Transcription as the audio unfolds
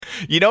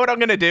You know what I'm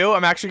gonna do?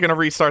 I'm actually gonna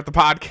restart the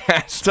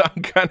podcast.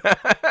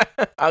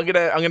 I'm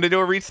gonna do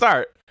a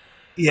restart.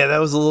 Yeah, that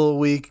was a little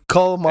weak.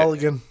 Call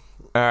Mulligan.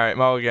 All right,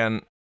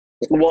 Mulligan.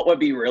 What would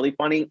be really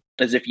funny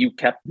is if you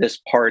kept this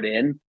part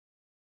in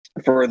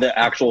for the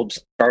actual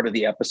start of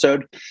the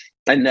episode,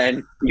 and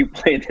then you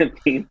play the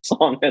theme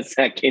song a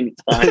second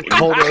time.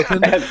 Cold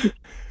open.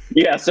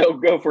 Yeah, so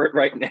go for it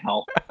right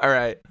now. All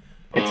right.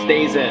 It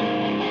stays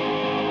in.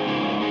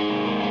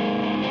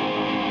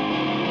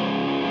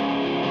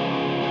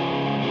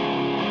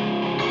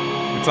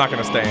 It's not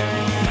gonna stay in.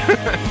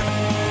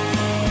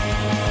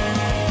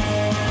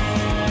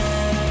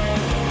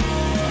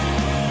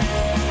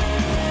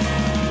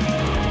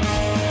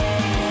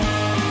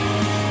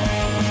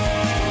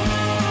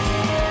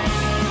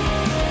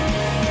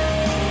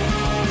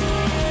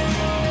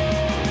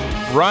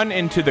 Run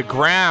into the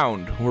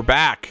ground. We're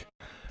back.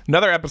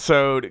 Another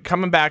episode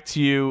coming back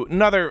to you.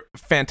 Another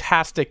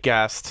fantastic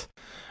guest.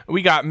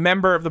 We got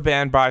member of the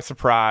band by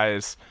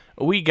surprise.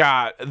 We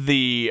got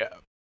the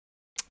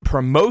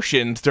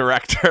promotions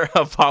director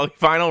of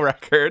Polyvinyl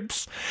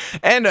Records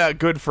and a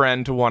good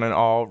friend to one and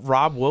all,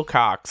 Rob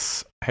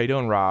Wilcox. How you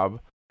doing, Rob?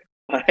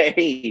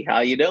 Hey, how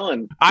you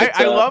doing?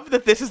 I love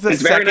that this is the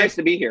it's second. Very nice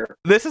to be here.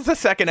 This is the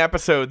second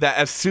episode that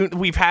as soon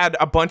we've had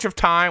a bunch of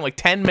time, like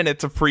 10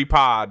 minutes of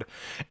pre-pod,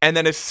 and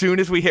then as soon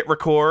as we hit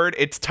record,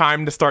 it's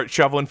time to start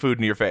shoveling food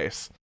in your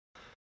face.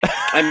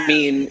 I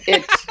mean,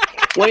 it's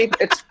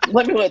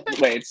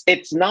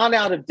not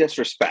out of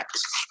disrespect.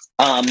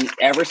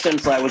 Ever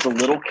since I was a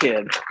little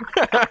kid,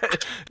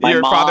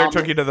 your father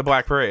took you to the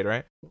Black Parade,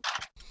 right?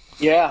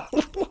 Yeah.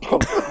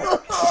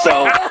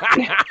 So,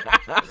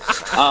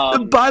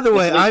 by the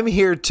way, I'm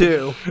here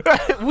too.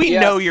 We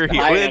know you're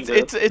here.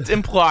 It's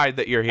implied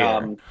that you're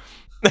here.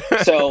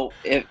 So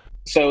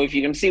if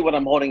you can see what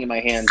I'm holding in my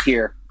hand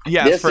here,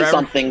 yes, this is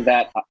something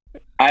that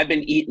I've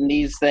been eating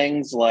these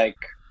things like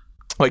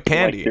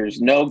candy. Like there's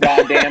no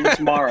goddamn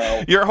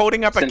tomorrow. You're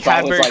holding up a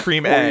Cadbury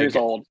cream egg. Years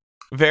old.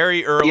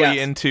 Very early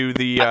into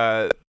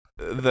the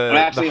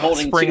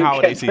spring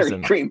holiday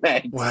season. Cream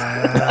eggs.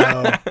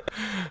 Wow.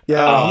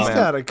 Yeah, he's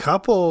got a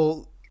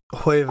couple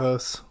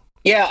huevos.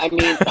 Yeah, I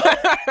mean,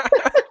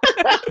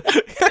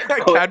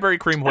 Cadbury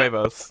cream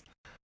huevos.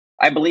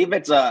 I believe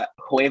it's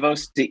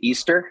huevos to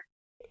Easter.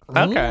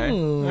 Okay,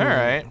 all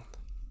right.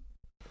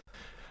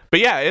 But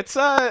yeah, it's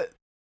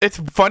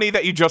funny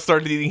that you just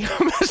started eating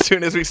them as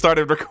soon as we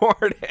started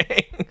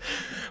recording.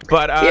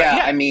 But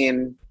yeah, I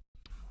mean,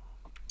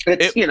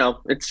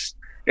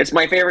 it's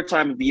my favorite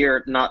time of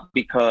year, not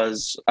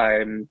because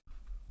I'm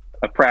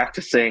a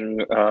practicing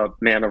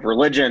man of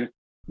religion,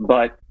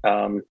 but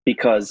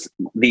because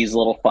these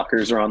little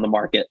fuckers are on the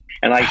market,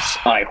 and I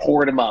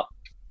hoard them up.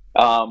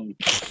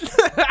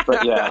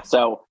 But yeah,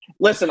 so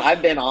listen,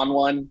 I've been on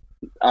one,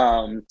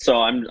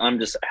 so I'm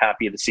just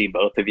happy to see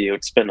both of you.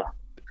 It's been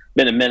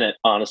a minute,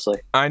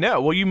 honestly. I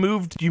know. Well, you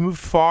moved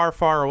far,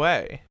 far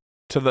away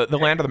to the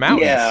land of the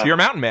mountains. Yeah. You're a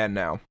mountain man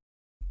now.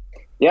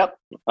 Yep.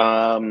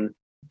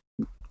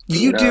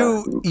 You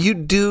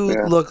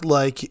do look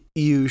like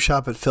you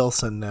shop at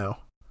Filson now.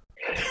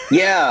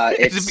 Yeah,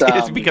 is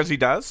it because he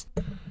does?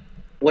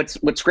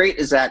 What's great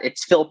is that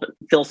it's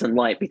Filson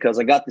Light, because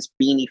I got this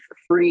beanie for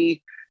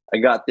free. I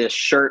got this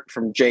shirt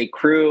from J.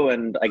 Crew,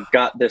 and I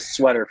got this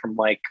sweater from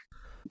like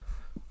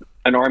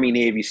an Army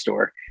Navy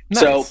store. Nice.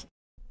 So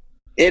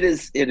it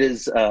is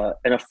an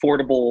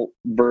affordable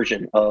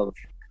version of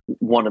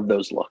one of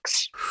those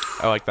looks.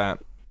 I like that.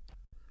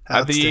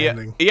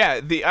 Outstanding.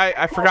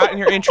 I forgot in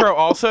your intro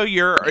also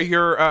you're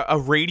a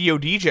radio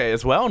DJ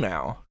as well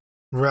now.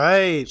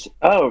 Right.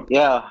 Oh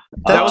yeah.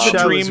 That was a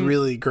dream. Was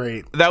really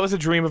great. That was a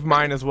dream of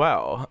mine as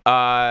well.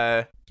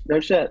 No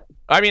shit.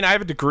 I mean, I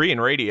have a degree in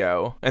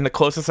radio, and the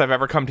closest I've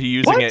ever come to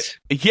using it.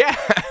 Yeah.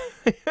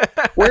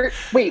 Where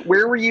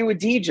were you a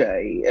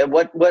DJ?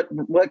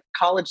 What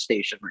college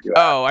station were you at?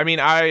 Oh, I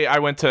mean, I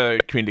went to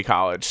community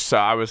college, so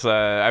I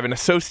have an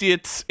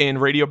associate's in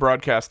radio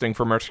broadcasting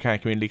from Mercer County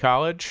Community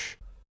College.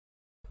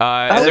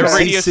 Their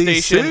radio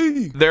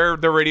station, their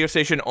radio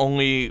station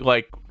only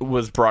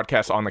was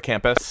broadcast on the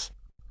campus,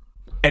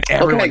 and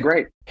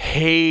everyone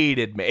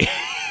hated me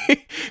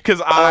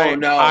because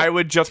I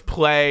would just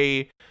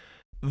play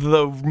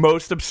the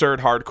most absurd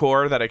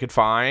hardcore that I could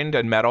find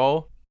and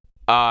metal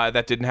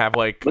that didn't have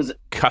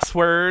cuss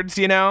words,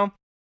 you know.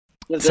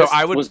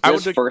 I would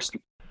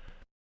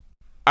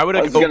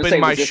open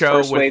my show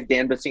with wave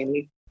Dan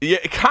Bassini. Yeah,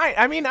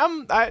 I mean,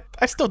 I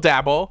still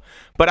dabble,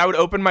 but I would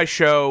open my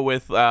show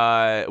with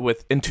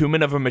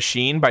 "Entombment of a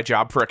Machine" by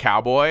Job for a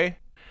Cowboy,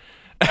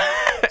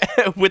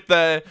 with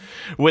the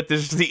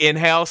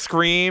inhale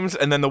screams,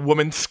 and then the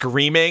woman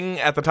screaming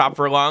at the top of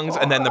her lungs,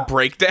 and then the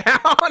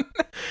breakdown,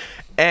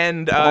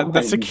 and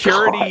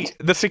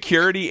the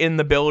security in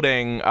the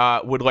building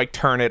would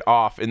turn it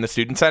off in the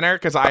student center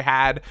because I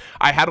had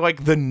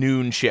the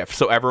noon shift,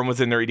 so everyone was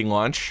in there eating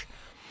lunch.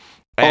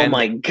 And oh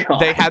my god!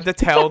 They had to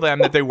tell them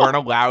that they weren't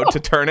allowed to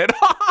turn it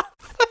off.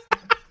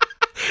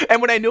 And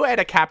when I knew I had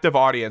a captive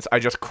audience, I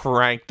just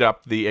cranked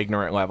up the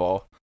ignorant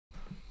level.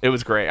 It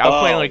was great. I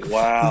was playing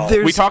wow.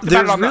 we talked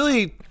about it on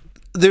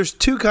there's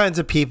two kinds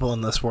of people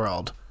in this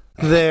world.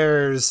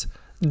 There's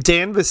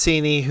Dan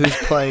Bassini, who's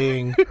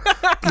playing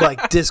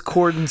like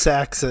Discordance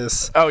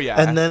Axis. Oh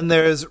yeah. And then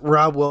there's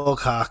Rob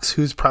Wilcox,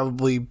 who's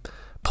probably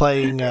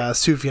playing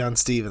Sufjan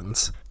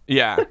Stevens.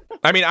 Yeah.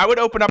 I mean, I would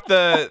open up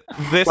this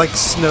like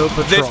Snow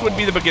Patrol. This would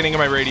be the beginning of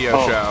my radio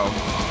show.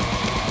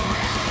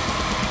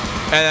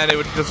 And then it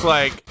would just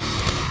like,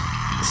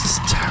 this is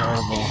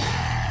terrible.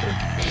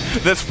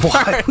 This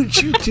Why would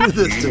you do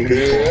this to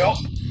people?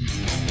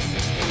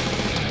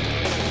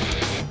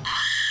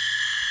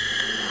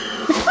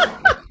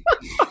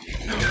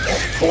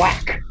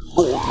 Whack.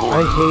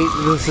 I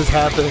hate this is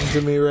happening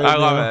to me right now. I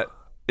love it.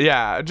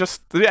 Yeah,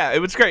 it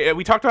was great.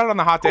 We talked about it on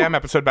the Hot Damn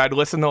episode, but I'd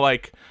listen to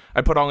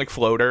I put on like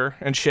Floater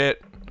and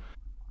shit.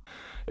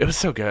 It was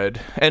so good.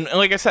 And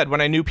like I said,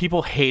 when I knew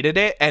people hated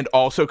it and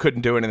also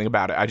couldn't do anything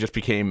about it, I just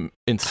became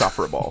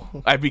insufferable.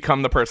 I've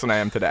become the person I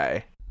am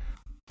today.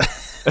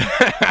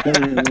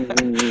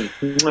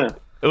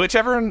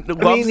 Whichever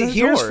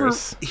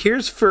loves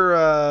here's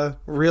for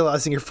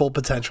realizing your full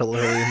potential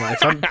early in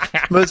life.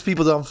 Most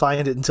people don't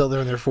find it until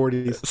they're in their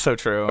 40s. So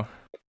true.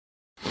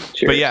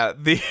 Cheers. But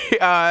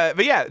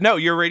yeah, no,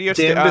 your radio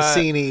Dan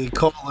Bassini,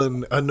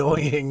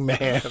 annoying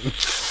man.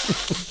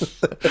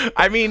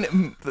 I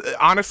mean,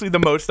 honestly, the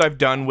most I've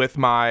done with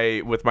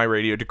my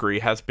radio degree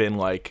has been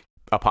like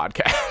a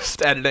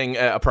podcast, editing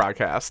a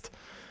podcast.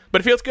 But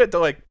it feels good to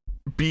like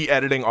be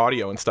editing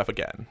audio and stuff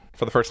again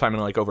for the first time in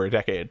like over a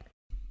decade.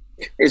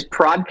 Is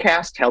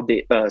prodcast how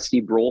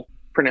Steve Brule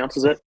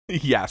pronounces it?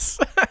 Yes.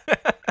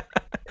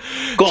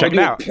 Check it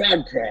out.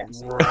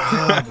 Podcast.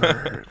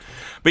 Robert.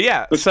 But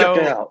yeah,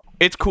 so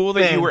it's cool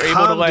that you were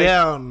able to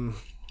like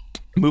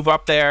move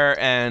up there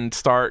and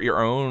start your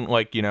own,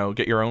 like, you know,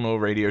 get your own little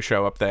radio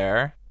show up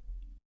there.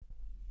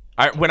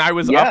 When I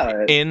was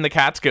up in the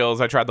Catskills,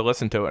 I tried to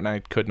listen to it and I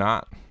could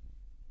not.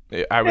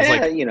 I was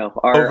like, you know,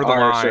 over the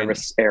our line.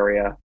 Service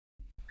area.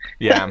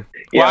 Yeah.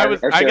 Yeah, well,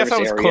 I guess I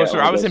was closer.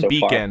 I was in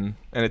Beacon,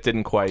 and it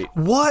didn't quite.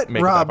 What,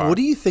 make Rob? it that what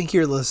do you think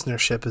your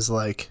listership is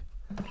like?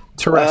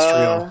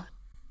 Terrestrial.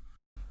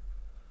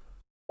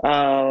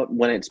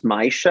 When it's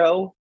my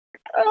show,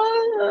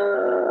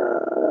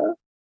 I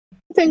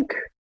think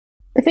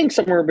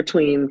somewhere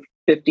between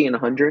 50 and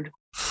 100.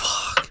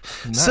 Fuck.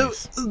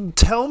 Nice. So,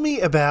 tell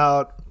me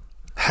about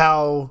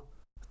how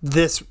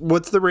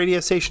what's the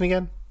radio station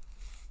again?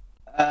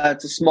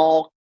 It's a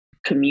small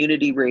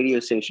community radio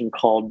station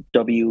called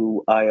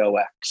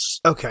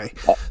WIOX. Okay.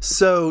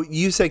 So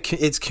you said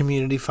it's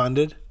community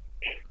funded?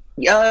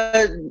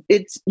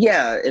 It's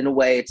in a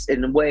way,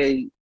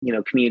 you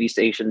know, community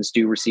stations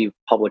do receive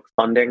public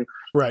funding.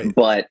 Right.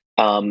 But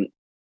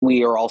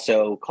we are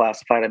also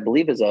classified, I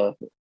believe, as a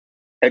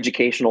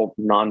educational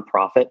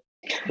nonprofit.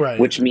 Right.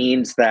 Which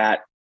means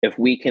that if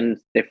we can,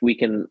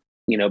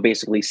 you know,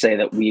 basically say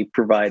that we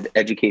provide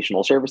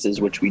educational services,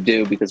 which we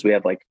do because we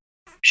have like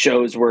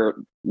shows where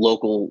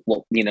local,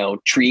 you know,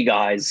 tree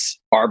guys,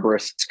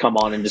 arborists come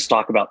on and just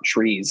talk about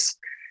trees,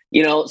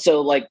 you know,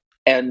 so like,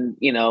 and,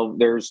 you know,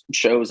 there's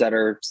shows that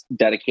are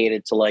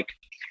dedicated to like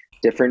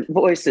different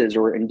voices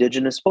or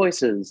indigenous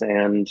voices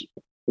and,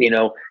 you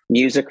know,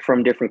 music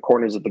from different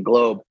corners of the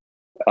globe.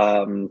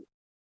 You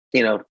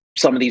know,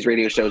 some of these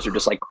radio shows are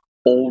just like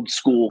old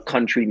school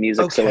country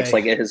music. Okay. So it's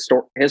like a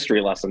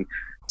history lesson.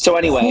 So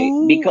anyway,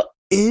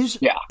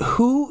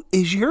 who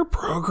is your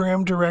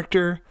program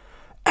director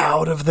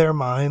out of their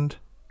mind?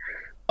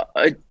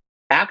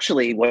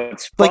 Actually,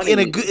 what's funny,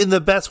 like in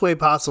the best way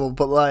possible,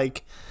 but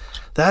like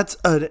that's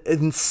an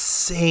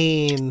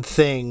insane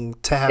thing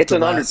to have to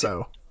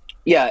lasso.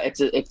 Yeah,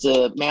 it's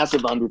a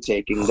massive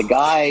undertaking.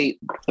 The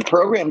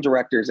program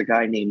director is a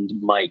guy named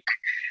Mike,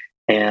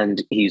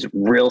 and he's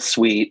real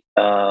sweet.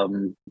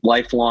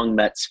 Lifelong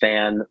Mets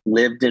fan,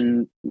 lived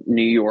in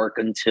New York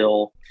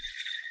until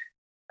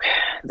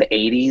the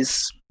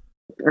 80s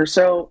or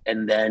so,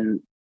 and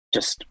then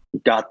just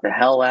got the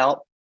hell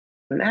out.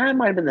 It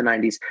might have been the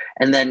 90s,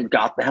 and then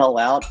got the hell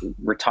out,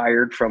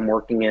 retired from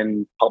working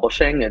in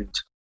publishing, and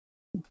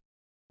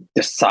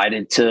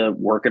decided to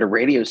work at a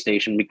radio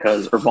station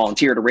or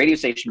volunteer at a radio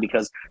station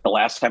because the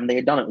last time they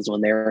had done it was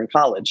when they were in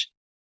college.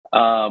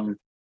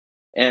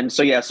 And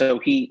so, yeah, so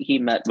he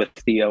met with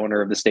the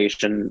owner of the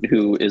station,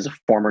 who is a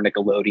former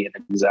Nickelodeon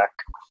exec.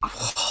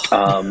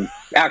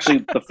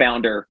 Actually, the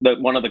founder,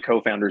 one of the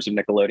co-founders of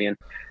Nickelodeon.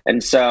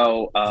 And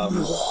so,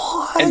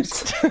 and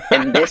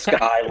this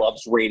guy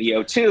loves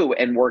radio too,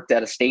 and worked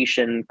at a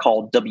station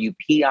called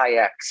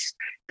WPIX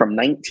from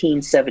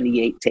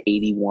 1978 to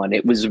 81.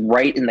 It was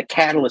right in the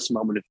catalyst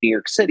moment of New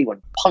York City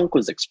when punk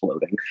was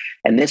exploding.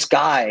 And this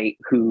guy,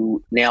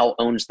 who now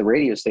owns the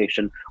radio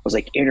station, was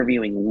like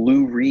interviewing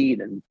Lou Reed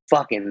and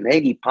fucking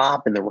Iggy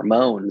Pop and the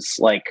Ramones.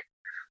 Like,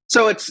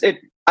 so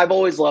I've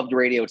always loved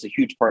radio. It's a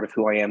huge part of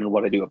who I am and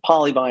what I do at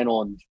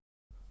Polyvinyl and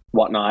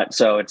whatnot.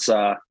 So it's,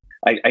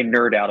 I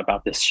nerd out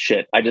about this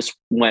shit. I just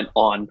went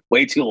on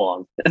way too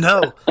long.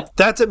 No,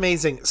 that's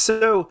amazing.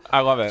 So I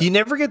love it. You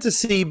never get to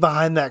see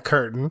behind that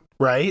curtain,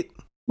 right?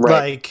 Right.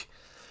 Like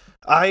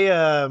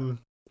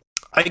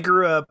I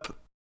grew up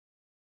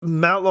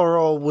Mount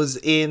Laurel was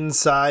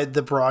inside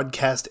the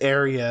broadcast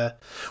area,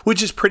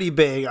 which is pretty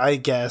big, I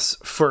guess,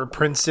 for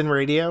Princeton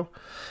radio.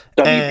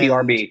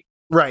 WPRB.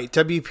 Right,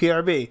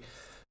 WPRB.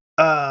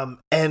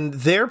 And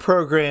their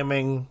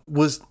programming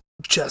was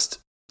just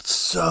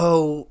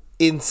so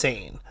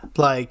insane.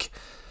 Like,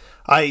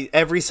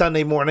 every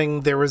Sunday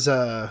morning there was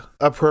a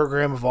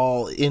program of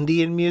all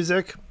Indian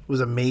music. It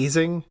was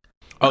amazing.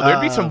 Oh,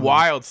 there'd be some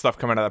wild stuff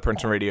coming out of the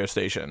Princeton radio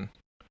station.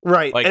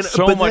 Right. Like,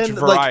 so much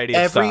variety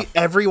of stuff.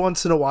 Every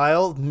once in a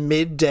while,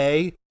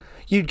 midday,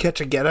 you'd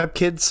catch a Get Up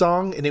Kids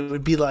song, and it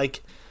would be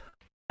like,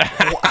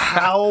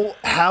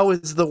 how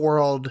is the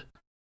world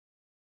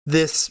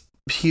this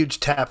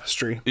huge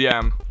tapestry?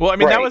 Yeah. Well, I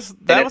mean, right. that was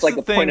the like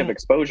a thing. point of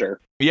exposure.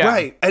 Yeah.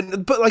 Right.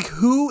 But like,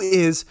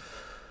 who's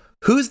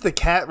the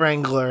cat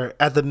wrangler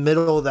at the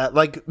middle of that,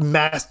 like,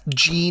 mass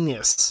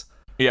genius?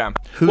 Yeah.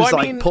 Who's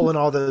pulling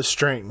all those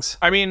strings?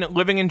 I mean,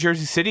 living in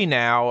Jersey City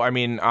now, I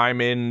mean,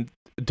 I'm in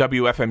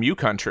WFMU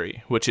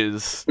country, which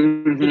is,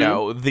 you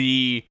know,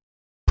 the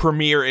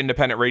premier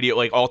independent radio,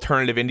 like,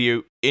 alternative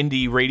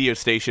indie radio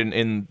station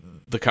in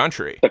the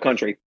country.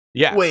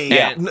 Yeah. Wait,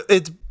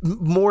 it's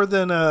more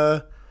than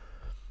a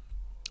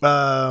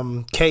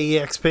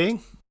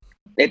KEXP?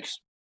 It's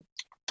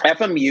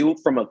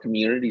FMU from a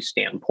community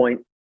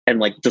standpoint and,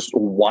 like, just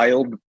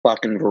wild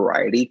fucking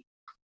variety.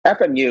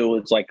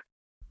 FMU is like,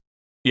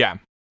 yeah.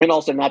 And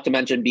also, not to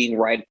mention being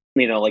right,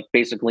 you know, like,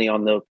 basically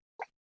on the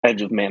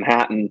edge of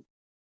Manhattan.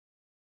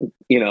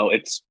 You know,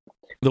 it's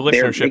the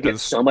listenership they get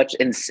is so much,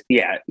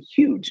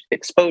 huge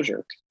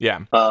exposure.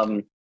 Yeah.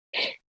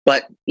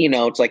 But you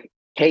know, it's like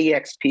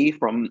KEXP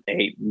from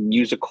a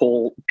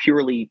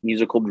purely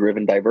musical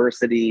driven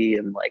diversity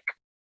and, like,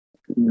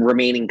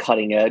 remaining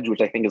cutting edge,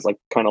 which I think is, like,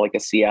 kind of like a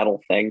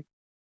Seattle thing.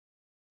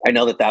 I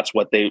know that's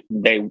what they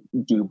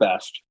do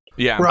best.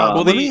 Yeah.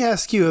 Rob, let me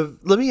ask you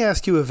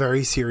a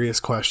very serious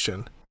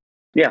question.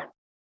 Yeah.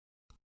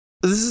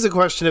 This is a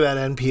question about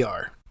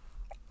NPR.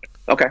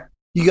 Okay.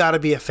 You got to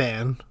be a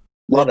fan.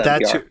 Love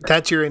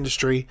that's your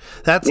industry.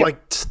 That's like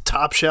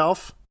top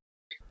shelf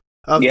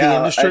of the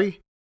industry.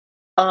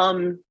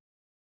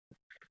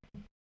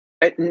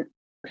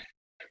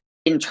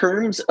 In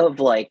terms of,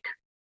 like,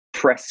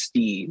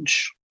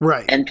 prestige,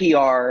 right?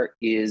 NPR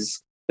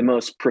is the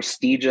most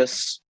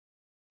prestigious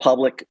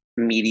public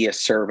media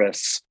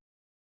service,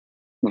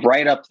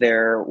 right up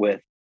there with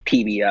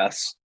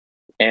PBS,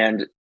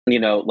 and, you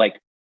know, like,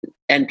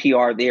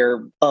 NPR,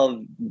 they're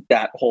of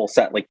that whole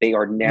set. Like, they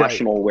are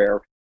national,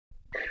 where,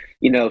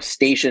 you know,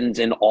 stations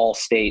in all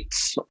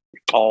states,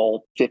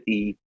 all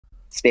 50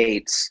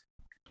 states,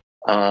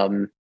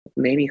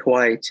 maybe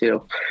Hawaii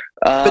too.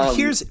 But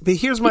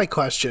here's my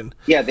question.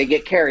 Yeah, they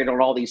get carried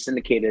on all these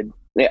syndicated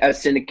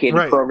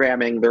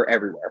programming. They're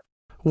everywhere.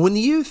 When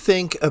you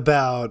think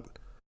about,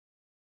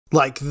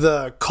 like,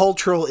 the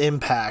cultural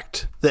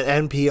impact that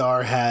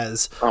NPR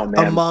has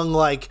among,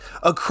 like,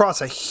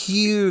 across a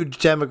huge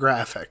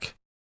demographic,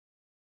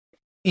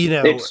 you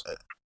know,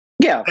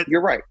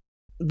 you're right.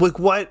 Like,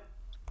 what?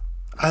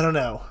 I don't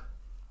know.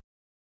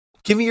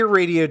 Give me your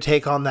radio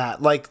take on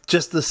that, like,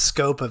 just the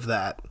scope of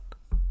that.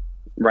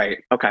 Right.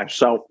 Okay.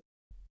 So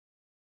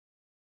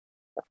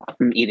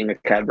I'm eating a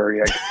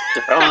Cadbury egg.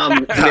 I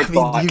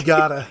mean, you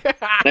gotta.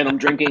 And I'm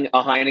drinking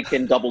a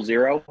Heineken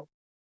 00.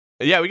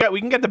 Yeah,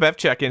 we can get the Bev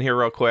check in here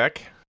real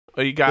quick.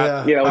 You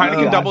got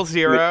Heineken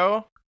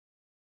 00.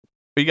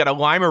 You got a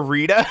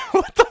Lime-A-Rita.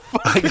 What the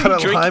fuck? I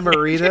got a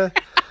Lime-A-Rita.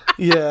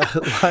 Yeah,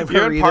 Lime-A-Rita.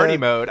 You're in party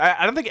mode.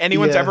 I don't think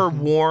anyone's ever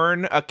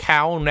worn a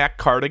cowl neck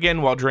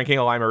cardigan while drinking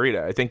a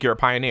Lime-A-Rita. I think you're a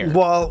pioneer.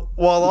 While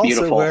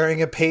also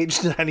wearing a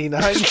Page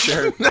 99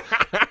 shirt.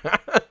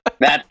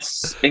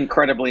 That's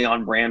incredibly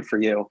on brand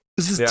for you.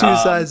 This is 2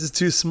 sizes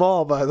too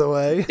small, by the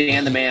way.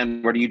 Dan the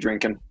man, what are you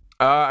drinking?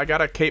 I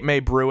got a Cape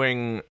May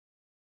Brewing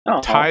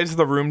Ties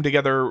the Room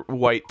Together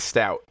White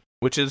Stout,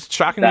 which is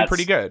shockingly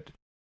pretty good.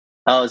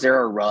 Oh, is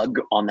there a rug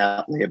on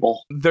that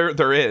label?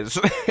 There is.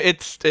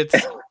 It's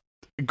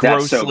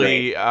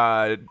grossly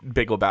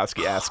Big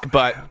Lebowski-esque,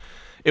 but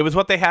it was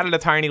what they had at a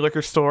tiny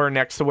liquor store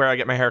next to where I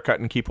get my haircut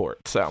in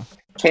Keyport. So,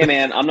 hey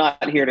man, I'm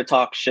not here to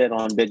talk shit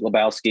on Big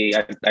Lebowski.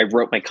 I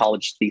wrote my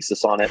college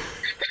thesis on it.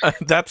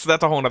 That's a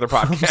whole other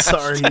podcast.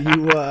 I'm sorry,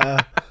 you.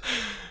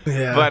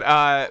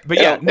 Yeah, but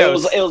yeah, no,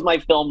 it was my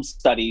film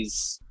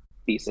studies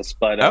thesis.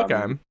 But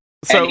okay,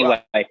 so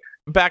anyway,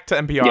 back to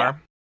NPR.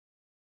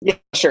 Yeah,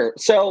 sure.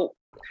 So,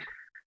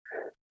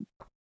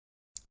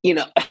 you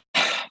know,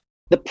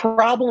 the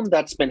problem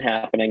that's been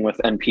happening with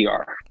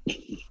NPR.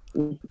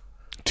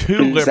 Too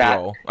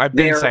liberal. I've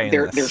been saying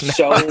they're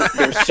so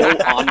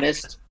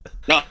honest.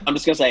 No, I'm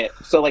just gonna say it.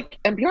 So, like,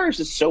 NPR is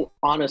just so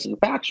honest and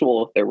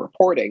factual with their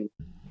reporting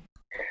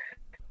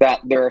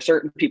that there are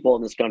certain people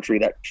in this country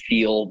that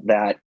feel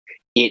that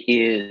it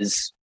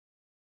is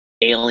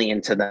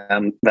alien to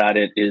them, that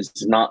it is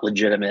not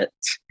legitimate,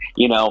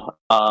 you know.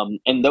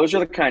 And those are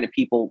the kind of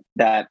people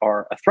that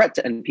are a threat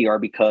to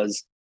NPR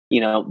because, you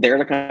know, they're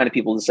the kind of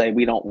people that say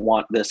we don't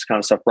want this kind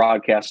of stuff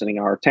broadcasting in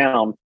our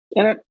town,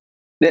 and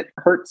it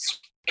hurts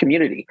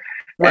community.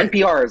 Right.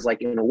 NPR is,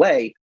 like, in a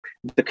way,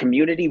 the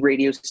community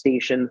radio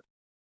station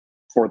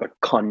for the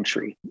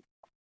country.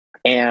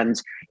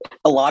 And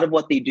a lot of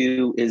what they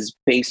do is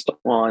based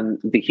on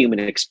the human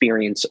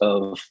experience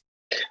of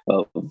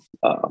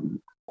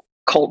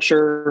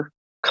culture,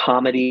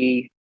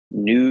 comedy,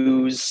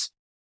 news,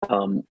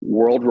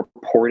 world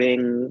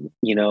reporting,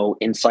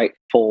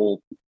 insightful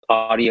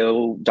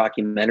audio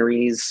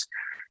documentaries.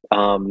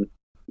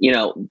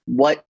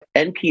 What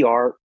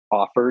NPR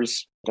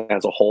offers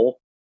as a whole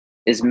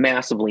is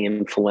massively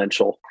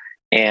influential.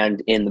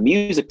 And in the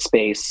music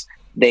space,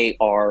 they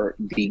are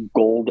the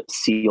gold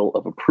seal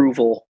of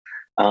approval.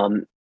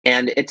 And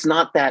it's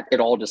not that it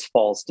all just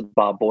falls to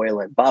Bob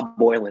Boilen. Bob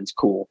Boilen's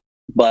cool,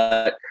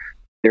 but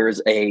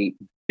there's a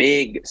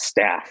big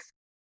staff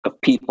of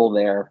people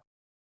there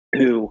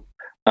who,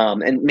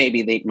 and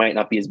maybe they might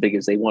not be as big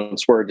as they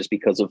once were just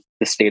because of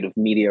the state of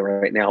media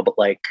right now, but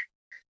like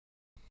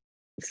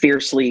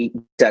fiercely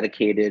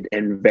dedicated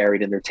and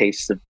varied in their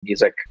tastes of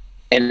music.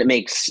 And it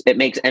makes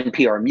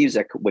NPR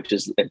Music, which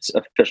is its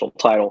official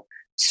title,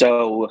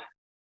 so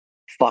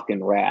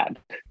fucking rad.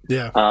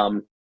 Yeah.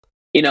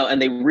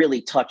 And they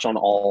really touch on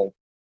all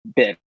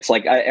bits.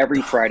 Like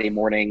every Friday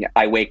morning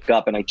I wake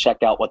up and I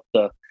check out what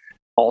the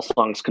All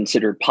Songs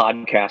Considered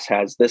podcast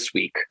has this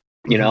week,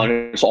 and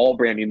it's all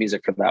brand new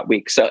music for that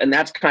week. So, and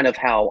that's kind of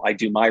how I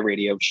do my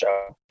radio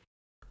show.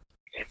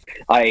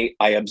 I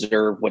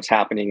observe what's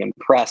happening in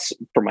press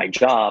for my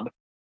job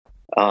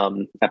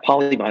at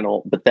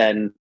Polyvinyl, but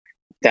then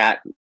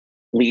that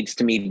leads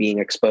to me being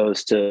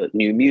exposed to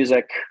new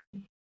music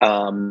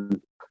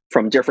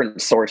from different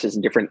sources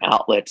and different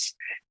outlets.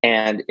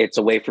 And it's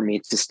a way for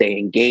me to stay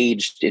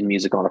engaged in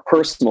music on a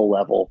personal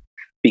level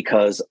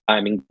because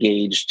I'm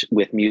engaged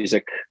with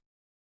music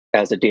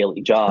as a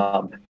daily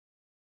job,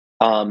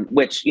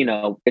 which,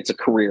 it's a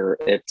career.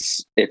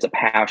 It's a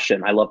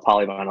passion. I love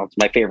Polyvinyl. It's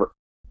my favorite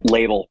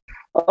label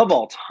of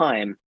all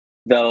time,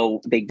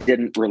 though they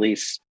didn't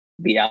release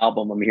the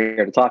album I'm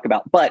here to talk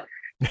about. But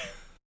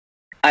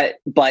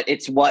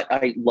it's what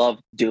I love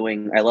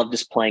doing. I love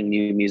just playing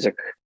new music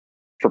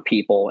for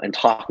people and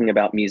talking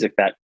about music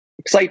that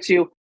excites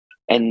you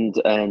and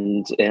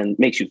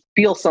makes you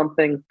feel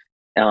something.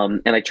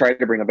 And I try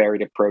to bring a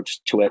varied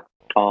approach to it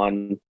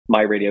on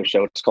my radio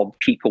show. It's called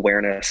Peak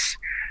Awareness,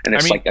 and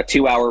it's like a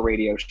 2-hour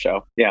radio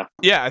show. Yeah.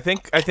 Yeah. I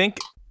think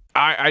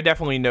I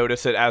definitely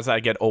notice it as I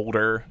get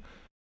older.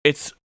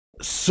 It's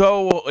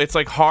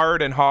like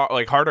harder and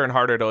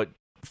harder to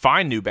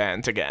find new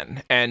bands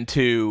again and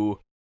to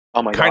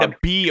kind of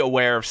be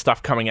aware of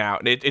stuff coming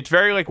out. It's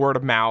very like word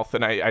of mouth.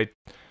 And I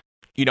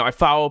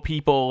follow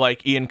people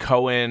like Ian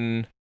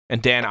Cohen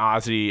and Dan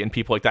Ozzie and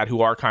people like that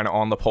who are kind of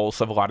on the pulse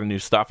of a lot of new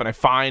stuff. And I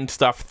find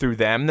stuff through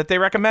them that they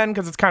recommend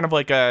because it's kind of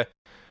like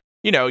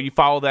you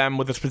follow them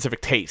with a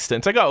specific taste. And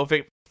it's like, oh, if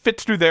it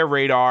fits through their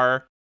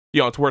radar,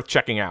 it's worth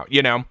checking out,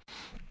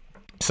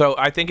 So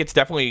I think it's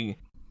definitely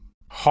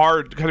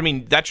hard because,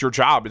 that's your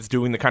job, is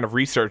doing the kind of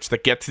research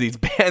that gets these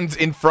bands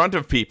in front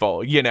of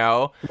people,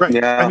 Right.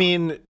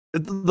 Yeah.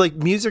 Like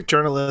music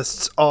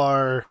journalists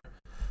are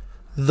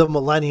the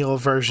millennial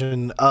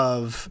version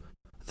of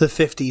the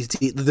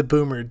 50s, the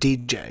boomer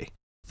DJ,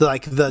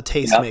 like the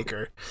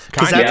tastemaker,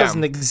 because that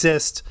doesn't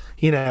exist.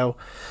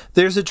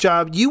 There's a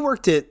job. You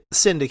worked at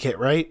Syndicate,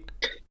 right?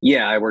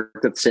 Yeah, I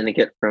worked at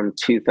Syndicate from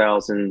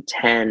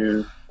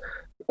 2010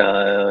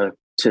 to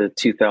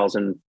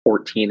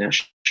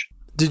 2014ish.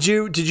 Did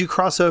you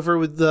cross over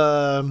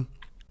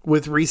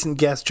with recent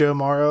guest Joe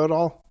Morrow at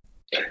all?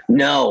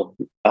 No.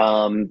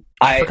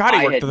 I forgot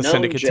he worked at the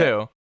Syndicate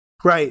too.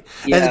 Right.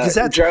 Yeah, and because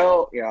that's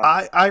Joe,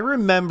 yeah. I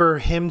remember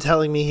him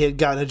telling me he had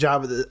gotten a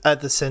job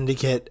at the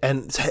Syndicate,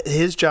 and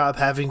his job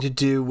having to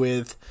do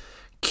with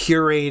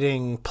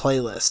curating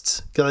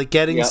playlists, like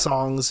getting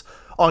songs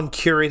on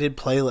curated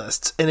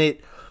playlists. And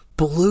it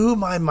blew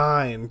my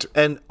mind,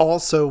 and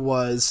also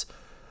was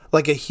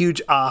like a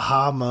huge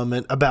aha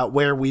moment about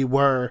where we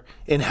were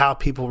and how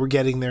people were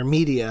getting their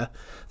media.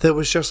 That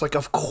was just like,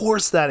 of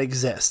course that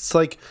exists.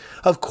 Like,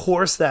 of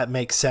course that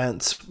makes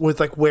sense with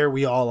like where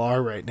we all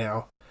are right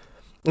now.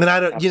 And I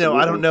don't,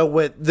 I don't know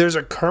what, there's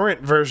a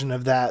current version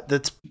of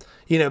that's,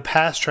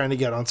 past trying to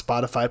get on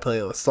Spotify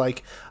playlists.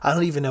 Like, I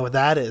don't even know what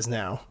that is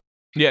now.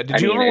 Yeah.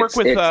 Did you ever work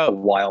with, it's a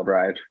wild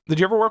ride. Did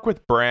you ever work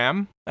with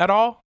Bram at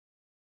all?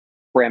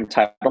 Bram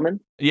Titleman?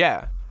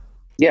 Yeah.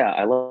 Yeah,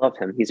 I love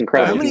him. He's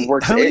incredible.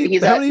 How many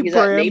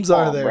Brams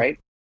are there? Right?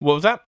 What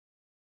was that?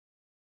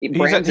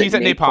 He's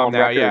at Napalm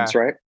now, Records,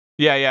 right?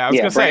 Yeah. I was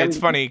gonna say, it's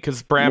funny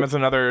because Bram is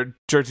another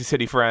Jersey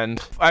City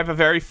friend. I have a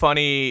very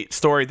funny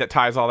story that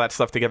ties all that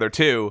stuff together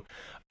too.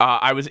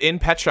 I was in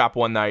Pet Shop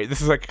one night.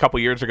 This is like a couple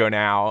years ago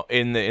now,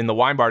 in the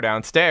wine bar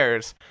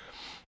downstairs,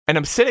 and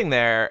I'm sitting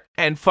there,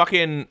 and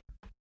fucking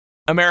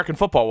American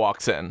Football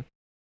walks in.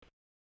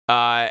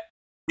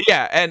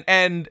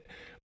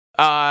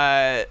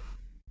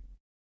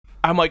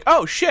 I'm like,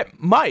 oh shit,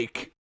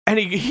 Mike. And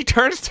he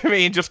turns to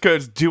me and just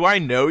goes, do I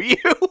know you?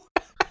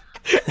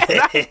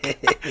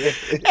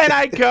 and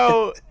I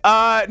go,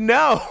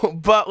 no,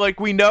 but like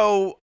we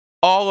know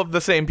all of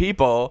the same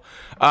people.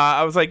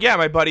 I was like, yeah,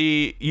 my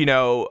buddy,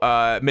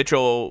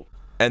 Mitchell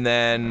And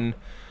then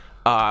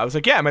I was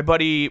like, yeah, my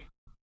buddy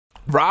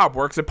Rob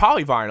works at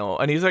Polyvinyl.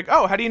 And he's like,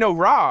 oh, how do you know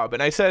Rob?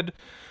 And I said,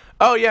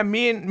 oh yeah,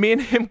 me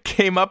and him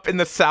came up in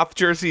the South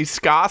Jersey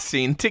ska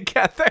scene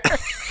together.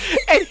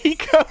 And he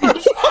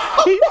goes,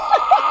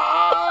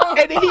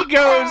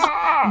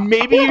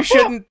 maybe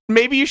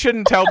you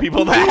shouldn't tell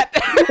people that.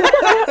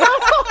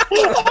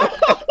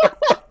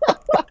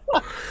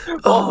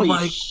 Oh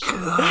my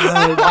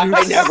god!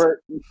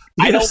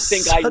 I don't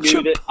think I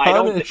knew that.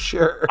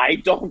 I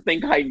don't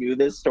think I knew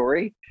this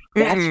story.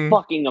 That's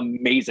fucking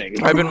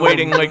amazing. I've been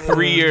waiting like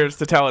 3 years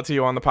to tell it to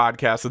you on the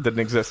podcast. It didn't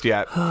exist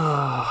yet.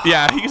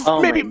 Yeah,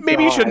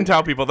 maybe you shouldn't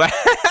tell people that.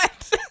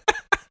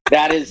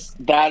 That is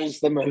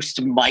the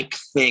most Mike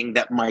thing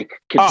that Mike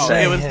could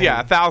say. It was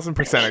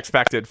 1,000%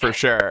 expected for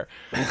sure.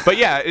 But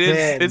yeah,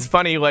 it's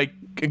funny like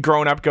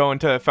growing up going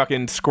to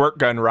fucking squirt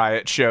gun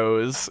riot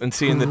shows and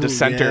seeing the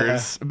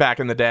dissenters back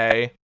in the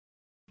day.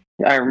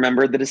 I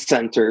remember the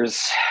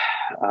dissenters.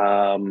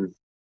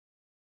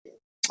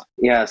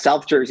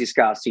 South Jersey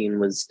ska scene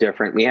was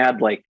different. We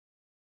had like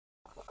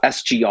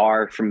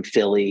SGR from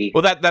Philly.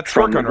 Well, that's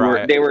squirt gun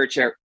riot. They were a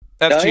chair.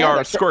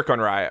 SGR squirt gun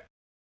right.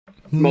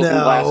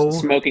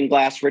 Smoking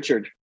Glass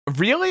Richard.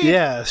 Really?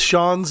 Yeah,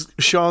 Sean's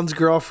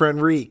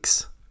girlfriend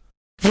reeks.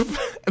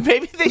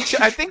 Maybe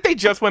I think they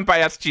just went by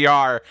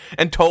SGR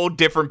and told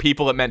different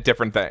people it meant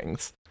different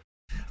things.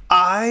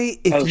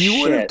 If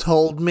you would have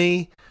told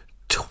me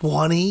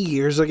 20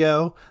 years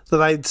ago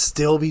that I'd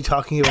still be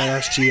talking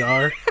about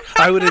SGR,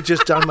 I would have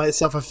just done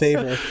myself a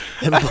favor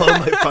and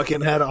blown my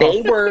fucking head off.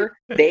 They were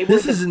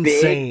this is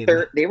insane.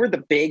 They were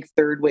the big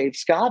third wave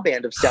ska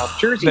band of South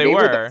Jersey. They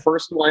were the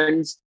first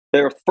ones.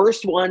 They were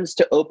first ones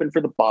to open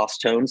for the Boss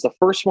Tones, the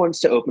first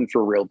ones to open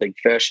for Real Big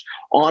Fish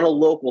on a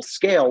local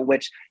scale,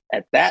 which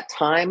at that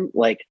time,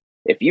 like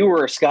if you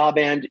were a ska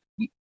band,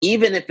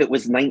 even if it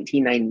was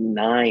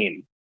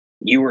 1999,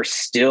 you were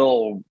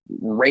still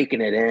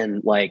raking it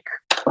in. Like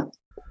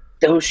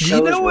those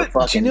shows were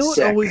fucking sick. Do you know what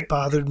always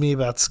bothered me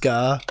about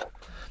ska?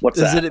 What's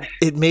that? That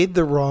it made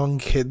the wrong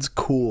kids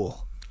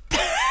cool.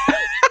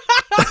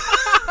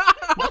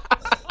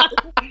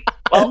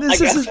 Well, and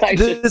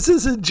this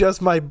isn't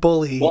just my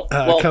bully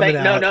coming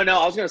out.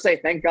 No. I was going to say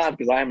thank God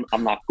because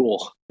I'm not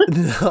cool.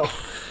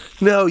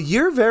 No,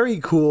 you're very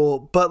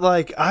cool. But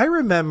like, I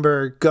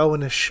remember going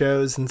to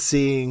shows and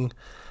seeing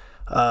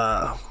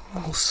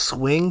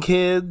Swing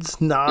Kids,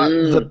 not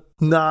the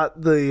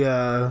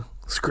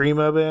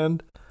Screamo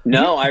band.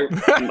 No,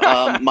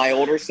 my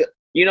older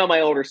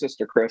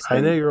sister Chris. I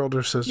know your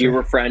older sister. You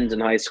were friends in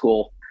high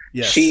school.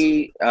 Yes.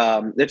 She,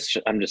 I'm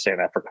just saying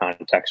that for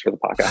context for the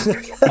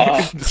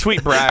podcast.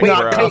 Sweet brag,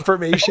 not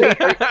confirmation.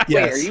 Wait,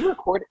 are you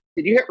recording?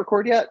 Did you hit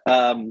record yet?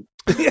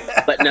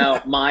 But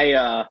no,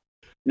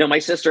 my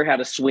sister had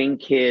a Swing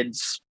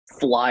Kids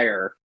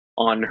flyer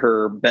on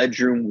her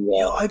bedroom wall.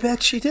 Yo, I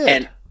bet she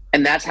did.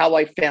 And that's how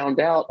I found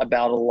out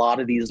about a lot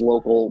of these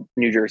local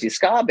New Jersey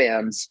ska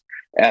bands,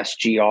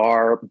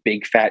 SGR,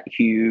 Big Fat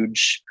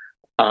Huge,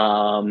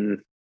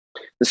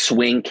 the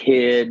Swing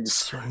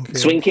Kids.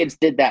 Swing Kids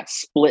did that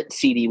split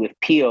CD with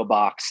P.O.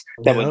 Box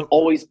that would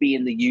always be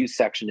in the used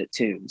section at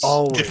Tunes.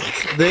 Always.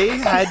 They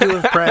had to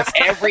have pressed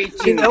every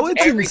Tunes. You know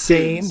what's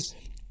insane? Tunes.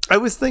 I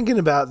was thinking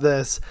about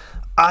this.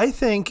 I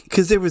think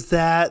because there was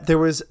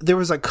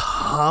a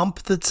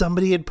comp that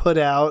somebody had put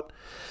out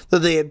that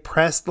they had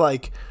pressed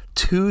like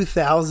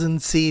 2,000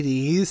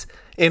 CDs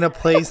in a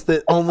place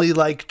that only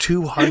like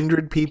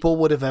 200 people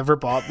would have ever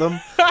bought them.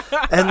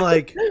 And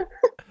like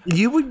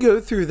you would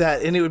go through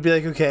that and it would be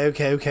like,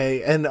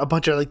 okay. And a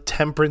bunch of like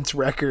Temperance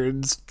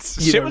Records.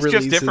 Shit was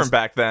releases. Just different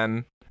back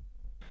then.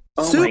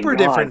 Super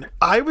different.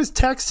 I was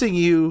texting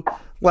you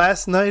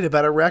last night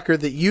about a record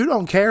that you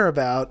don't care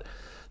about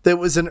that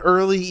was an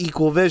early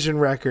Equal Vision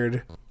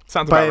record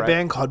by a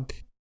band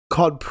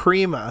called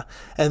Prima.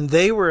 And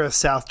they were a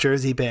South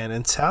Jersey band.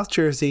 And South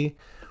Jersey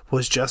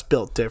was just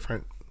built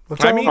different.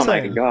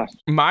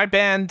 My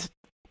band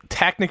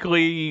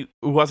technically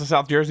was a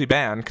South Jersey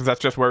band because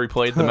that's just where we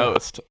played the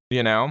most,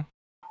 you know?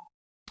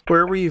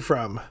 Where were you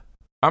from?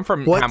 I'm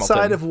from What Hamilton.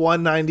 side of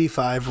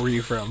 195 were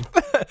you from?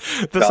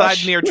 The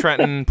side near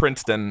Trenton,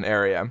 Princeton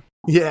area.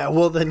 Yeah,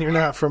 well then you're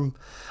not from.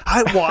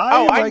 I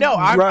know.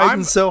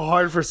 I'm so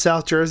hard for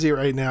South Jersey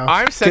right now.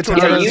 I'm Central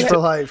Jersey for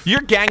life.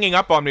 You're ganging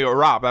up on me with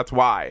Rob. That's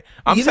why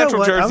I'm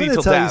Central Jersey till death.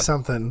 I'm going to tell you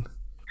something.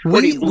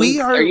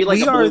 We are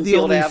the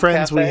only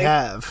friends we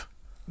have.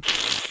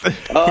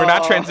 We're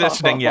not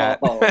transitioning yet.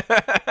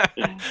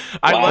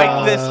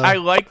 I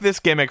like this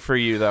gimmick for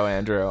you though,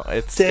 Andrew.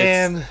 It's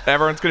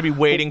everyone's gonna be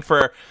waiting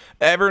for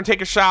everyone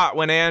take a shot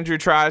when Andrew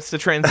tries to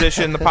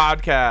transition the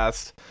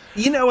podcast.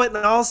 You know what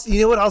I'll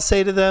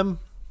say to them?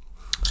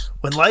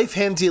 When life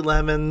hands you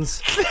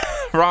lemons.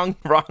 wrong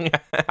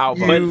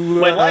album. When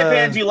life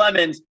hands you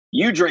lemons,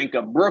 you drink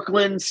a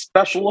Brooklyn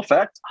Special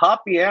Effect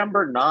Hoppy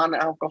Amber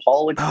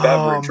non-alcoholic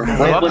beverage from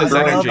Brooklyn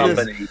Brewing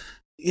Company.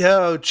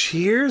 Yo,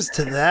 cheers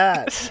to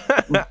that.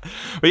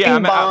 But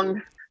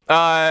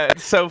yeah,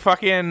 so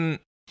fucking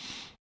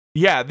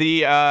yeah,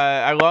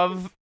 I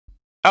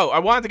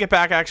wanted to get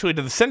back actually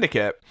to the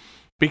Syndicate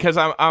because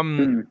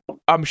I'm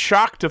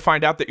shocked to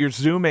find out that you're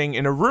Zooming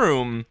in a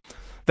room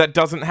that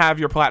doesn't have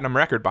your platinum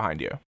record behind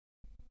you.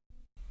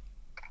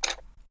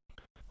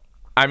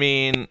 I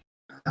mean,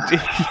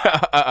 he's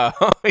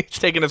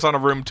taking us on a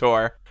room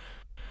tour.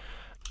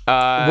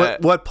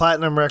 What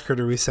platinum record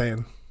are we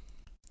saying?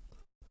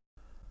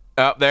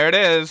 Oh, there it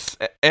is.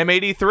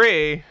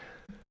 M83.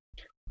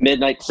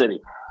 Midnight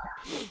City.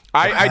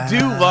 I do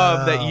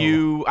love that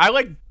I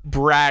like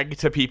brag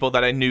to people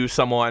that I knew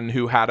someone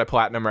who had a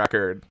platinum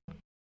record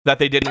that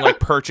they didn't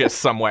like purchase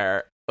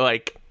somewhere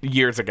like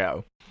years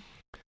ago.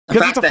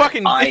 Because it's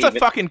a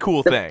fucking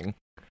cool thing.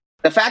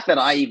 The fact that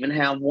I even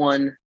have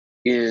one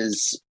I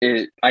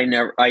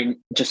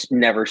just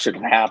never should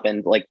have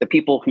happened. Like, the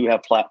people who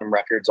have platinum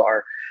records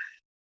are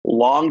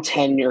long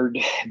tenured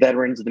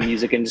veterans of the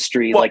music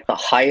industry, like the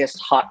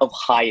highest of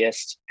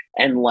highest,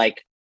 and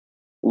like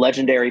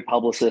legendary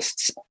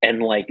publicists,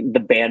 and like the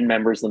band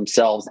members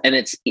themselves. And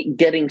it's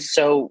getting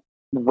so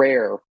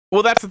rare.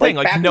 Well, that's the thing.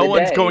 Like, no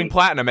one's going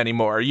platinum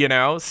anymore, you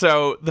know?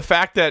 So the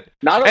fact that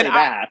not only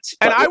that,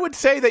 and I would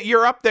say that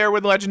you're up there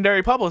with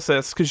legendary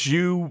publicists, because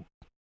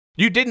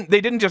they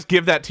didn't just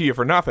give that to you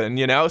for nothing,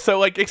 you know? So,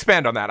 like,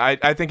 expand on that.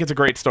 I think it's a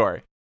great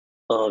story.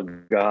 Oh,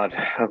 God.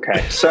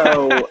 Okay.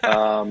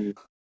 So,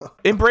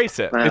 embrace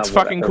it. It's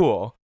fucking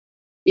cool.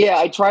 Yeah,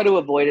 I try to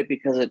avoid it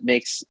because it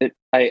makes it.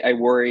 I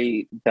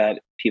worry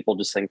that people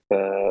just think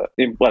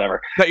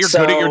whatever. That you're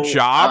good at your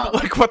job?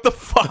 Like, what the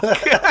fuck?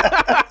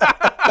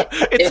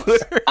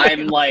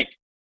 I'm like,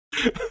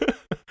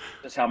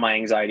 that's how my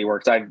anxiety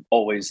works. I've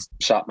always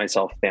shot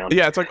myself down.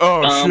 Yeah, it's like,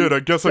 oh shit, I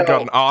guess I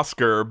got an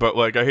Oscar, but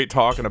like, I hate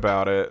talking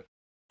about it.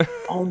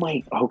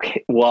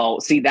 Okay. Well,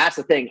 see, that's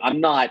the thing.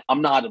 I'm not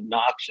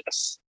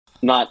obnoxious.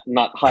 Not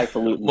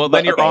highfalutin. Well,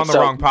 then you're on the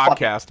wrong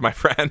podcast, my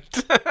friend.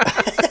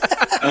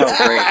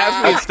 Oh, great.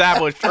 As we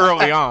established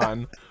early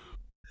on.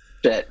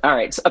 Shit. All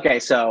right.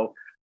 So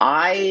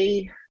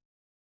I,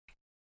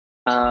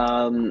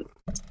 the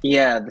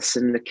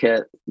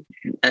Syndicate,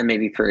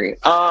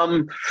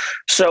 M83.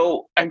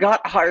 So I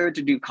got hired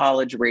to do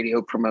college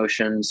radio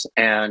promotions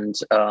and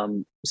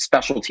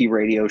specialty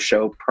radio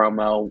show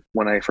promo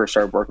when I first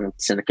started working with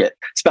the Syndicate.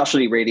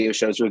 Specialty radio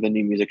shows are the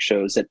new music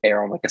shows that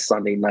air on like a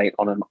Sunday night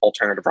on an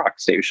alternative rock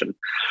station.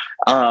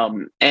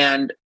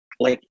 And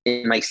like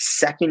in my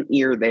second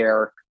year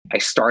there, I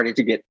started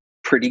to get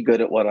pretty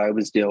good at what I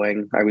was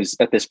doing. I was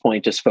at this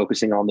point just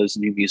focusing on those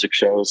new music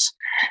shows.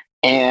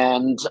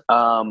 And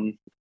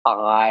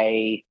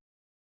I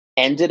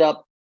ended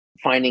up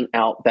finding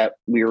out that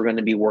we were going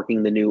to be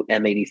working the new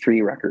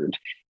M83 record.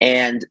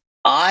 And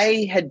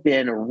I had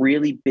been a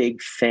really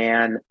big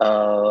fan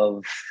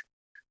of,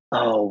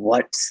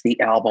 what's the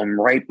album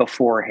right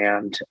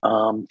beforehand?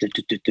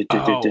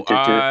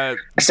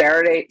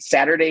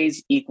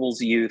 Saturdays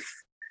Equals Youth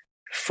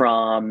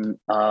from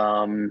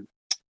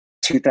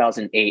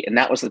 2008. And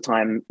that was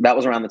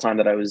around the time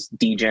that I was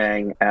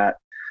DJing at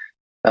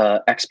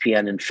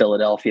XPN in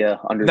Philadelphia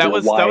under that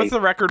was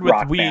the record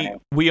with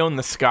We Own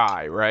the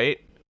Sky, right?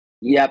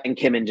 Yep, and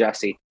Kim and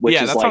Jesse,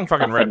 which is like a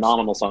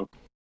phenomenal song.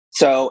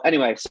 So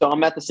anyway,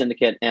 I'm at the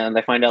Syndicate and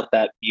I find out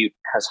that Butte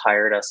has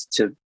hired us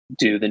to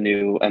do the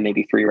new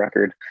M83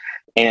 record.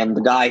 And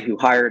the guy who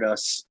hired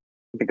us,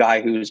 the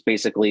guy who's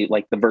basically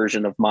like the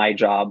version of my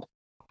job,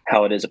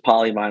 how it is at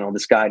Polyvinyl,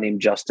 this guy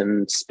named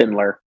Justin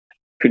Spindler,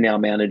 who now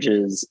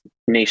manages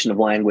Nation of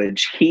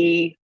Language,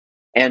 he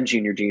and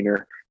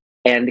Junior,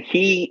 and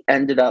he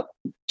ended up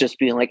just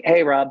being like,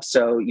 hey, Rob,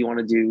 so you want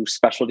to do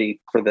specialty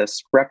for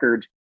this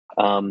record?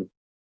 And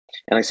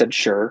I said,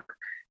 sure.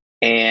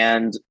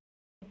 And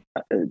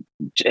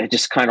I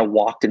just kind of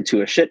walked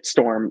into a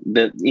shitstorm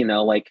that,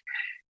 like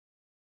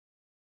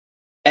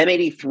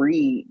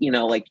M83,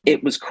 like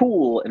it was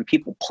cool and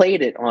people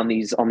played it on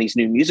these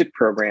new music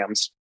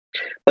programs.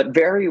 But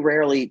very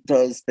rarely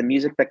does the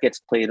music that gets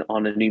played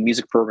on a new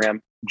music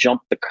program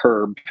jump the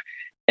curb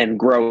and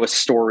grow a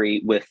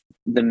story with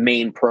the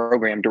main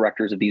program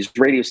directors of these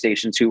radio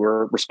stations who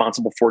are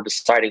responsible for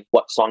deciding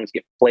what songs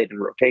get played in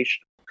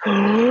rotation.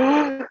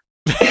 Take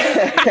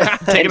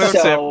another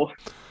sip.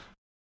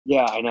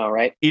 Yeah, I know,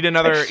 right? Eat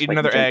another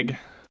egg.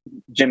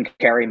 Jim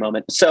Carrey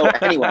moment. So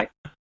anyway,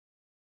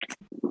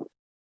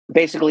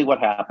 basically what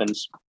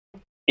happens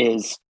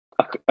is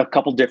a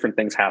couple different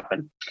things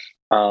happen.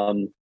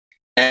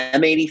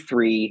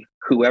 M83,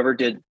 whoever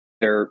did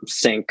their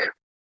sync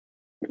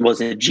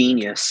was a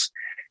genius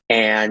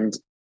and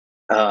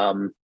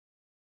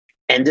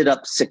ended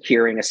up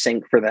securing a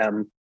sync for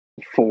them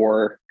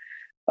for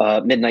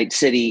Midnight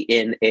City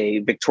in a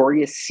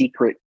Victoria's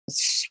Secret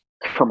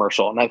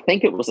commercial. And I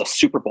think it was a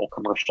Super Bowl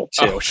commercial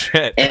too. Oh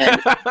shit.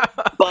 And,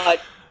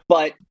 but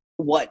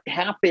what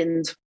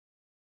happened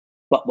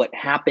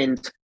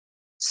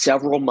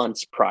several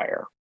months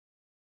prior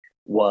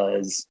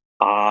was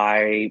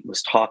I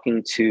was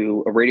talking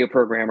to a radio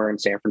programmer in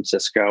San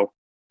Francisco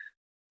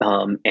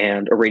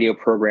and a radio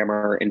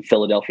programmer in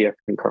Philadelphia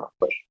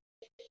concurrently.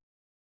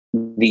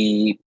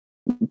 The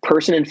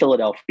person in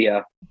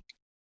Philadelphia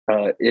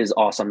is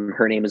awesome.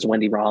 Her name is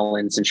Wendy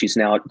Rollins, and she's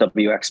now at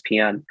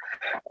WXPN.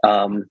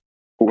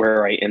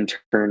 where I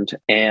interned,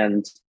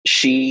 and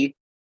she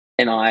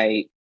and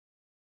I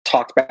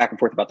talked back and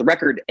forth about the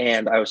record,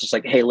 and I was just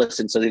like, hey,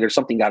 listen, so there's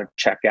something got to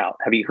check out.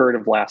 Have you heard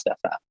of Last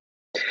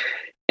FM?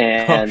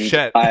 And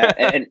shit.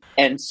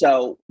 and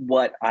so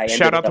what I ended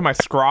shout out to up, my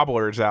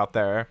scrobblers out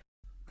there.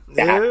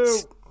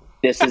 This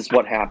is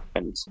what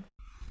happened.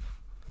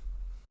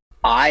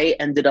 I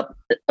ended up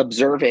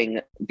observing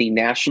the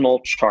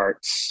national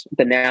charts,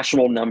 the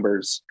national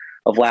numbers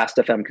of Last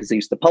FM, because they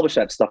used to publish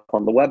that stuff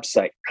on the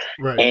website.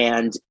 Right.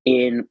 And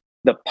in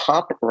the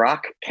pop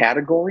rock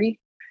category,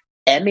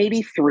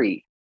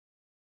 M83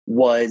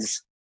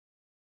 was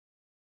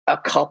a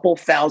couple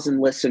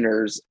thousand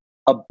listeners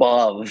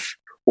above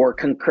or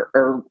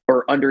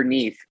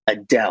underneath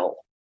Adele.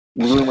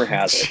 Rumor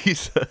has it.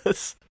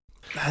 Jesus.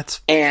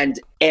 That's and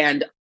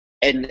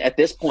at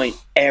this point,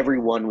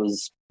 everyone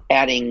was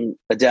adding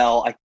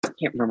Adele. I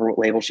can't remember what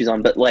label she's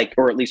on, but like,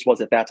 or at least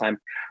was at that time.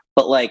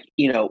 But like,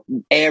 you know,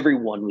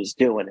 everyone was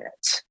doing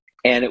it,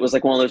 and it was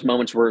like one of those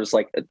moments where it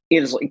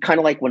was kind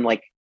of like when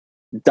like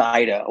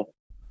Dido,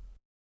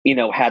 you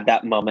know, had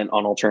that moment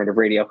on alternative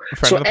radio.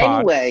 So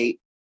anyway,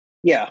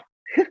 yeah.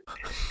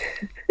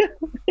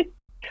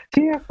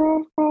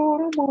 I'm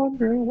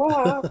wondering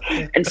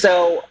why. And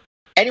so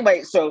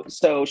anyway, so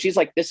she's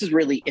like, this is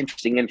really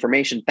interesting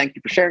information. Thank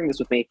you for sharing this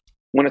with me.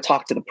 I want to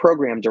talk to the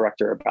program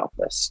director about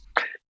this.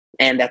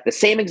 And at the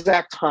same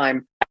exact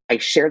time, I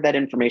shared that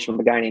information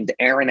with a guy named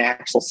Aaron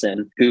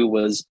Axelson, who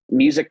was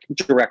music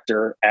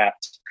director at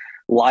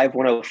Live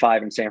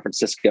 105 in San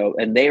Francisco.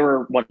 And they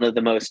were one of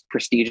the most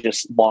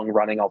prestigious,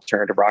 long-running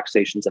alternative rock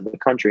stations in the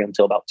country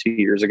until about 2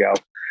 years ago.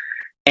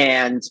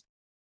 And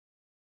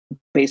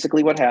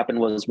basically what happened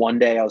was one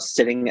day I was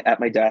sitting at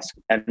my desk,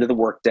 end of the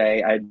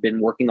workday. I'd been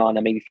working on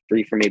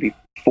M83 for maybe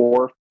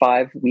 4 or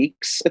 5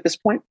 weeks at this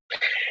point.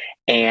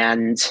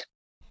 And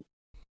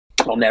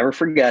I'll never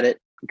forget it.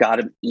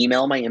 Got an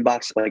email in my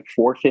inbox at like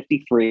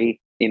 4:53.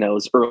 You know, it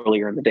was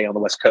earlier in the day on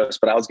the West Coast,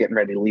 but I was getting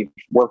ready to leave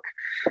work.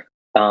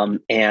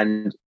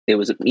 And it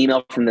was an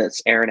email from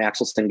this Aaron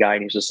Axelson guy.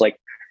 And he was just like,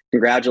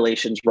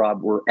 congratulations,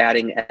 Rob. We're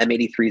adding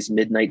M83's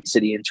Midnight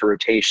City into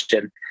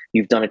rotation.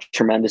 You've done a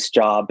tremendous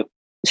job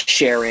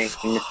sharing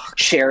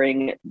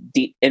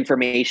the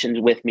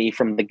information with me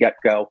from the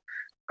get-go.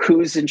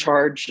 Who's in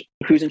charge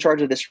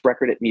of this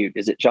record at Mute?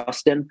 Is it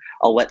Justin?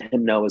 I'll let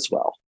him know as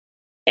well.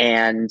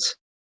 And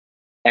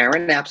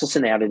Aaron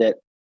Axelson added it.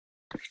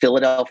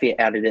 Philadelphia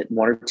added it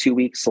 1 or 2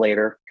 weeks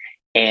later.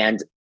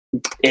 And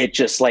it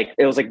was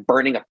like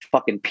burning a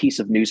fucking piece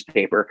of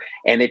newspaper.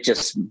 And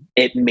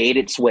it made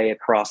its way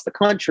across the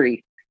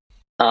country.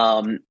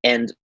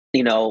 And,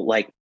 you know,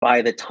 like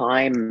by the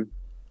time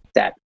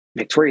that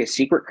Victoria's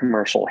Secret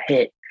commercial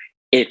hit,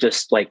 it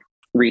just like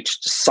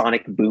reached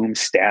sonic boom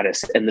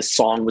status, and the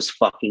song was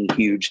fucking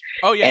huge.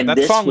 Oh yeah, and that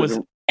song was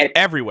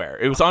everywhere.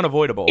 It was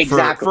unavoidable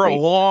for a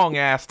long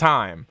ass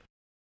time.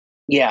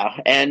 Yeah,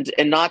 and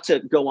not to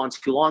go on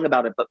too long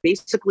about it, but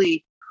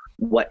basically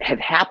what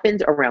had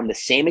happened around the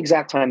same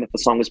exact time that the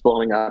song was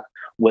blowing up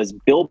was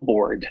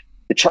Billboard,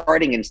 the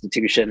charting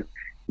institution,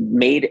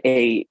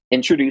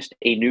 introduced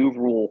a new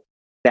rule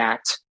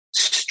that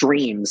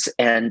streams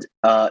and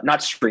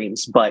not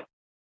streams, but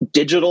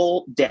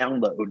digital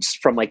downloads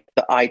from like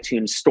the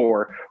iTunes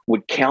store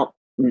would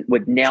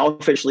now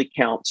officially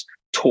count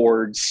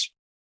towards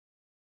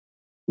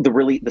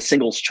the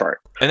singles chart.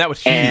 And that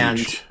was huge.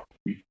 And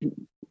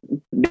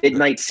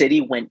Midnight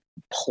City went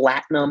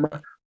platinum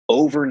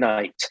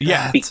overnight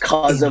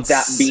because of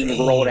that being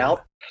rolled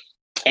out.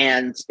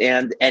 And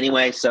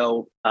anyway,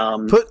 so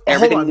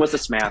everything was a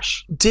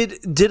smash.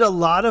 Did a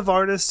lot of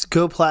artists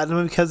go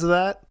platinum because of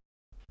that?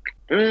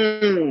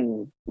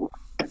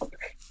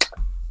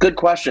 Good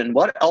question.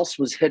 What else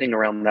was hitting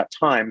around that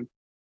time?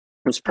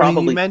 It was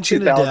probably you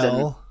mentioned 2000.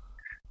 Adele.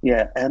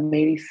 Yeah,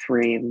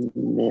 M83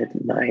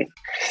 Midnight.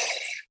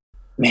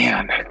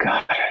 Man,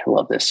 God, I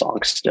love this song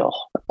still.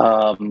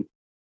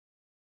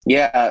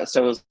 Yeah,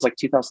 so it was like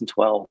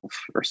 2012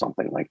 or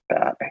something like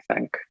that, I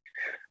think.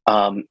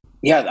 I'm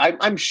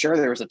sure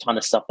there was a ton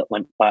of stuff that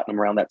went platinum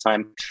around that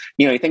time.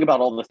 You know, you think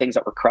about all the things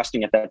that were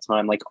cresting at that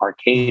time, like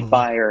Arcade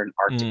Fire and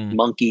Arctic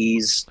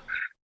Monkeys.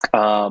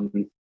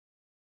 It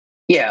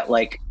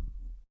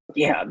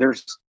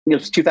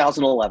was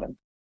 2011.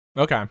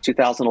 Okay.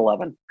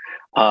 2011.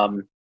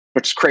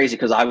 Which is crazy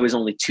because I was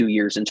only 2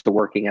 years into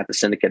working at the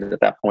Syndicate at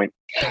that point.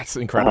 That's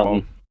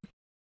incredible.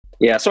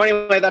 Yeah. So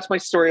anyway, that's my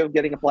story of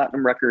getting a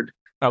platinum record.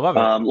 I love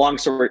it. Long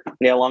story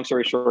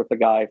short, the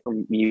guy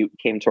from Mute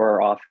came to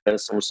our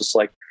office and was just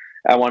like,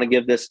 I want to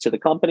give this to the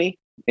company.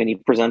 And he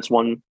presents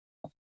one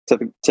to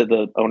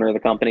the owner of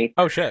the company.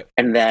 Oh shit.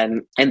 And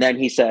then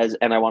he says,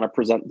 and I want to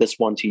present this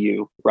one to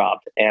you, Rob.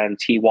 And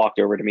he walked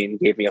over to me and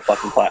gave me a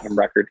fucking platinum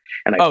record.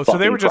 And so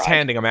they were just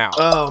handing them out.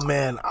 Oh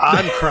man,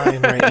 I'm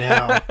crying right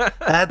now.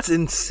 That's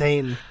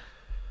insane.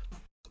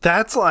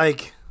 That's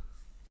like,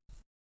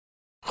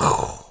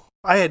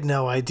 I had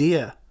no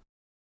idea.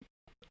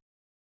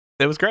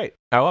 It was great.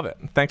 I love it.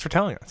 Thanks for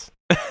telling us.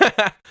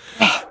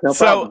 No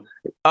problem.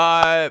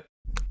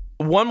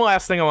 one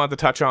last thing I want to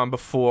touch on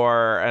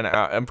before, and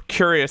I'm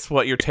curious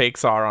what your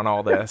takes are on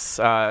all this.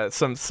 A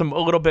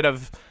little bit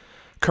of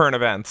current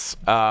events.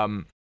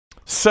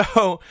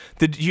 So,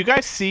 did you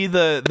guys see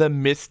the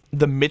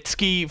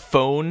Mitski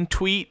phone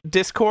tweet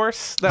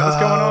discourse that was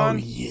going on?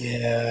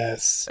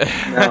 Yes.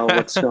 No,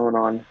 what's going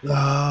on?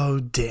 Oh,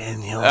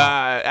 Daniel.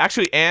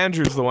 Actually,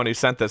 Andrew's the one who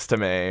sent this to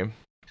me.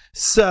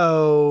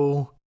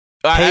 So,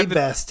 hey,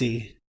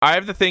 bestie. I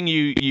have the thing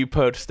you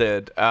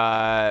posted.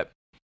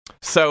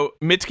 So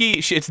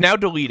Mitski, it's now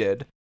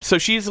deleted. So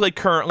she's like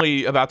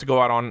currently about to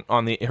go out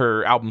on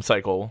her album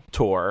cycle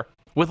tour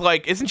with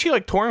like, isn't she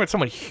like touring with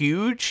someone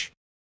huge?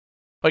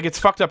 Like it's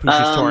fucked up who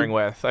she's touring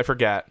with. I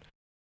forget.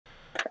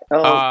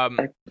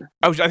 I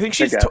think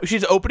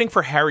she's opening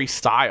for Harry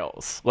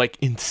Styles. Like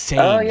insane.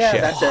 Oh yeah,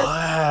 shit. that's it.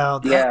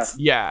 Wow.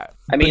 Yeah.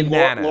 I mean,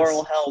 bananas.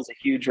 Laurel Hell's a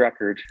huge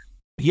record.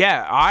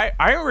 Yeah, I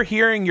remember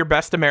hearing Your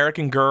Best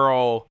American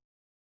Girl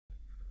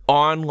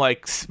on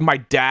like my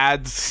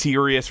dad's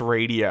Sirius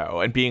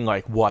radio and being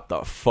like, what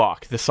the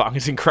fuck, this song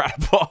is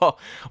incredible.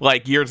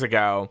 Like years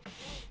ago.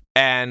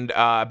 And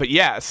but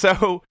yeah,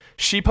 so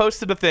she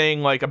posted a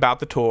thing like about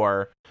the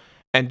tour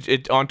and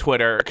it on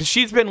Twitter, because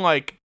she's been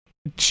like,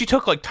 she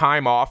took like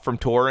time off from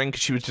touring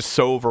because she was just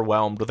so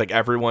overwhelmed with like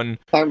everyone,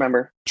 I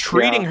remember,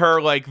 treating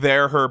her like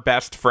they're her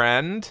best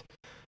friend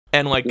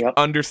and like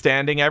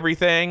understanding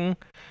everything.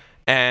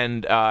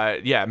 And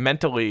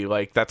mentally,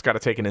 like that's got to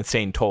take an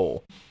insane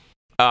toll.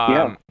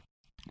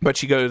 But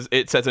she goes,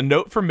 it says, a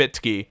note from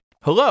Mitski.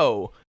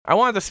 Hello, I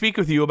wanted to speak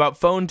with you about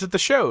phones at the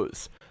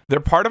shows. They're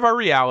part of our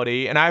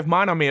reality, and I have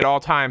mine on me at all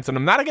times, and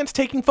I'm not against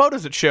taking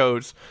photos at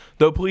shows,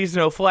 though please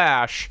no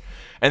flash.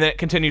 And then it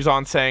continues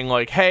on saying,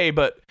 like, hey,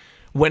 but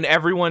when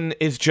everyone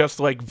is just,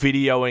 like,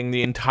 videoing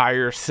the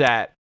entire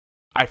set,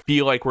 I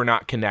feel like we're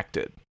not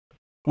connected.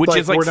 Which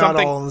is, like, we're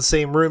something... not all in the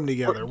same room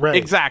together, right?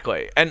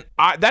 Exactly. And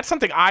that's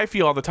something I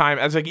feel all the time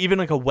as, like, even,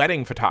 like, a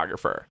wedding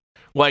photographer.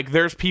 Like,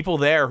 there's people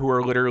there who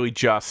are literally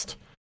just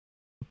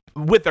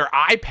with their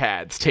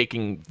iPads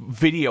taking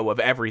video of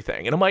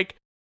everything. And I'm like,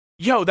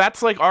 yo,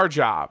 that's, like, our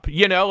job.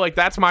 You know? Like,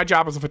 that's my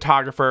job as a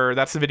photographer.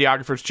 That's the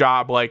videographer's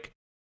job. Like,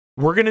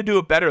 we're going to do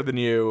it better than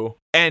you.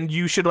 And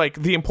you should, like,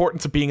 the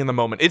importance of being in the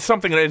moment. It's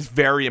something that is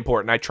very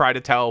important. I try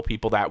to tell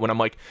people that when I'm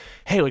like,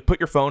 hey, like, put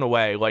your phone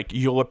away. Like,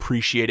 you'll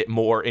appreciate it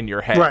more in your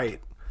head. Right.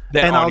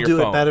 Than and on I'll your do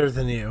phone. It better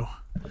than you.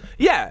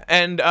 Yeah.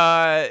 And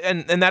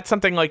that's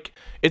something, like,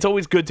 it's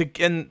always good to...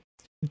 And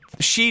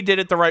she did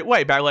it the right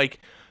way by, like,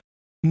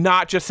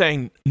 not just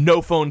saying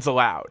no phones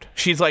allowed.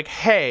 She's like,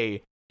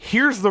 hey,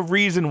 here's the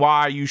reason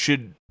why you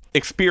should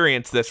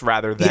experience this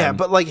rather than... Yeah,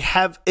 but like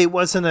it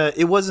wasn't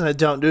a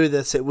don't do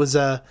this. It was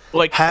a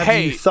like, have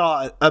you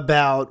thought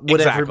about what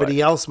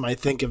everybody else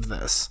might think of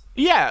this?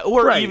 Yeah,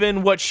 or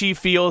even what she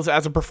feels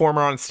as a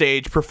performer on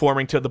stage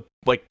performing to the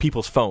like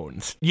people's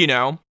phones, you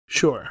know?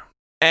 Sure.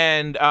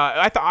 And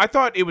I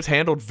thought it was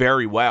handled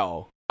very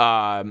well.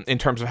 In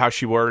terms of how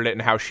she worded it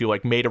and how she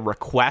like made a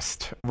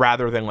request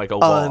rather than like a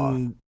law.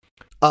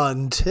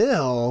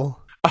 Until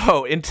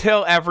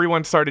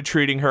everyone started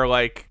treating her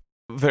like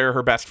they're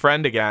her best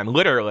friend again,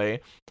 literally.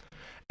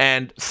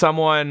 And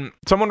someone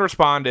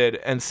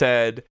responded and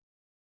said,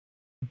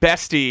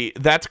 bestie,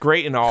 that's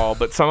great and all,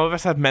 but some of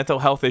us have mental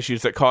health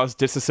issues that cause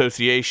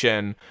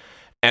disassociation.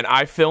 And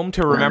I filmed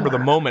to remember the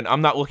moment.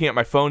 I'm not looking at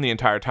my phone the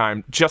entire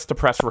time just to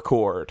press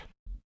record.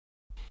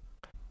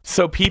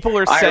 So people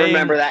are saying... I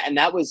remember that, and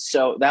that was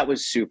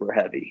super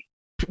heavy.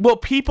 Well,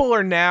 people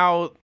are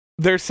now...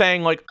 They're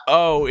saying, like,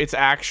 oh, it's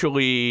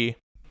actually...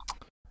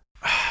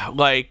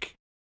 Like...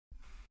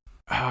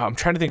 I'm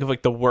trying to think of,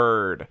 like, the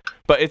word.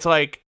 But it's,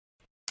 like...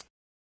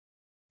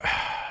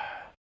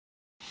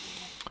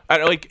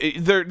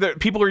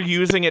 people are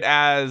using it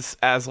as,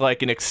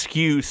 like, an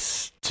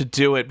excuse to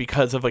do it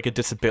because of, like, a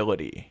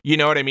disability. You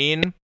know what I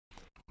mean?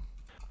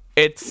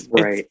 It's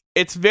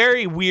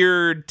very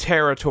weird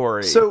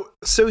territory. So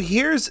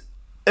here's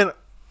and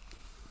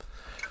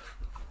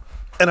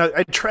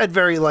I tread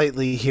very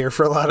lightly here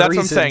for a lot of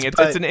reasons. That's what I'm saying.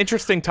 It's an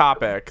interesting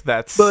topic.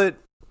 But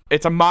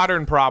it's a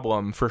modern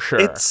problem for sure.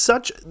 It's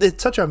such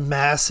a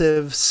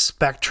massive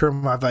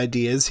spectrum of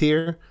ideas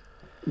here.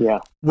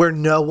 Yeah, where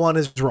no one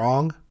is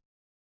wrong.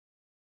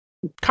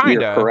 Kinda.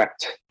 You're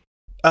correct.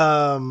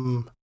 I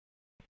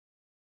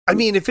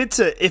mean, if it's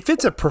a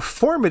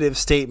performative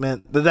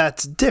statement,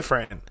 that's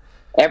different.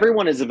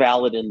 Everyone is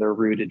valid in their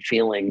rooted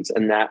feelings,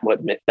 and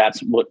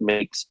that's what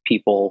makes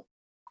people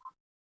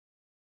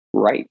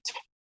right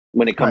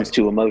when it comes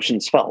to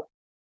emotions felt.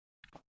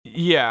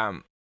 Yeah,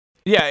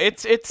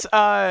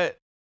 but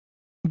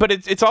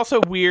it's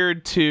also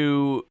weird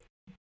to.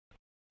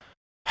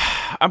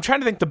 I'm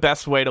trying to think the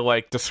best way to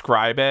like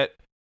describe it,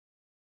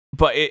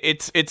 but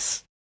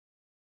it's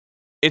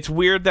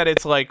weird that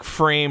it's like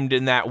framed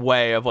in that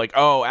way of like,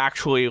 oh,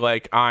 actually,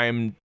 like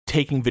I'm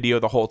taking video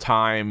the whole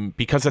time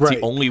because that's the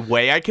only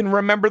way I can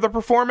remember the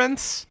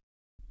performance.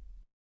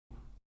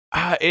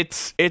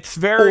 It's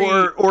very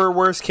or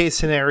worst case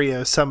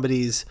scenario,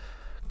 somebody's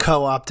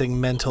co-opting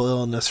mental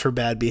illness for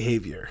bad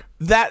behavior.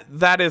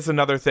 That is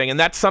another thing, and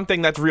that's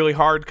something that's really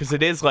hard because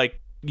it is like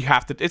you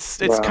have to. It's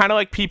kind of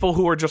like people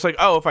who are just like,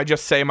 oh, if I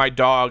just say my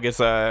dog is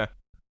a,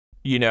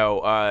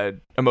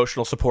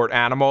 emotional support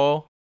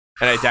animal,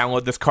 and I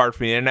download this card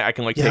from the internet, I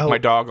can like take my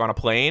dog on a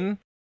plane.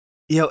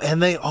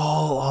 And they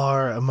all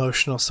are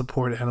emotional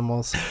support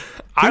animals.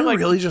 I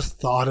really just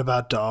thought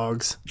about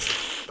dogs.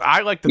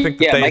 I like to think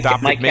that they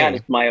adopted my me. cat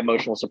is my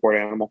emotional support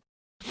animal,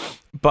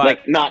 but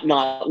like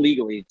not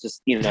legally,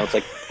 just it's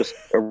like just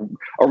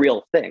a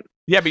real thing.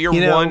 Yeah, but you're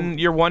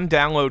one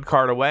download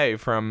card away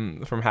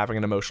from having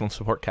an emotional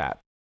support cat.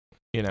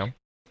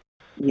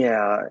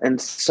 Yeah,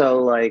 and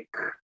so like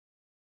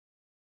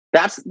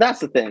that's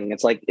the thing.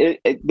 It's like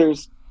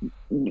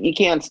you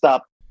can't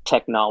stop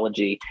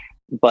technology,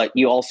 but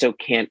you also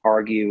can't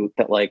argue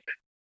that like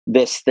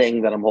this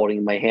thing that I'm holding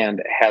in my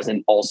hand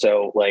hasn't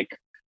also like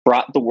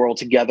brought the world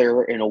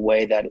together in a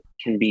way that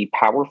can be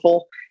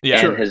powerful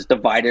and has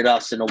divided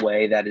us in a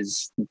way that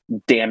is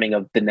damning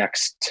of the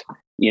next,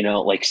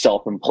 like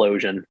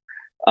self-implosion.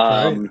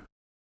 And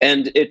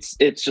it's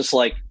just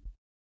like,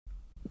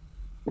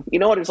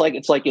 what it's like?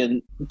 It's like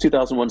in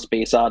 2001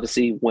 Space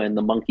Odyssey when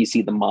the monkeys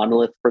see the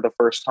monolith for the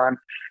first time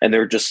and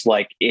they're just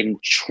like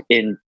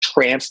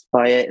entranced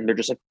by it. And they're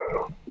just like,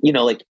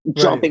 like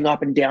jumping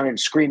up and down and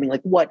screaming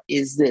like, what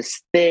is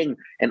this thing?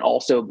 And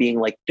also being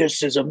like,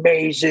 this is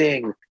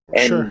amazing.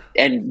 And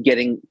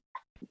getting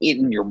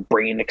in your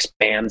brain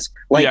expands.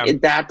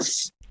 Like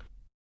that's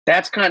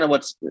kind of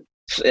what's,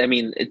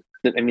 the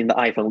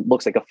iPhone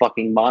looks like a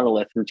fucking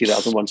monolith from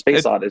 2001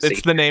 Space Odyssey.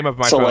 It's the name of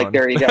my phone. So like,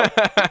 there you go.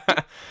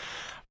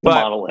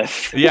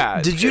 Monolith.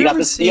 Yeah. Did you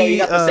ever see? You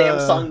got the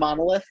Samsung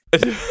monolith.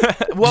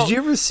 Well, did you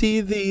ever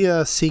see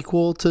the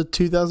sequel to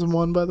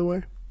 2001? By the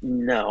way,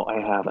 no,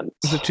 I haven't.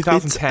 Is it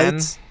 2010?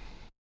 It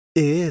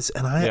is,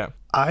 and I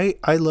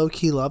low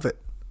key love it.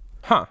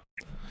 Huh.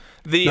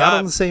 Not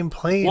on the same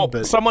plane. Well,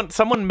 but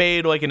someone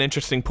made like an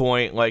interesting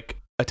point like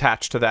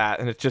attached to that,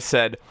 and it just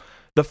said,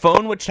 the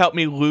phone which helped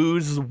me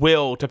lose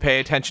will to pay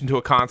attention to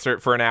a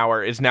concert for an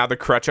hour is now the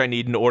crutch I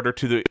need in order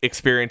to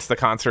experience the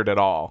concert at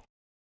all.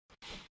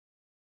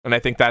 And I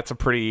think that's a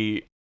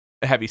pretty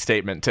heavy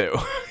statement too.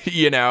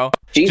 Jesus,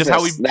 just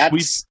how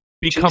we've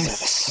become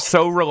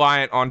so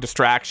reliant on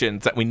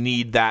distractions that we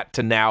need that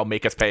to now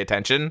make us pay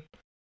attention.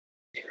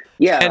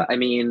 Yeah,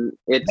 and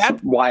it's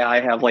why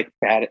I have like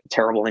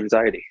terrible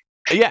anxiety.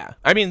 Yeah,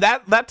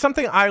 that's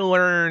something I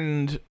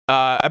learned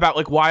about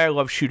like why I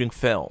love shooting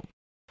film.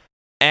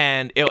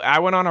 And I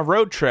went on a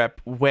road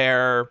trip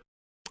where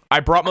I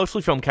brought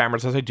mostly film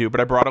cameras as I do, but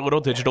I brought a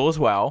little digital as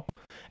well.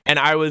 And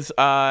I was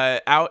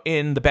out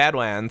in the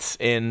Badlands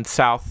in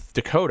South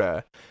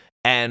Dakota,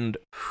 and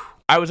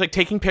I was like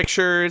taking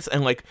pictures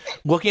and like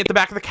looking at the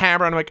back of the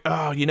camera, and I'm like,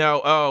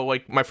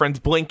 like my friend's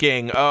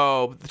blinking.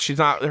 Oh,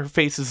 her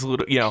face is a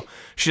little,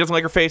 she doesn't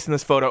like her face in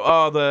this photo.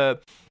 Oh,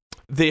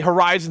 the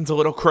horizon's a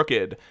little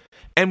crooked.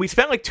 And we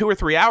spent like 2 or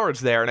 3 hours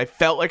there, and I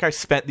felt like I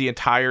spent the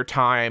entire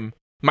time,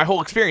 my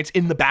whole experience,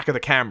 in the back of the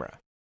camera,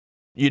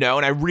 and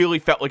I really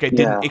felt like I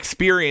didn't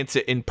experience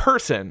it in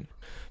person.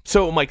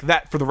 So I'm like,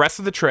 that for the rest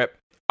of the trip,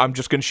 I'm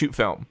just going to shoot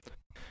film.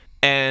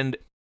 And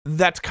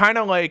that's kind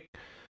of like,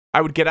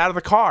 I would get out of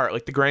the car at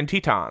like the Grand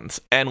Tetons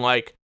and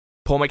like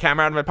pull my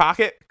camera out of my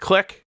pocket,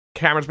 click,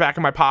 camera's back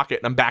in my pocket,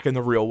 and I'm back in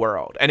the real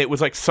world. And it was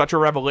like such a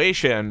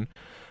revelation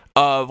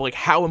of like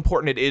how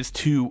important it is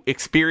to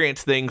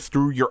experience things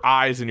through your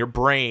eyes and your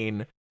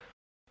brain,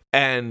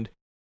 and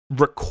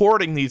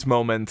recording these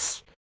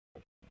moments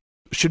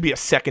should be a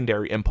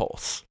secondary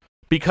impulse.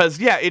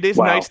 Because it is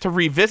nice to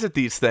revisit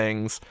these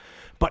things,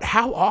 but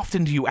how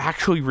often do you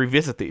actually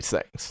revisit these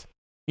things?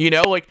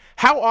 Like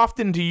how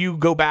often do you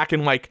go back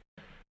and like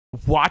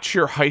watch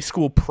your high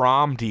school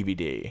prom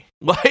DVD?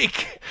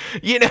 Like,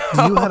 You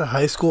had a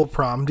high school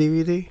prom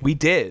DVD? We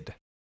did.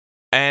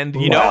 And,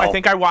 I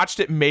think I watched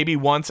it maybe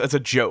once as a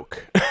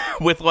joke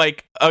with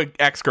like an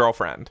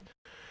ex-girlfriend.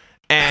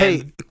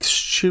 And hey,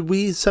 should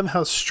we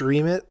somehow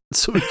stream it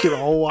so we can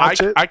all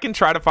watch it? I can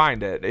try to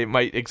find it. It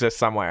might exist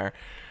somewhere.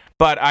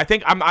 But I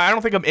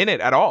don't think I'm in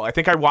it at all. I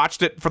think I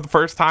watched it for the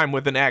first time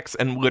with an ex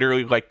and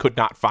literally like could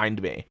not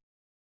find me.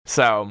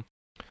 So,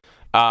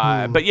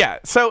 but yeah,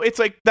 so it's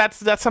like,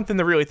 that's something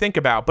to really think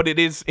about. But it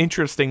is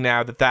interesting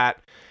now that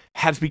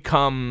has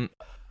become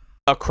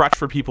a crutch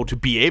for people to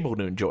be able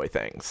to enjoy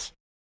things.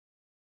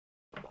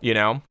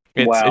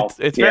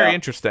 It's very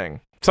interesting.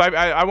 So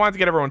I wanted to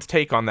get everyone's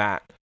take on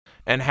that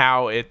and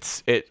how I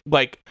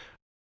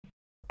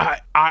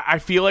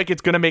feel like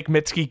it's going to make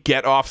Mitski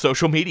get off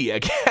social media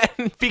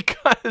again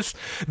because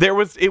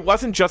it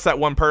wasn't just that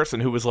one person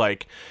who was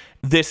like,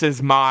 this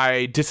is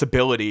my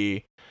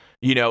disability.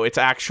 It's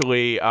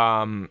actually,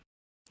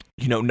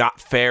 not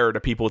fair to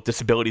people with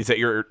disabilities that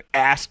you're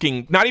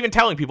asking, not even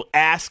telling people,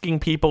 asking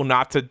people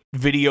not to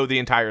video the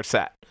entire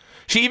set.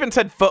 She even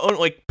said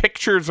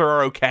pictures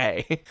are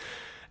okay.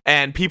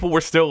 And people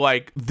were still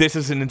like, this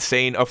is an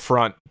insane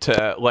affront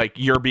to like,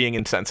 you're being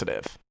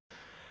insensitive.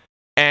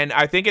 And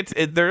I think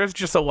there is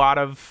just a lot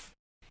of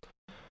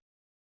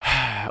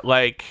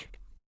like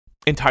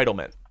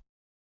entitlement,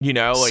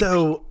 like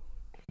so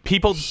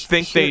people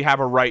think they have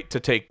a right to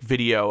take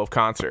video of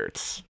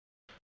concerts,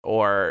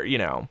 or, you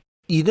know.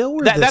 You know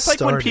where that's like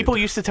started. when people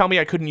used to tell me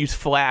I couldn't use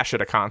flash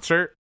at a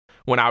concert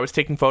when I was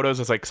taking photos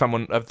as like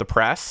someone of the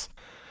press.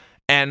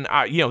 And,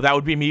 you know, that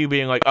would be me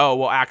being like, oh,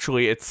 well,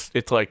 actually, it's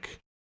like,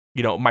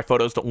 you know, my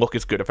photos don't look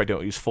as good if I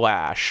don't use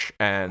flash.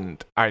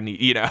 And I need,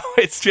 you know,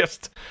 it's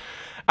just,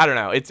 I don't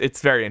know.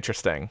 It's very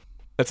interesting.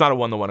 It's not a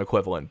one-to-one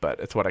equivalent, but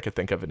it's what I could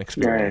think of an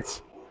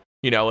experience. Right.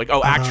 You know, like,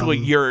 oh, actually,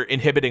 you're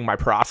inhibiting my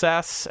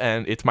process,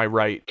 and it's my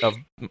right of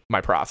my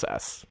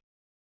process.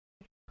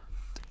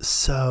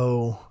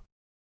 So,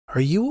 are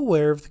you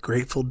aware of the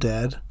Grateful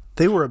Dead?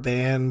 They were a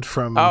band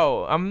from...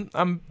 Oh,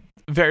 I'm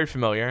very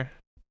familiar.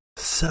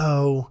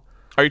 So...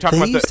 Are you talking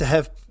about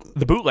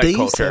the bootleg culture?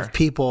 They used to have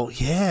people...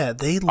 Yeah,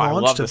 they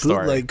launched a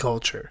bootleg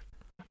culture.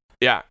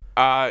 Yeah.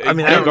 I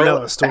mean, I don't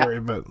know a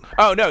story, but...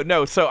 Oh,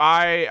 no. So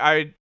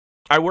I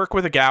work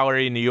with a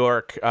gallery in New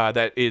York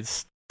that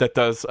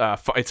does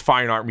it's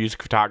fine art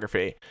music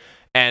photography.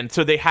 And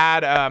so they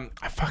had... I'm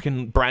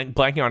fucking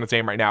blanking on his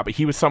name right now, but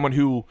he was someone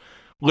who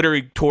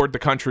literally toured the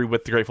country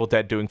with the Grateful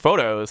Dead doing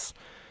photos.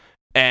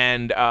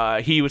 And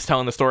he was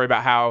telling the story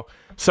about how...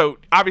 So,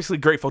 obviously,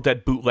 Grateful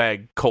Dead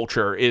bootleg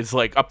culture is,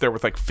 like, up there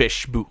with, like,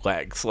 Fish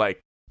bootlegs. Like,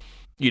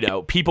 you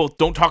know, people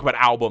don't talk about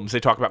albums. They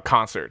talk about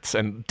concerts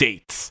and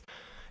dates.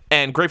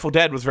 And Grateful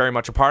Dead was very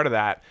much a part of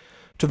that,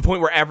 to the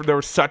point where there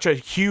was such a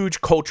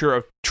huge culture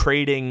of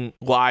trading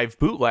live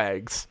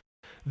bootlegs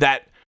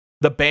that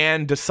the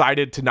band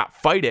decided to not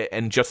fight it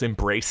and just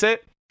embrace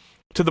it,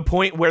 to the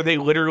point where they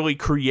literally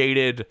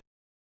created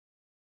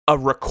a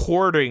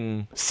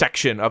recording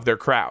section of their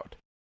crowd,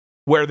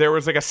 where there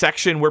was like a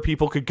section where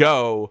people could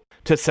go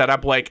to set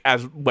up like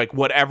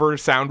whatever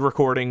sound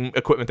recording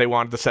equipment they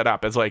wanted to set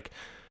up as, like,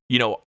 you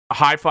know,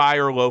 hi-fi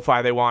or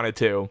lo-fi they wanted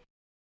to.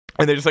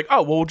 And they're just like,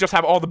 oh, well, we'll just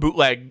have all the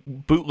bootleg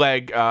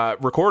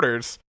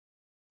recorders.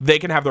 They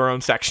can have their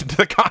own section to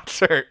the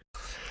concert.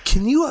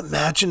 Can you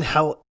imagine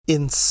how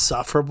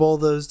insufferable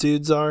those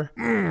dudes are?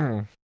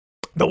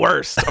 The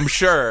worst, I'm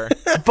sure.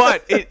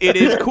 But it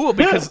is cool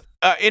because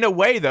in a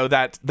way, though,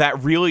 that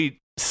really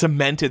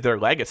cemented their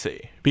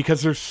legacy,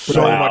 because there's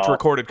so much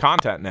recorded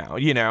content now,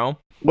 you know?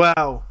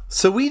 Wow.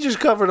 So we just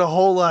covered a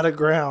whole lot of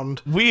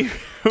ground. We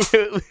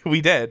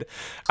did.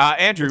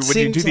 Andrew, would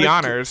you do the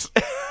honors?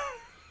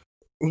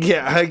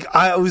 Yeah,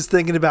 I was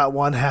thinking about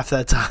one half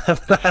that time,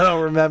 but I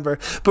don't remember.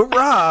 But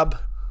Rob.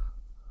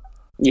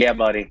 Yeah,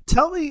 buddy.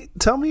 Tell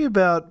me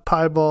about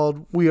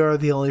Piebald. We Are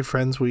the Only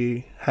Friends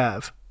We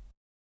Have.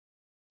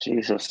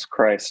 Jesus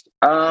Christ.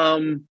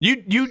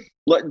 You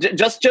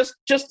just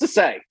to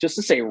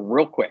say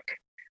real quick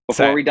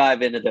before we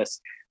dive into this,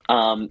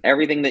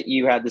 everything that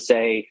you had to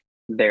say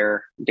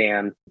there,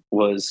 Dan,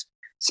 was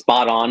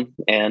spot on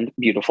and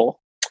beautiful.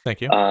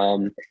 Thank you.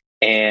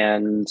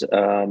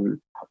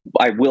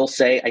 I will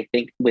say, I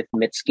think with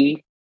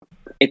Mitski,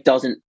 it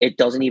doesn't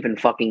even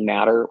fucking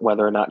matter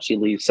whether or not she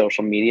leaves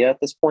social media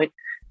at this point,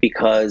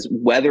 because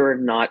whether or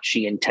not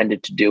she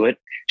intended to do it,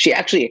 she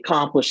actually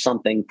accomplished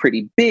something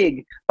pretty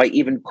big by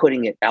even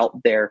putting it out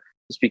there,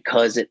 is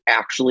because it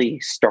actually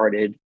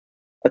started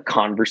a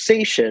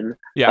conversation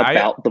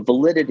about the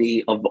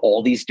validity of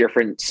all these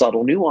different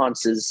subtle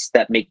nuances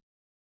that make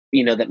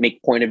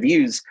point of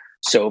views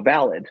so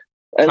valid.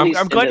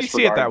 I'm glad you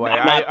see it that way.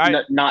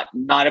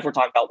 Not if we're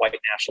talking about white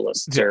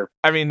nationalists. Or,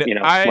 I mean,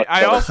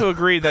 I also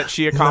agree that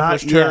she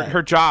accomplished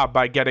her job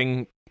by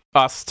getting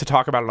us to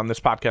talk about it on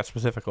this podcast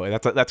specifically.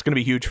 That's going to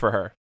be huge for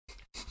her.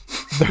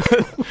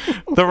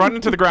 The run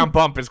into the ground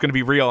bump is going to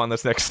be real on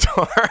this next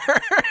tour.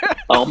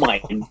 Oh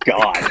my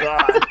god.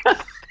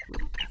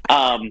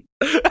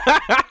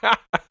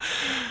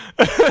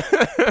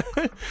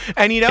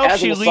 And you know,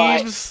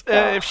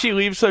 if she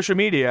leaves social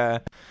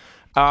media,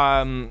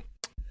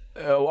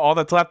 all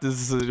that's left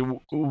is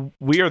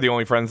we are the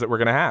only friends that we're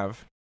gonna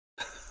have.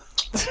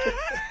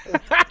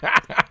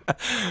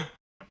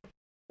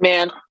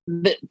 Man,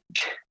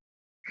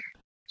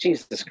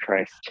 Jesus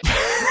Christ.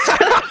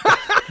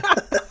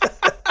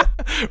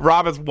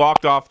 Rob has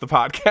walked off the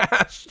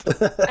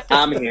podcast.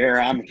 I'm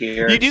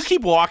here. You do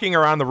keep walking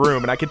around the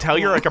room, and I can tell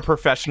you're like a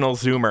professional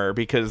Zoomer,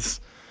 because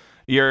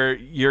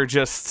you're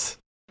just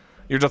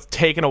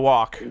taking a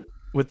walk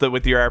with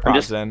your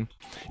AirPods in.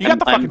 You got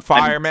the fucking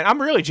fire, man.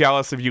 I'm really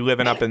jealous of you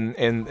living up in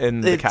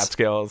the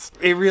Catskills.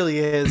 It really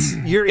is.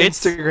 Your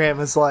Instagram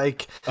is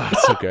like,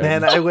 so good.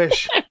 Man, I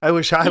wish I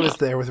was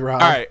there with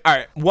Rob. All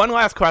right. One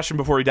last question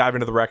before we dive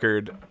into the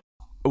record.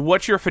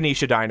 What's your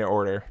Phoenicia Diner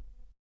order?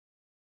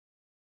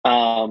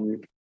 I've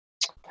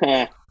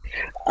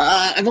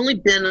only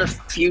been a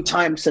few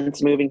times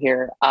since moving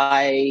here.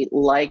 I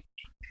like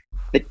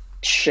the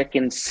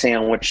chicken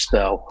sandwich,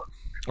 though.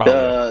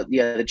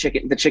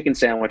 The chicken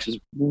sandwich is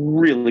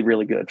really,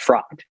 really good,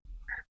 fried.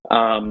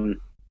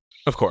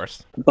 Of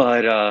course.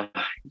 But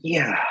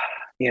yeah.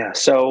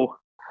 So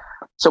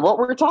what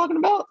were we talking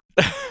about?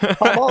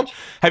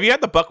 Have you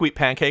had the buckwheat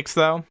pancakes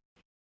though?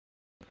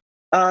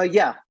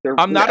 Yeah.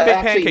 I'm not a big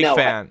pancake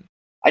fan.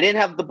 I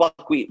didn't have the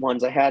buckwheat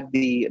ones. I had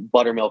the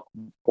buttermilk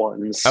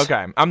ones.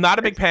 Okay. I'm not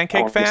a big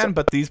pancake fan,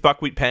 but these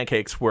buckwheat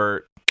pancakes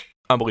were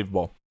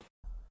unbelievable.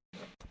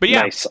 But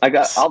yeah, nice.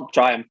 I'll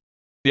try them.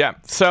 Yeah.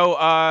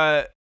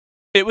 So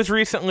it was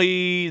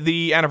recently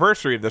the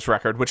anniversary of this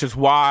record, which is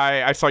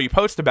why I saw you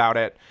post about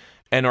it,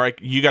 and like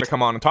you got to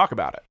come on and talk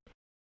about it.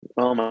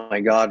 Oh my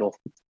God! Well,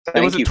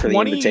 thank you for the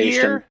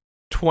invitation.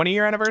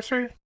 20-year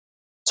anniversary.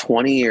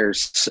 20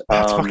 years.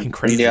 That's fucking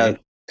crazy.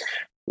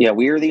 Yeah.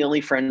 We Are the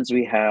Only Friends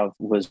We Have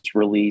was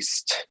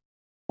released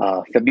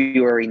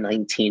February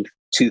 19th,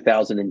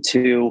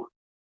 2002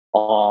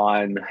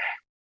 on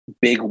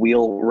Big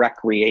Wheel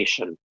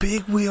Recreation.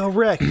 Big Wheel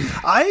Rec.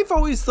 I've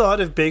always thought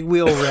of Big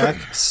Wheel Rec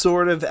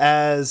sort of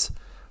as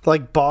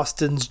like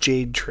Boston's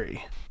Jade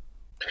Tree.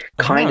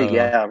 Kind of,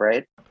 yeah,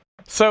 right?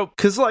 So,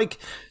 because like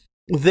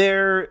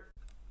they're,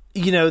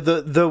 you know,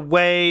 the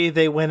way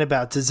they went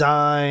about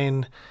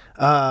design,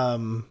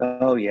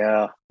 oh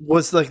yeah,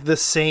 was like the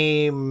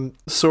same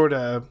sort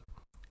of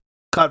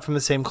cut from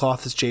the same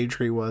cloth as Jade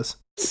Tree was.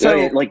 So,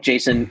 yeah, like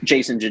Jason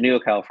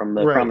Janukow from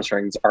the Promise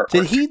Rings art.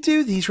 Did he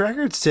do these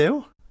records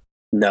too?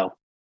 No.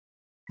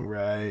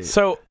 Right.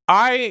 So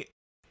I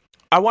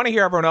want to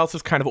hear everyone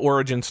else's kind of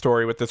origin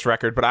story with this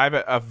record, but I have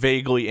a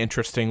vaguely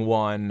interesting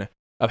one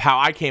of how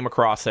I came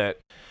across it.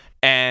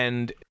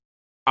 And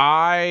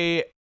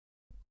my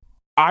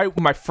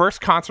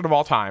first concert of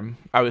all time,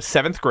 I was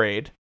 7th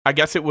grade. I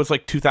guess it was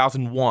like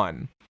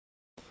 2001.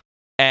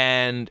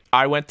 And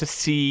I went to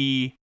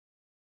see,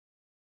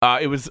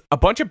 it was a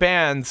bunch of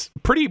bands,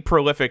 pretty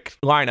prolific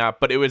lineup,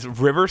 but it was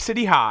River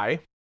City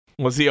High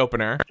was the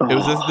opener. It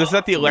was this is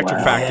at the Electric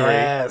Factory.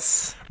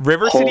 Yes.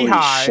 River City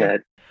High.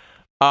 Shit.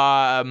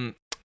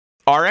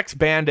 RX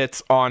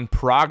Bandits on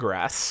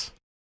Progress.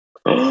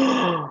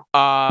 Oh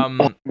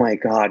my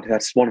God,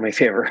 that's one of my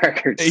favorite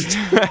records.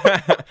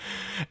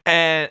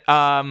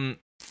 And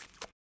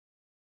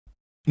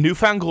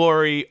Newfound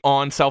Glory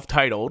on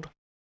Self-Titled,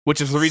 which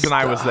is the reason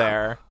I was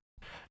there.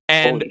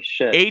 And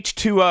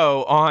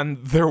H2O on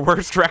their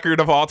worst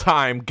record of all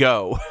time,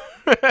 Go.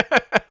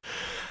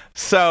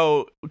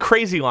 So,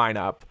 crazy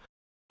lineup.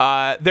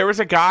 There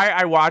was a guy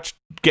I watched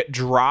get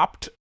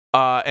dropped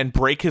and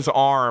break his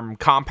arm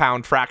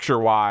compound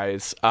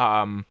fracture-wise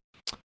on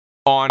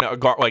a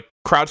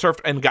crowd surfed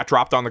and got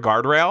dropped on the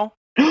guardrail.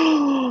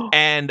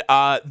 And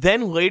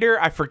then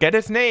later, I forget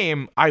his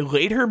name, I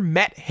later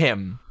met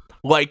him,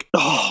 like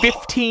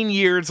 15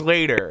 years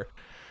later.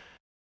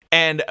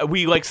 And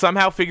we like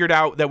somehow figured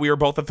out that we were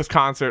both at this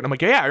concert. And I'm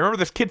like, yeah, I remember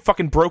this kid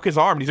fucking broke his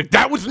arm. And he's like,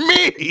 that was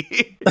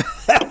me.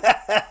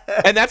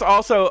 And that's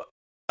also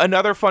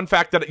another fun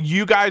fact that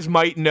you guys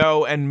might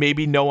know and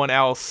maybe no one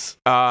else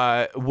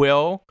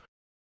will.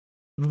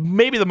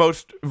 Maybe the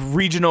most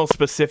regional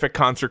specific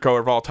concert goer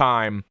of all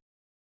time.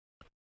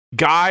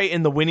 Guy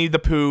in the Winnie the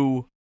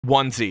Pooh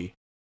onesie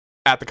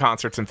at the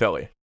concerts in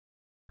Philly.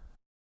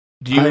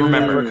 Do you remember?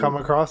 I've never come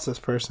across this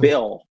person.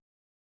 Bill.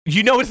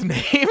 You know his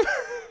name?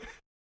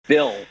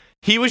 Bill.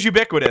 He was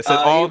ubiquitous at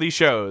all these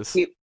shows.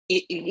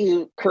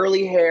 He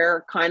curly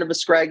hair, kind of a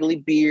scraggly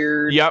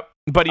beard. Yep,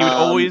 but he would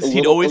always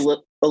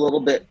a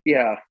little bit,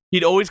 yeah.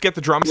 He'd always get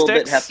the drumsticks. A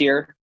little bit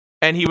heftier.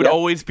 And he would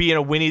always be in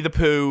a Winnie the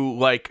Pooh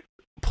like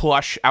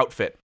plush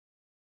outfit.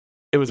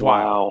 It was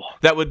wild.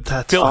 That's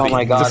filthy. Oh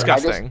my God.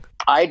 Disgusting.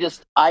 I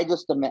just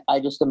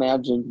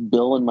imagined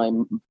Bill in my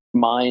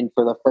mind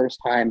for the first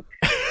time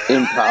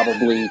in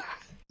probably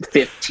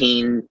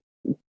 15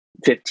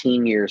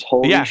 years.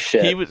 Holy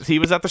shit. He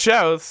was at the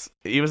shows.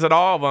 He was at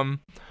all of them.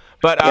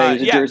 But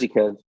he's a Jersey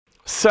kid.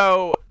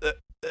 So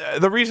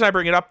the reason I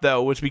bring it up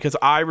though was because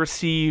I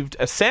received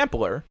a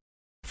sampler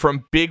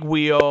from Big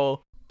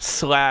Wheel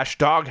 /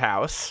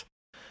 Doghouse,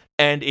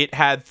 and it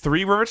had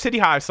 3 River City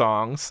High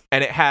songs,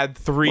 and it had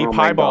 3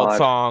 Piebald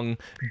song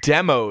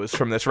demos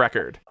from this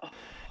record.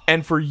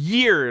 And for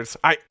years,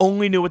 I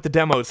only knew what the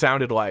demos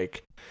sounded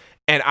like.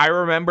 And I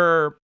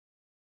remember,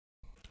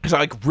 because I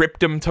like ripped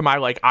them to my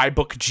like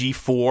iBook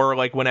G4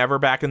 like whenever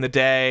back in the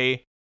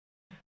day.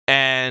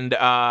 And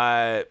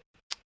Rob,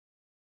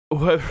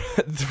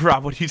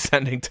 what are you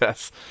sending to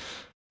us?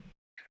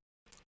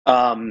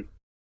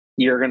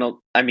 You're gonna,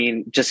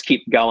 just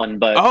keep going,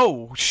 but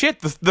oh shit,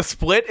 the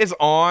split is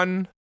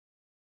on.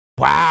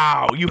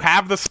 Wow, you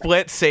have the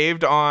split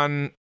saved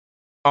on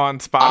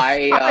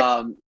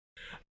Spotify.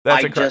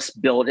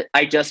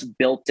 I just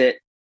built it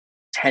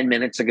 10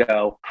 minutes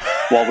ago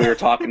while we were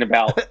talking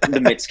about the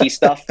Mitski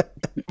stuff.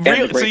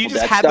 Really? So you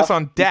just had this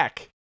on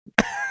deck?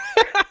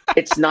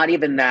 It's not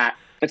even that.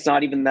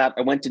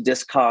 I went to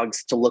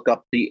Discogs to look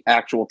up the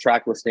actual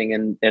track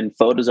listing and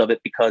photos of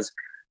it, because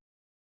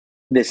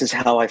this is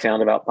how I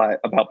found about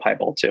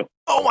Piebald too.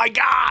 Oh my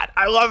God,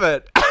 I love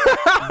it.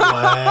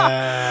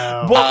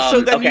 Wow. Well,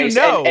 so then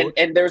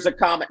and there's a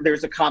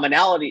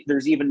commonality.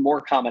 There's even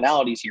more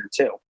commonalities here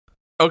too.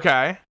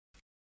 Okay.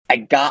 I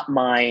got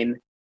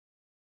mine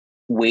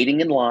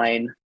waiting in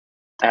line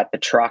at the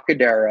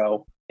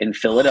Trocadero in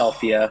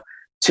Philadelphia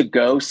to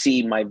go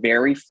see my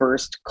very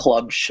first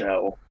club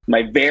show.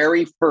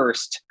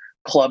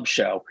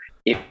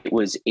 It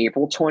was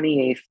April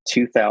 28th,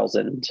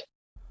 2000.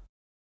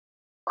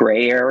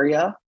 Gray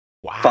Area,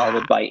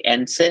 followed by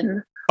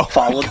Ensign,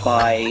 followed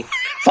by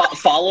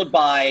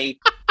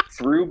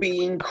Through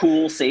Being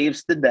Cool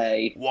Saves the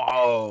Day.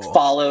 Whoa.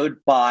 Followed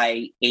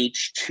by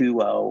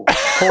H2O.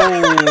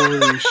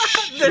 Holy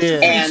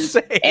shit.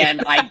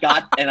 And I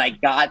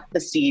got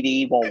the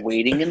CD while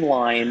waiting in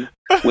line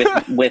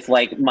with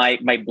like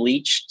my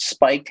bleached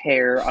spiked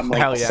hair. I'm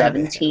like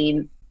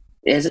 17.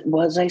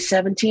 Was I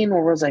 17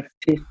 or was I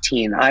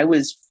 15? I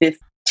was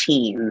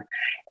 15.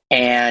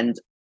 And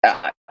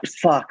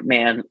fuck,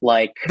 man,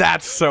 like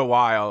that's so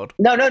wild.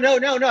 No,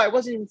 I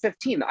wasn't even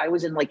 15. I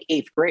was in like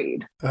 8th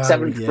grade,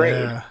 7th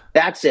grade.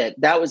 That's it.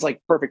 That was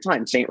like perfect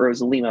time. St.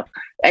 Rose of Lima.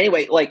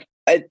 Anyway, like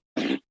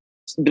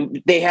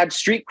they had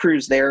street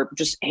crews there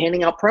just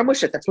handing out promo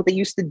shit. That's what they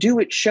used to do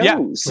at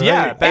shows.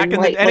 Yeah, back in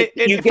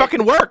it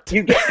fucking worked.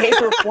 You get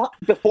paper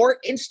before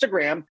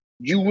Instagram.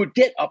 You would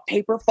get a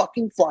paper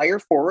fucking flyer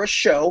for a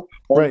show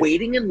while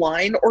waiting in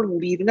line or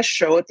leaving a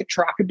show at the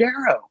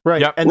Trocadero. Right.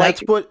 Yep. And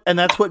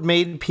that's what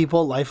made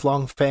people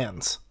lifelong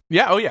fans.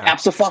 Yeah, oh yeah.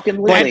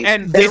 Absolutely.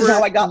 And this is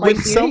how I got my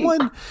CD.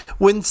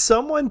 When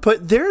someone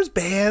there's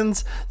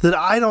bands that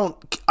I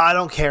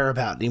don't care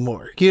about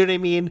anymore. You know what I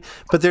mean?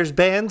 But there's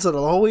bands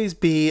that'll always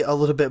be a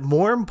little bit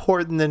more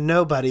important than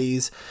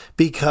nobody's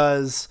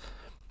because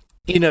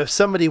you know,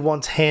 somebody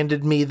once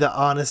handed me the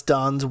Honest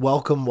Don's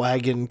Welcome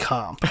Wagon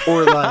comp,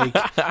 or like,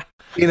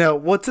 you know,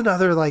 what's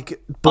another like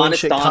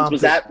bullshit Honest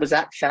Don's comp? Was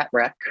that Fat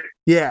Wreck?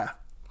 Yeah,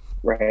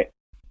 right.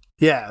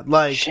 Yeah,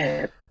 like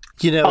shit.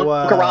 You know,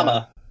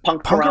 Punkorama.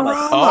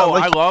 Oh,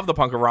 like, I love the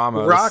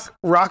Punkораmas.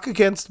 Rock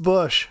Against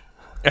Bush.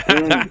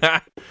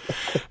 But,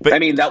 I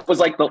mean, that was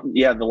like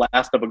the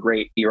last of a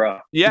great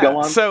era. Yeah. Go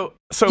on. So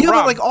you know,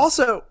 Rob, like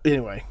also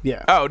anyway.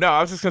 Yeah. Oh no, I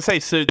was just gonna say.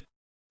 So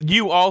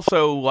you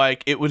also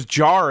like it was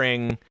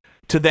jarring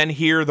to then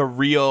hear the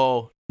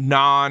real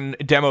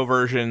non-demo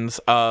versions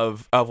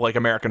of like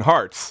American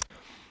Hearts.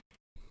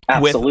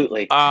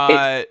 Absolutely.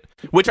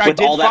 Which I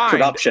did all that find.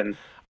 Production.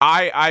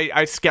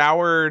 I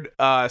scoured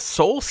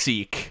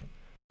Soulseek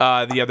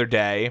the other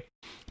day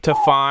to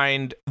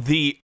find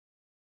the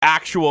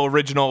actual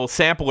original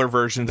sampler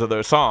versions of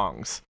those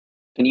songs.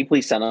 Can you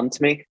please send them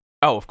to me?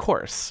 Oh, of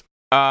course.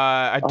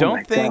 I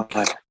don't think.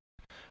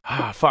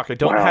 Fuck! I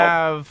don't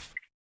have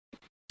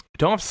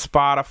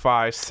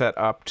Spotify set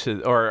up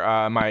to,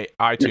 or my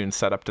iTunes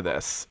set up to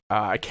this.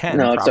 I can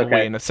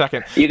probably in a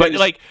second. But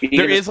like,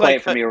 there is play like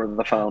it for me over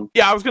the phone.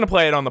 Yeah, I was gonna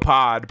play it on the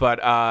pod,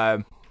 but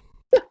I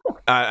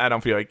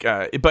don't feel like.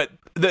 But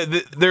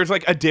there's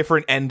like a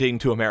different ending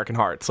to American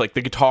Hearts. Like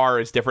the guitar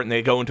is different. And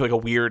they go into like a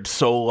weird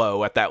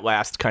solo at that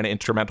last kind of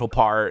instrumental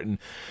part, and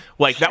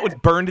like that was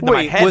burned into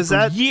my head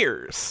for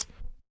years.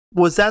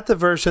 Was that the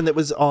version that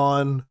was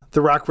on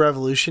the Rock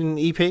Revolution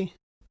EP?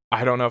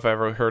 I don't know if I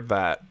ever heard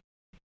that.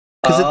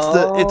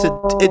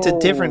 Because it's a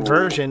different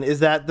version. Is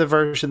that the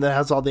version that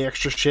has all the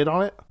extra shit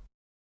on it?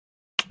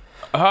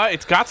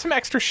 It's got some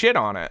extra shit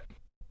on it.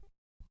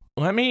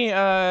 Let me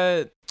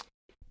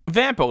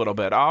vamp a little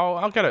bit.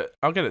 I'll get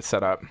it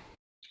set up.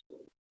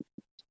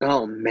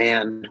 Oh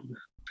man.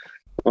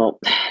 Well,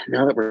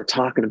 now that we're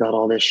talking about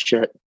all this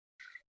shit,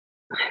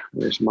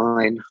 where's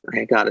mine?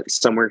 I got it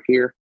somewhere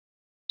here.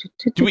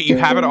 You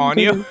have it on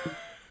you?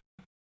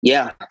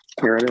 Yeah,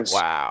 here it is.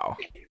 Wow.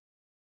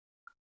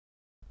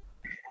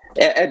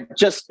 And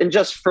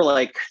just for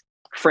like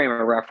frame of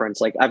reference,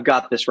 like I've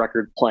got this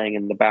record playing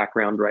in the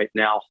background right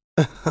now.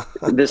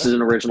 This is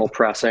an original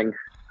pressing.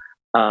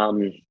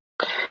 And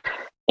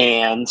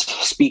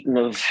speaking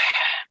of,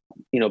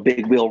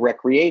 Big Wheel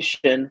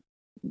Recreation,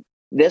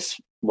 this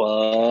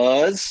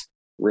was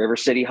River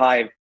City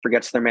High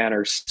Forgets Their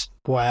Manners.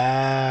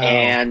 Wow.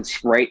 And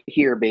right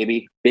here,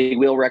 baby, Big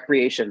Wheel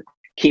Recreation,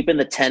 keeping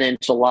the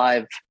 10-inch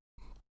alive.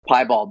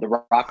 Piebald, the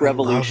Rock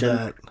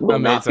Revolution will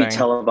not be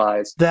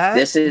televised.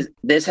 This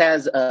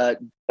has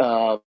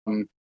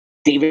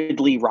David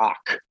Lee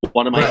Rock,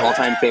 one of my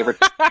all-time favorites.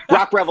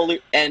 Rock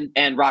Revolution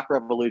and Rock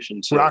Revolution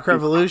too. Rock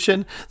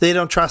Revolution. They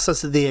Don't Trust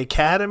Us at the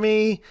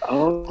Academy.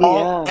 Oh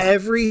yeah.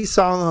 Every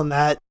song on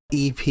that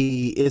EP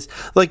is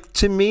like,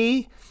 to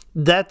me,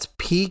 that's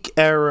peak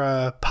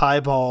era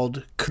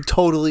Piebald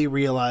totally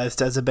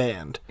realized as a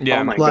band. Yeah.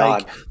 Oh my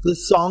God. The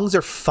songs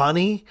are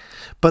funny,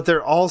 but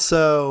they're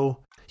also,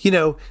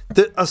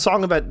 a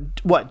song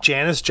about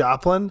Janis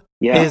Joplin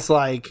is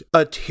like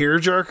a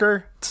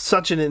tearjerker. It's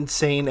such an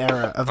insane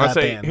era of that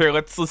band. Here,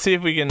 let's see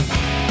if we can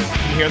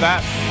hear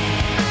that.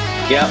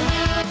 Yeah.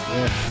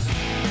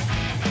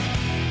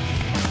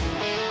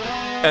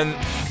 And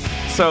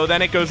so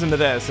then it goes into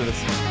this, and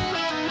it's.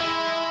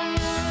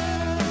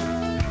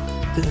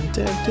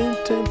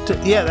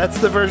 Yeah, that's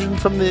the version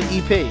from the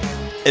EP.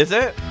 Is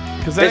it?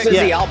 Because this is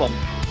the album.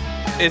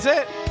 Is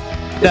it?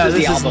 This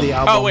is the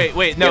album. Oh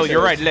wait, no,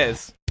 you're right,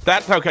 Liz.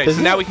 That's okay.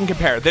 So now we can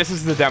compare. This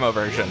is the demo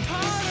version.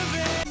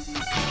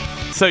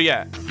 So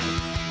yeah.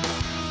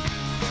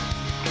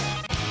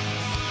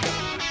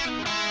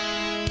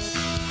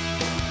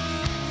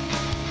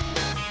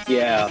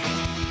 Yeah.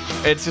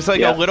 It's just like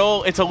a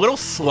little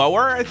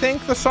slower, I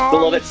think, the song. A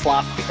little bit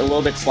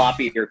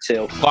sloppier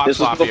too. This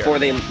was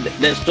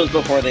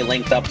before they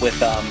linked up with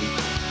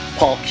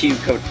Paul Q.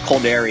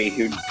 Colderi,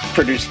 who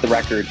produced the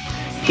record.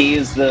 He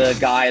is the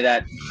guy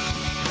that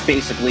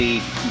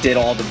basically did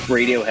all the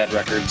Radiohead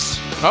records.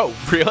 Oh,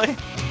 really?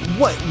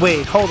 What?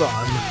 Wait, hold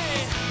on.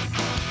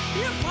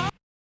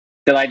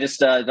 Did I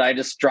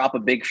just drop a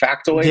big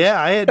factoid?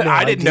 Yeah, I had no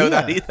I didn't idea. know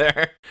that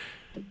either.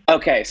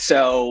 Okay,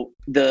 so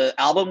the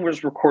album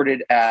was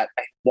recorded at,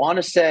 I want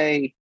to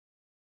say,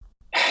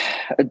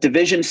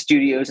 Division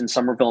Studios in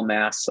Somerville,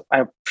 Mass.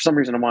 For some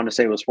reason, I wanted to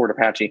say it was Fort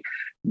Apache,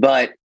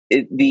 but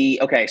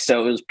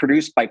so it was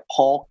produced by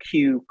Paul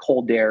Q.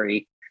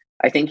 Colderi.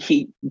 I think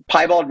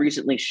Piebald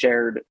recently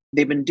shared.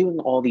 They've been doing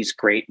all these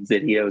great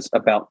videos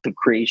about the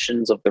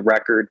creations of the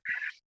record,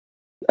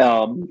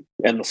 and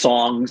the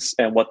songs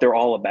and what they're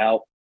all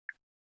about.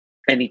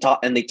 And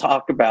they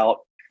talk about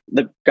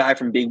the guy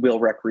from Big Wheel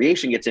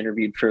Recreation gets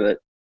interviewed for it,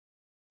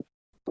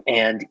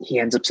 and he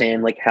ends up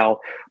saying like how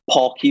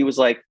Paul Q was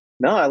like,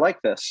 "No, I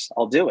like this.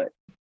 I'll do it."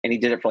 And he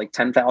did it for like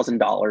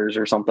 $10,000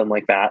 or something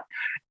like that.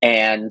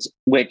 And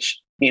which,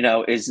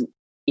 is,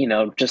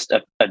 just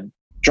a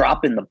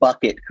drop in the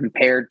bucket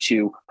compared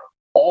to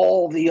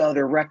all the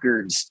other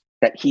records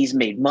that he's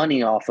made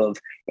money off of,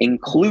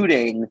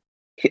 including,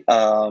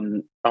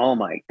 oh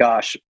my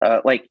gosh,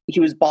 like he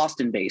was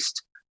Boston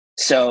based.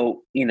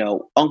 So,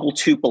 Uncle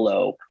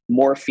Tupelo,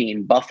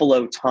 Morphine,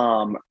 Buffalo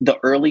Tom, the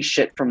early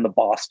shit from the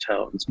Boss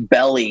Tones,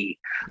 Belly,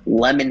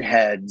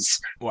 Lemonheads,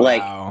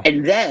 Wow.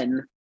 and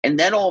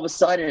then all of a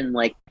sudden,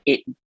 like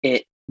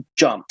it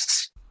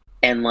jumps,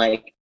 and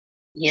like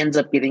he ends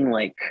up getting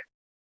like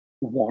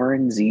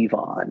Warren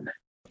Zevon.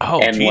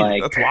 Oh, and geez,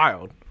 like that's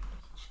wild.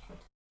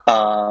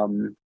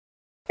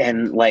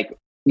 And like,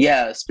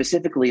 yeah,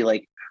 specifically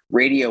like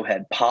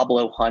Radiohead,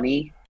 Pablo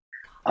Honey,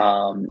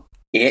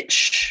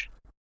 Itch.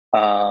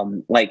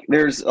 Like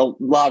there's a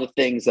lot of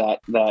things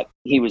that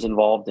he was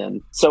involved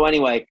in. So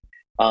anyway,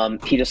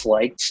 he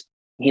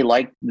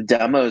liked the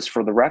demos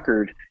for the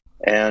record,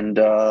 and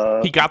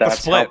he got the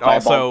split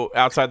also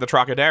outside the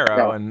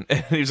Trocadero, and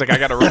he was like, I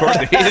gotta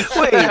record these.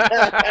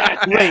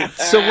 Wait,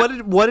 so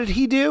what did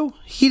he do?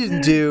 He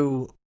didn't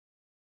do.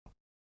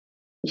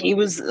 He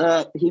was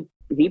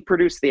he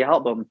produced the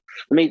album.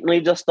 Let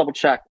me just double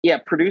check. Yeah,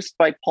 produced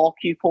by Paul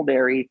Q.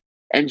 Colderi,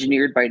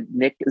 engineered by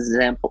Nick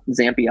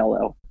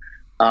Zampiello.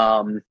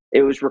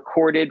 It was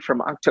recorded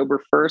from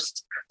October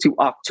 1st to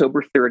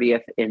October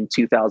 30th in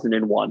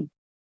 2001.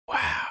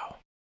 Wow.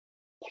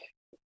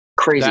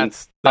 Crazy.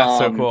 That's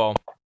so cool.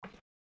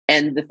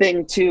 And the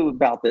thing too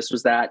about this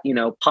was that,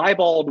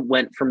 Piebald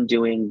went from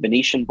doing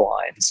Venetian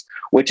Blinds,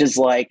 which is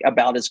like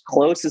about as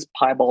close as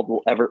Piebald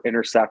will ever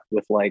intersect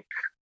with like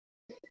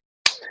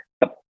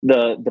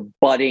the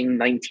budding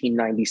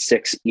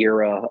 1996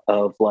 era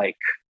of like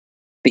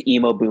the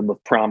emo boom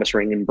of Promise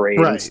Ring and Braid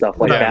and stuff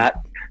like that.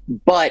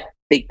 But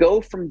they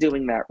go from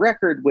doing that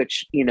record,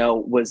 which,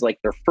 was like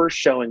their first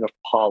showing of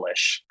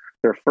polish,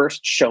 their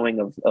first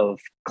showing of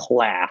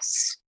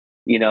class,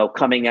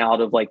 coming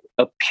out of like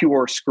a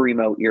pure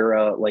screamo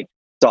era, like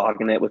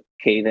dogging it with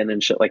Cave-In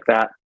and shit like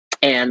that.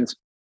 And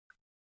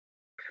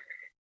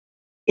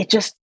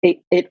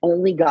it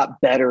only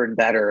got better and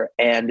better.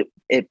 And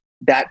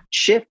that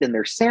shift in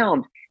their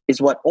sound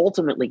is what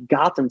ultimately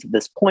got them to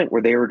this point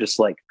where they were just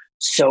like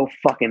so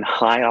fucking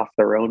high off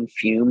their own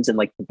fumes in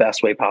like the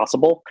best way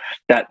possible,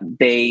 that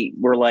they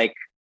were like,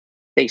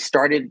 they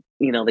started,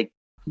 like,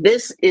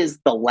 this is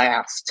the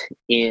last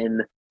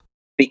in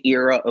the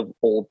era of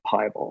old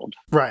Piebald.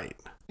 Right.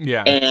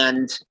 Yeah.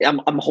 And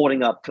I'm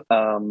holding up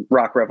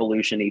Rock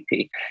Revolution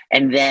EP,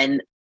 and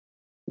then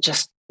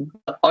just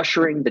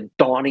ushering the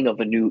dawning of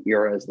a new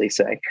era, as they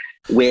say,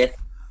 with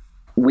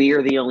We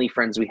Are the Only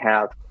Friends We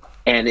Have.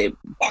 And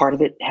part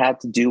of it had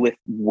to do with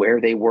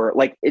where they were.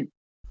 Like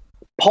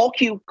Paul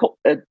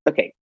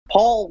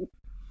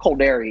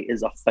Colderi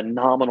is a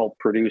phenomenal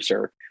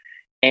producer,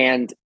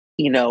 and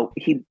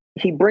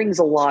he brings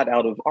a lot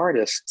out of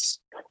artists,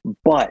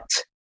 but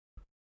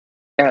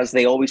as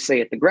they always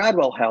say at the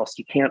Gradwell House,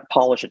 you can't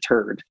polish a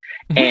turd.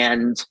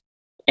 And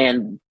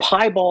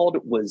Piebald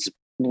was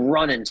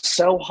running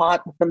so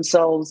hot with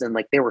themselves, and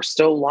like they were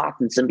so locked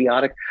and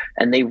symbiotic,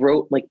 and they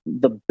wrote like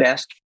the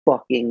best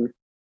fucking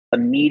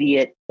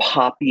immediate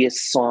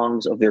poppiest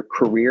songs of their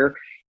career,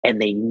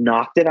 and they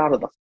knocked it out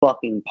of the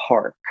fucking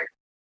park.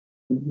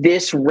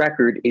 This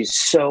record is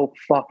so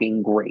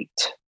fucking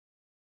great.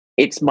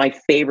 It's my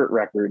favorite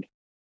record.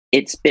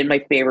 It's been my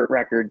favorite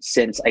record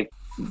since I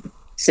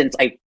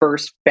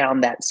first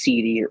found that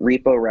CD at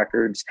Repo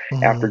Records,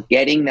 after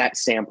getting that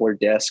sampler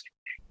disc,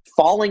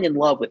 falling in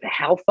love with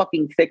how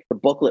fucking thick the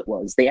booklet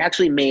was. They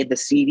actually made the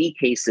CD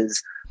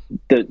cases,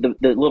 the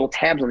little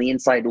tabs on the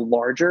inside,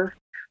 larger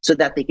so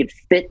that they could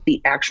fit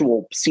the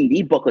actual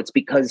CD booklets,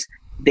 because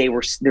there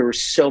were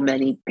so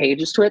many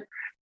pages to it.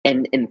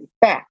 And in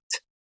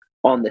fact,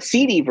 on the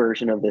CD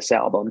version of this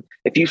album,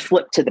 if you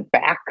flip to the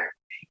back,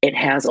 it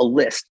has a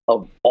list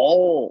of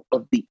all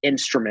of the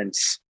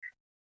instruments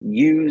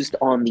used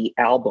on the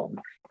album.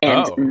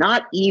 And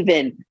not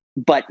even,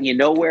 but you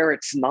know where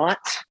it's not?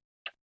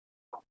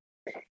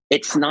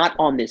 It's not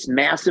on this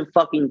massive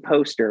fucking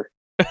poster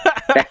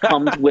that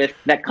comes with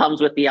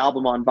the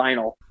album on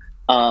vinyl.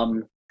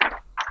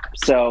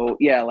 So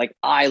yeah, like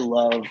I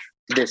love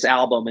this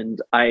album, and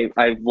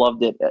I've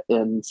loved it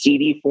in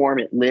CD form.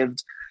 It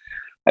lived.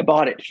 I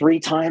bought it 3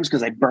 times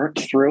because I burnt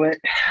through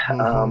it.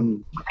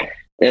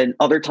 And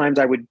other times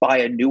I would buy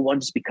a new one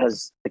just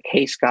because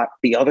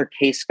the other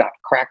case got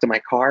cracked in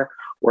my car,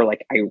 or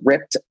like I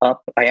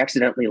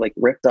accidentally like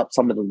ripped up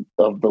some of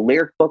the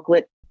lyric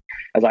booklet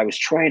as I was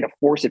trying to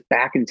force it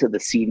back into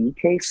the CD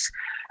case,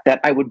 that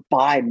I would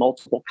buy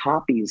multiple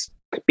copies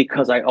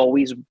because I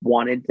always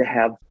wanted to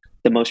have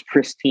the most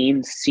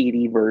pristine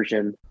CD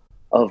version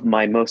of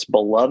my most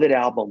beloved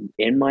album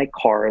in my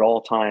car at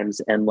all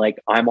times. And like,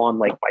 I'm on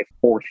like my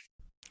 4th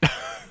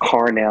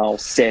car now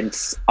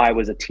since I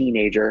was a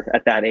teenager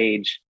at that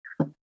age.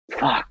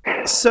 Fuck.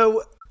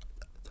 So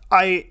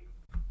Dan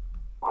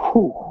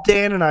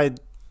and I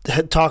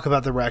had talk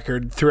about the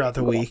record throughout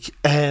the week,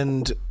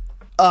 and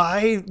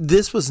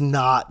this was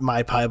not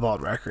my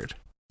piebald record.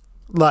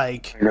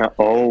 Like,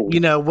 you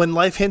know, when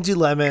Life Hands You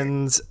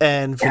Lemons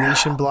and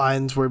Venetian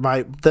Blinds were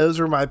my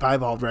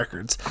piebald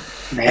records.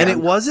 Man. And it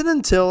wasn't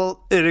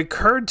until it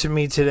occurred to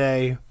me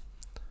today,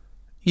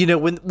 you know,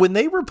 when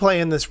they were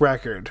playing this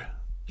record,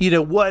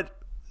 what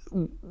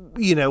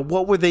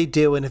were they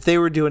doing? If they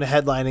were doing a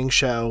headlining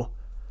show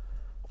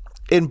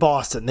in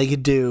Boston, they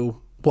could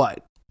do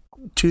what,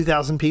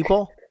 2,000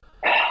 people?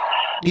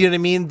 You know what I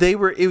mean? They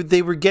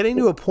were getting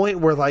to a point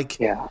where like,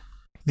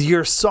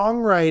 your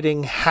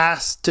songwriting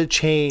has to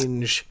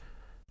change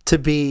to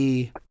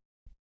be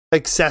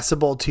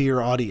accessible to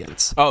your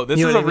audience. Oh, this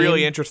is a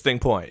really interesting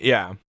point.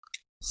 Yeah.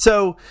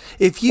 So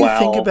if you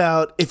think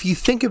about,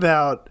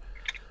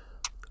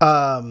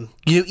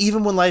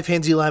 even when Life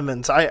Hands You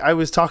Lemons, I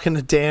was talking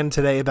to Dan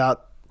today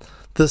about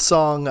the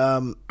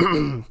song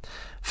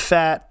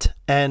Fat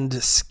and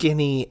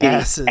Skinny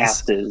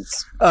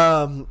Asses.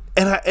 And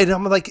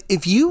I'm like,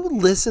 if you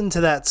listen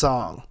to that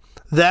song,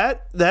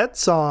 that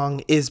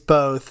song is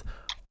both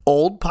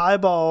old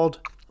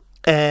piebald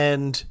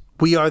and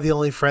We Are the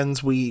Only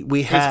Friends we have.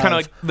 It's kind of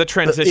like the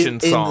transition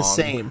song. In the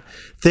same.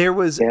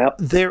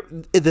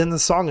 Then the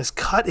song is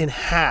cut in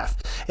half,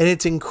 and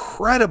it's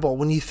incredible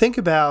when you think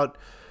about,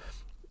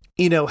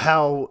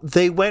 how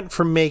they went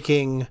from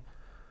making,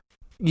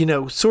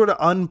 sort of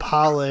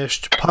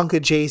unpolished punk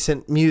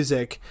adjacent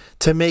music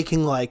to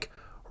making like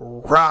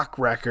rock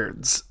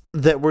records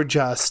that were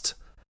just,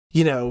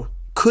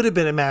 could have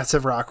been a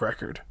massive rock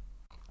record.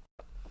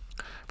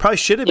 Probably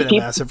should have been a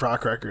massive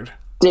rock record.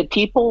 Were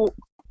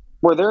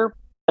there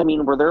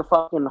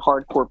fucking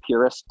hardcore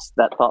purists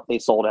that thought they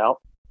sold out?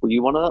 Were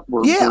you one of them?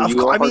 Were you a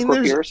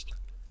hardcore purist?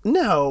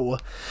 No,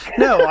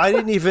 I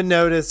didn't even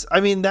notice.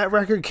 I mean, that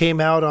record came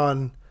out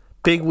on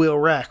Big Wheel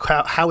Wreck.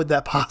 How would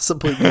that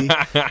possibly be?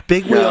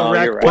 Big Wheel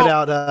Wreck put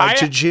out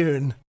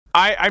Jejune.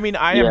 I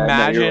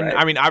imagine. Right.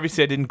 I mean,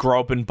 obviously, I didn't grow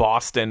up in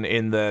Boston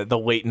in the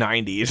late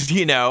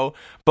 '90s,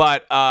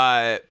 but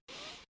I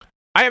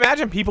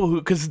imagine people who,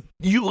 because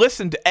you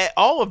listen to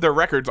all of their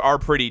records are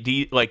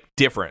pretty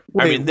different.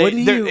 Wait, I mean,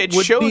 it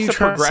shows a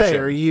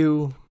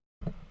progression.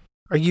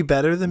 Are you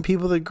better than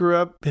people that grew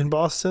up in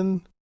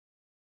Boston?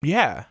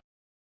 Yeah.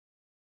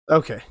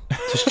 Okay.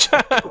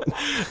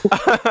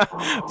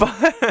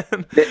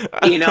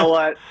 But you know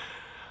what?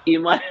 You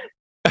might.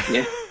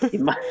 Yeah, I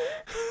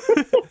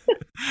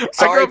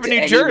grew up in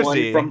New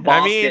Jersey.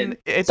 I mean,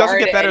 it doesn't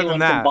get better than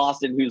that. From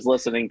Boston, who's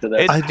listeing to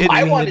this? I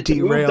didn't mean to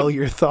derail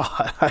your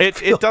thought.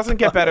 It doesn't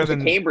get better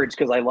than Cambridge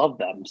because I love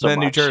them so much.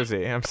 New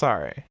Jersey. I'm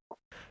sorry,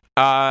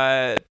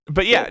 but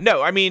yeah,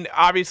 no. I mean,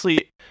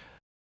 obviously,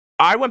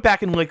 I went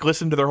back and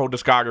listened to their whole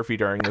discography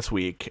during this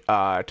week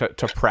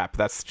to prep.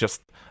 That's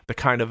just the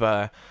kind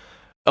of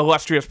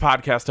illustrious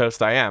podcast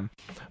host I am.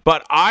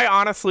 But I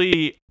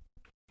honestly,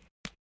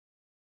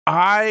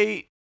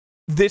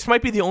 this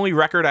might be the only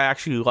record I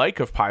actually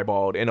like of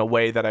Piebald in a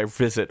way that I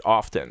visit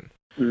often.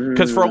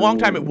 Because for a long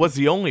time, it was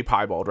the only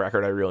Piebald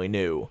record I really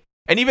knew.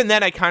 And even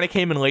then, I kind of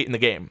came in late in the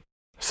game.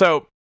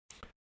 So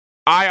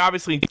I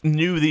obviously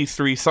knew these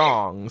 3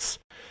 songs.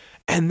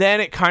 And then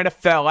it kind of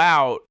fell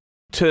out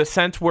to the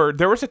sense where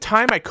there was a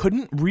time I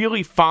couldn't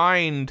really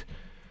find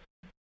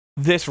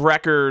this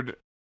record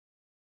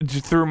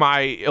through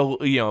my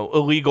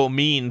illegal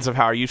means of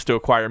how I used to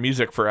acquire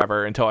music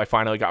forever until I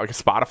finally got like a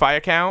Spotify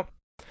account.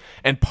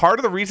 And part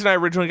of the reason I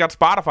originally got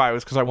Spotify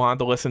was because I wanted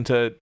to listen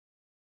to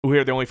We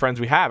Are the Only Friends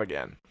We Have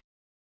again.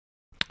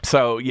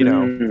 So,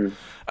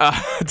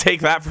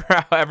 take that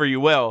for however you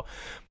will.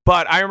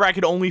 But I remember I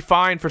could only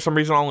find, for some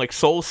reason, on like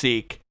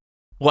SoulSeek,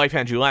 Life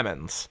Hands You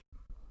Lemons.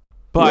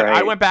 But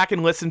I went back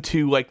and listened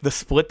to like the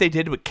split they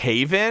did with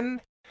Cave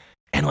In,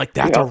 and like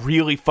that's a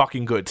really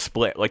fucking good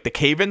split. Like the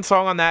Cave In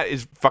song on that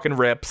is fucking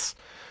rips.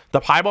 The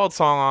Piebald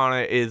song on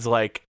it is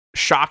like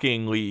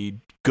shockingly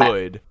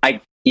good. I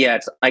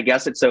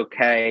guess It's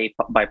Okay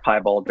by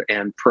Piebald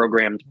and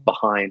Programmed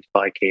Behind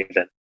by Cave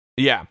In.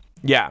 Yeah.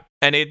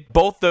 And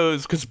both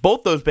those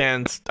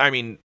bands, I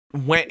mean,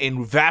 went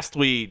in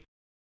vastly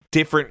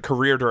different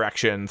career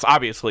directions,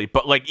 obviously,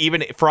 but like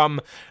even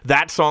from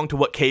that song to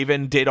what Cave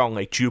In did on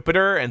like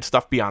Jupiter and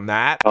stuff beyond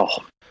that,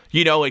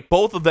 like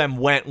both of them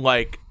went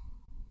like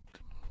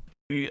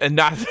and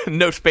not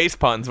no space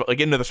puns, but like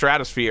into the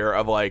stratosphere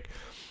of like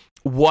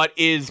what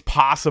is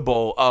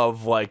possible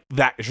of like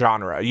that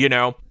genre, you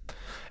know?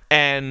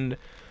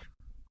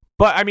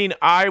 But I mean,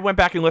 I went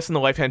back and listened to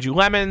Life Hands You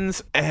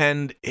Lemons,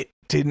 and it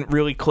didn't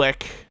really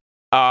click.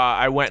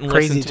 I went and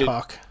listened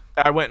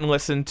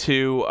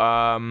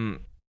to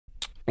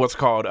what's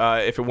called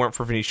If It Weren't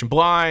for Venetian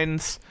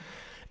Blinds,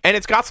 and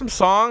it's got some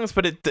songs,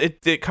 but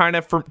it kind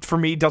of for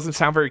me doesn't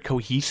sound very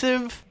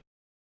cohesive.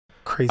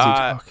 Crazy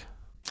Talk.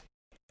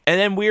 And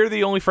then We're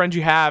the Only Friends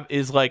You Have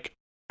is like,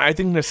 I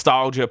think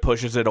nostalgia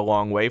pushes it a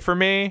long way for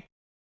me.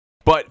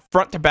 But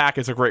front to back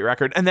is a great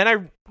record. And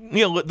then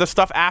the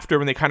stuff after,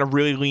 when they kind of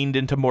really leaned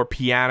into more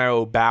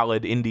piano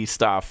ballad indie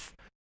stuff,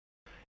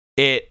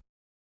 again,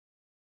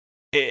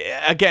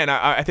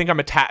 I think I'm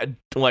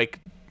like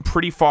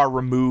pretty far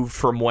removed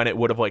from when it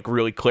would have like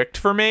really clicked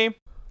for me.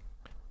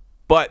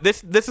 But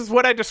this is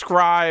what I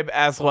describe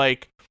as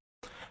like,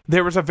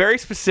 there was a very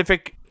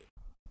specific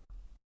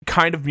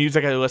kind of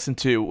music I listened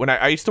to when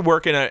I used to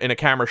work in a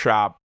camera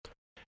shop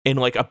in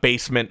like a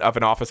basement of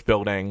an office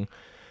building,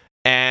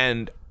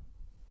 and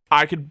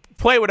I could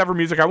play whatever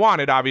music I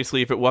wanted,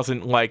 obviously, if it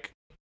wasn't like,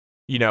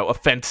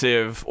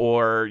 offensive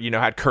or,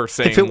 had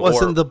cursing. If it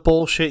wasn't the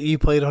bullshit you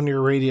played on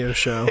your radio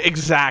show.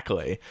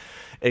 Exactly.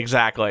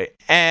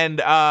 And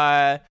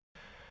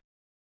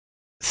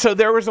so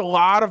there was a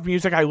lot of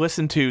music I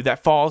listened to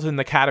that falls in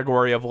the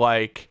category of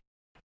like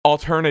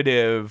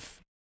alternative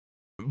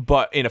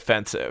but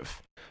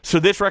inoffensive. So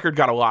this record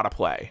got a lot of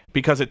play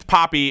because it's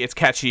poppy, it's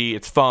catchy,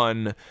 it's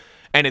fun,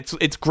 and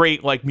it's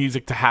great like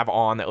music to have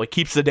on that like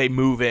keeps the day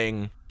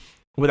moving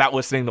without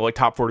listening to like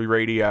top 40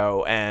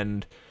 radio,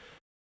 and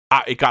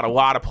it got a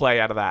lot of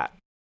play out of that.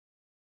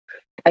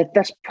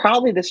 That's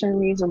probably the same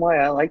reason why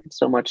I liked it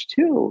so much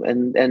too.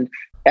 And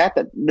at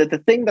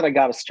the thing that I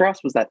got to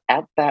stress was that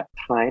at that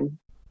time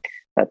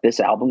that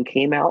this album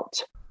came out,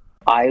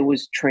 I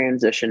was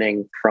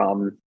transitioning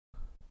from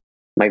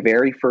my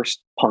very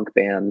first punk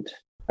band,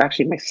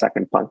 actually my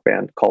second punk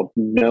band, called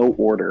No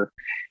Order,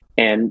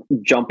 and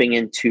jumping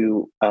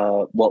into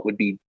what would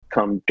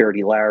become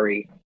Dirty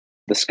Larry,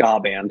 the ska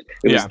band.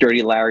 It was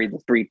Dirty Larry, the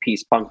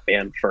 3-piece punk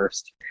band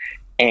first.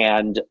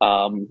 And,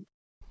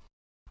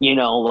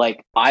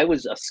 like I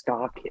was a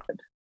ska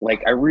kid,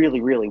 like I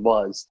really, really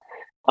was.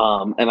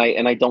 And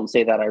I don't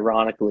say that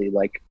ironically,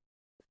 like,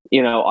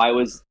 I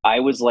was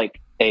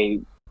like a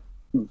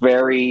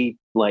very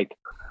like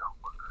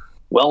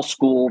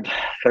well-schooled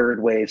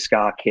third wave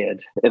ska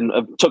kid. And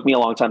it took me a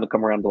long time to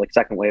come around to like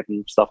second wave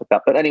and stuff like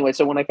that. But anyway,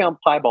 so when I found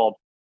Piebald,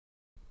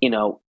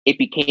 it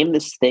became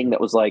this thing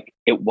that was like,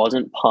 it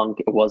wasn't punk,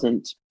 it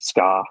wasn't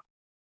ska.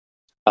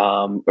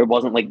 It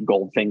wasn't like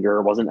Goldfinger,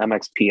 it wasn't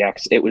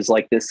MXPX. It was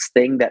like this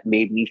thing that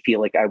made me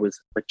feel like I was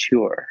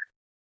mature.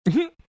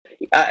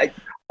 I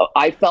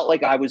felt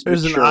like I was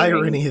There's maturing. an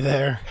irony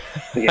there.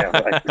 Yeah,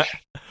 right.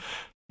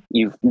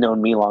 You've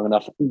known me long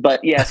enough.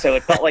 But yeah, so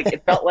it felt like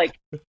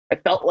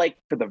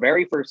for the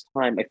very first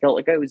time, I felt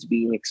like I was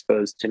being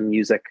exposed to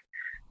music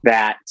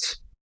that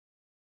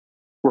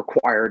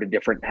required a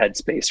different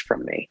headspace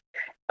from me.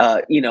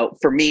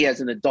 For me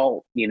as an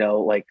adult,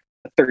 like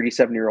a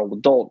 37-year-old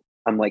adult,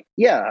 I'm like,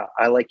 yeah,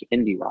 I like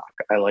indie rock.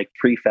 I like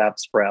Prefab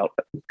Sprout,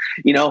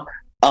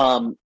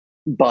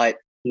 but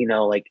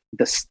like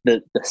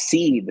the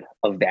seed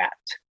of that,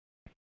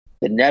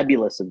 the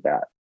nebulous of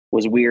that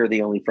was We're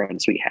the Only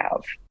Friends We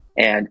Have.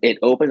 And it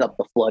opened up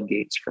the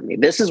floodgates for me.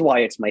 This is why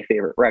it's my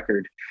favorite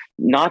record,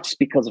 not just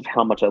because of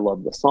how much I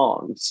love the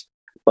songs,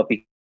 but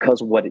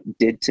because what it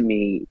did to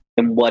me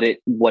and what it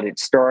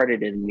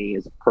started in me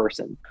as a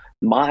person.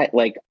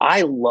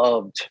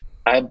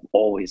 I've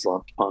always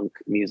loved punk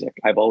music.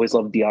 I've always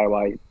loved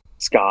DIY,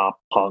 ska,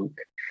 punk,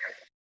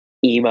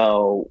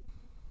 emo.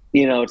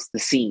 It's the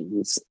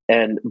scenes.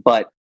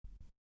 But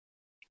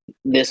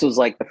this was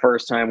like the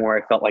first time where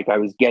I felt like I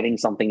was getting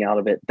something out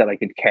of it that I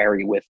could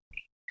carry with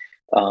me.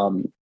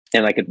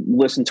 And I could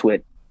listen to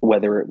it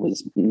whether it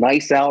was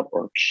nice out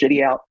or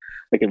shitty out.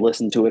 I could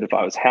listen to it if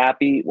I was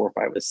happy or if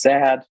I was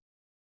sad.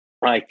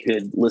 I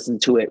could listen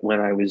to it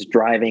when I was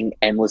driving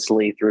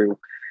endlessly through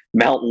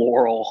Mount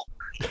Laurel,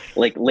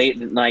 like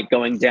late at night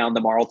going down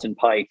the Marlton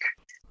Pike,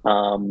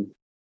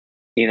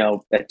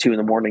 at 2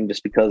 a.m.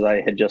 just because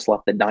I had just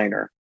left the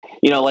diner.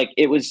 Like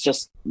it was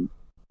just,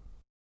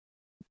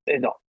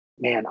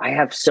 man, I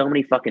have so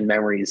many fucking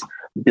memories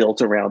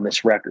built around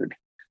this record.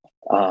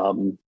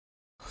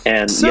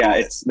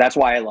 That's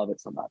why I love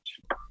it so much.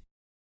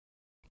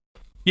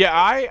 Yeah,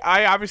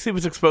 I obviously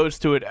was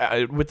exposed to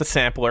it with the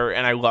sampler,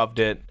 and I loved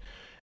it.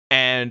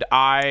 And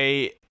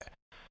I'm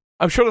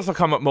sure this will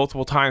come up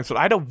multiple times, but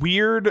I had a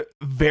weird,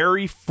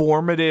 very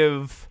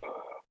formative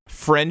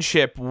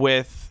friendship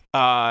with,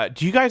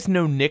 do you guys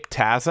know Nick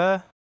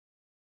Taza?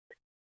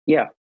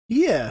 Yeah.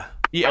 Yeah.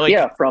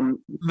 Yeah, from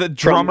the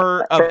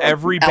drummer of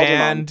every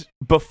band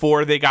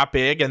before they got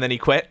big, and then he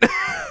quit.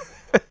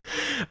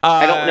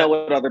 I don't know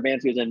what other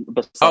bands he was in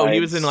besides. Oh, he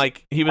was in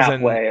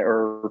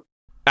or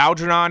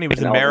Algernon. He was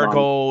in Algernon.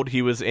 Marigold.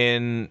 He was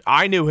in.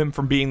 I knew him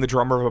from being the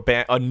drummer of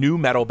a new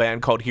metal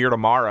band called Here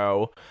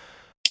Tomorrow.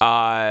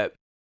 And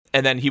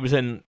then he was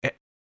in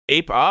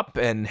Ape Up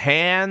and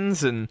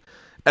Hands, and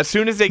as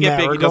soon as they get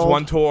big, he does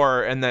one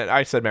tour, and then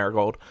I said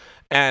Marigold.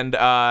 And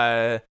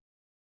I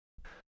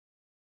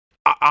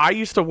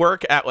used to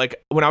work at,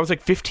 like, when I was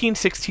like 15,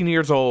 16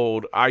 years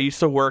old, I used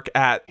to work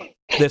at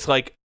this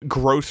like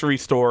grocery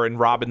store in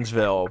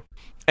Robbinsville,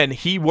 and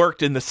he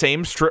worked in the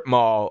same strip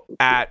mall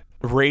at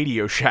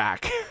Radio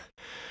Shack.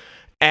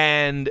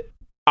 And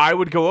I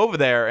would go over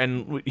there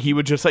and he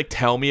would just like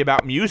tell me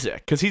about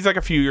music, because he's like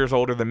a few years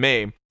older than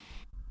me.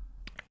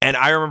 And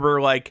I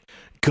remember like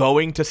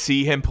going to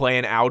see him play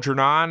in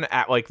Algernon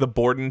at like the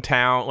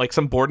Bordentown, like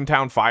some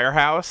Bordentown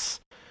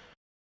firehouse,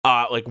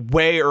 like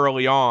way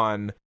early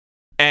on.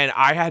 And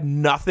I had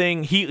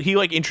nothing. He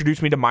like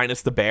introduced me to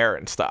Minus the Bear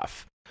and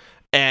stuff.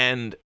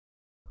 And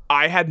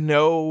I had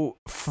no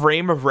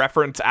frame of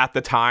reference at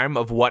the time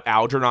of what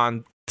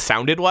Algernon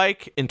sounded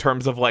like in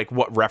terms of like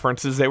what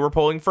references they were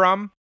pulling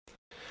from.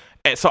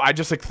 And so I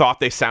just like thought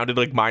they sounded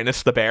like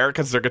Minus the Bear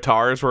because their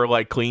guitars were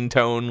like clean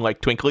tone,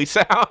 like twinkly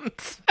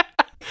sounds.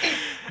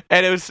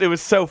 And it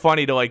was so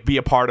funny to like be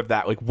a part of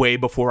that, like way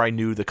before I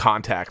knew the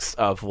context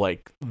of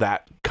like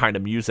that kind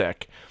of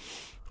music.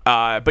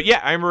 But yeah,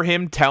 I remember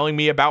him telling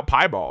me about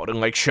Piebald and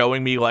like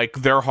showing me like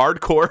their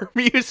hardcore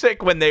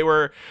music when they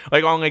were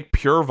like on like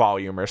Pure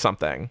Volume or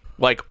something,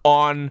 like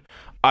on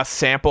a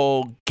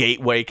sample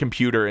gateway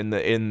computer in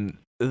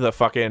the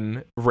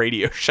fucking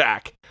Radio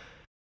Shack.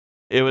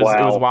 It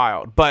was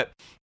wild. But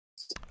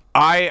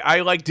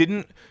I like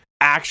didn't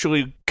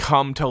actually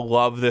come to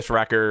love this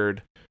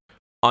record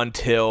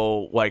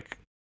until like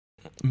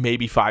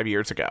maybe 5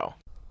 years ago.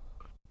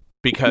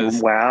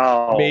 Because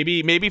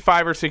maybe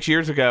 5 or 6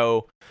 years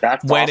ago,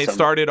 that's when awesome. It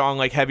started on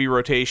like heavy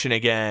rotation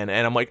again,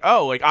 and I'm like,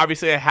 oh, like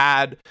obviously I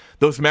had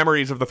those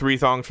memories of the 3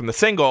 songs from the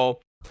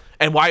single,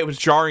 and why it was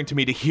jarring to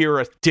me to hear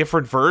a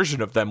different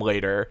version of them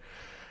later.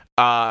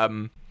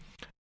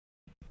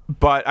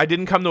 But I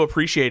didn't come to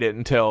appreciate it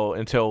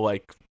until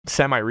like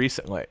semi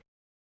recently.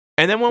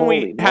 And then when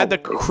we had to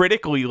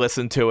critically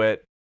listen to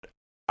it,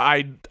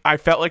 I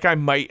felt like I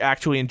might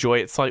actually enjoy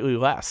it slightly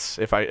less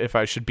if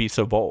I should be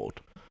so bold.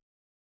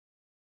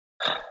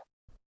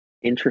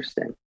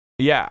 Interesting.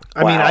 Yeah.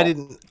 I mean,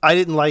 I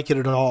didn't like it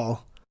at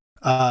all.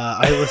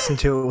 I listened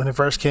to it when it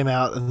first came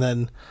out and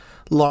then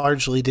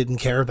largely didn't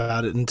care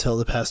about it until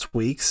the past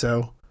week.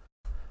 So,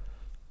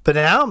 but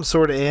now I'm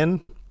sort of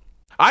in.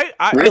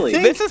 I really,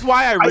 this is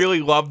why I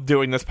really love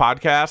doing this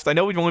podcast. I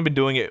know we've only been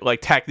doing it like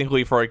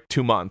technically for like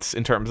 2 months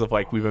in terms of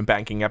like we've been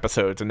banking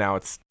episodes and now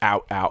it's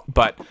out.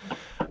 But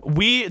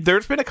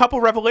there's been a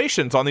couple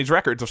revelations on these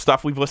records of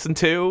stuff we've listened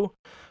to,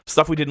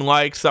 stuff we didn't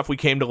like, stuff we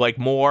came to like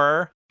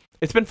more.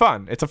 It's been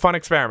fun. It's a fun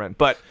experiment.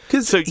 But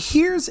so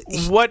here's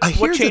what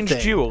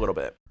changed you a little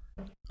bit?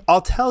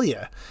 I'll tell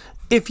you.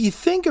 If you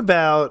think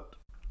about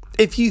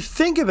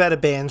a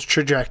band's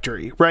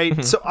trajectory, right?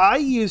 Mm-hmm.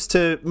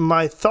 So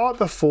my thought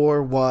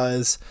before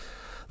was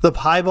the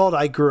Piebald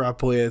I grew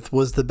up with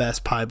was the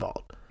best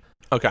Piebald.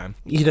 Okay.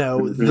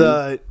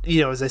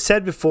 As I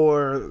said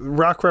before,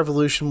 Rock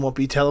Revolution Won't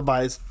Be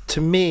Televised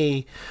to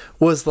me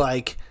was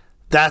like,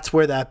 that's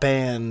where that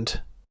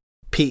band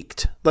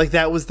peaked. Like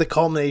that was the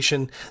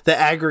culmination, the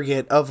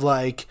aggregate of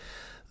like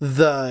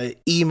the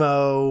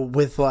emo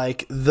with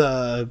like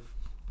the,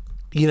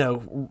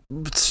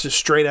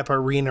 straight up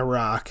arena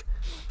rock.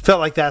 Felt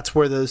like that's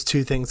where those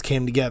two things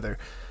came together.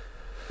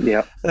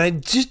 Yeah. And I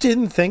just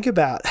didn't think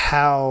about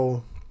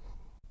how,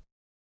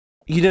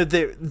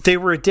 they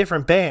were a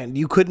different band.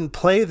 You couldn't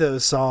play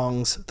those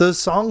songs. Those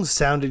songs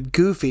sounded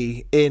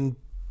goofy in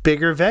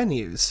bigger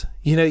venues.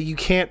 You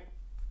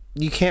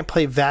can't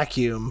play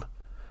Vacuum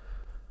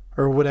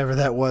or whatever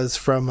that was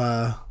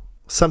from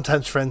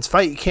Sometimes Friends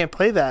Fight. You can't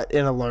play that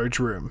in a large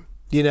room,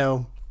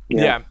 Yeah.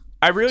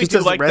 I really just do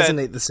doesn't like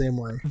resonate the same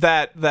way.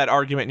 That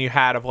argument you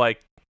had of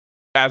like,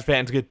 as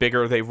bands get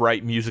bigger, they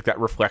write music that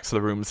reflects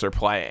the rooms they're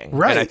playing.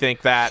 Right. And I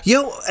think that...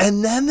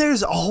 and then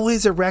there's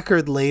always a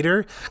record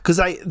later, because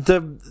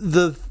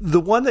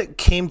the one that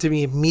came to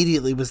me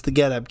immediately was the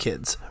Get Up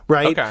Kids,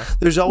 right? Okay.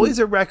 There's always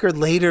a record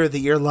later that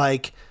you're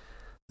like,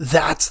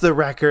 that's the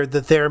record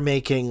that they're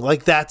making.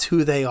 Like, that's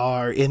who they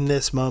are in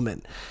this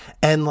moment.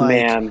 And like,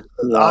 man,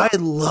 I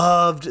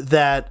loved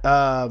that,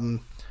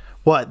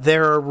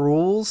 There Are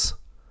Rules...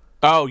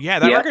 Oh yeah,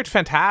 that record's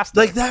fantastic.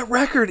 Like that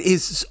record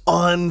is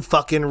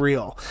unfucking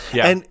real.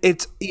 Yeah. And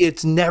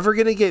it's never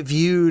gonna get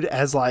viewed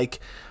as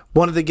like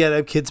one of the Get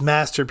Up Kids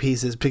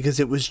masterpieces because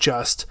it was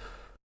just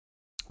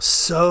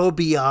so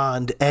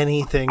beyond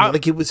anything.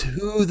 Like it was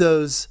who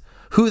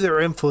their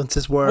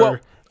influences were. Well,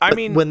 I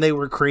mean, when they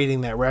were creating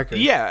that record.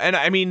 Yeah, and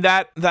I mean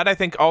that I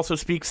think also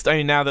speaks. I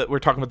mean, now that we're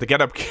talking about the Get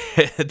Up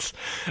Kids,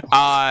 when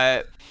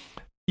I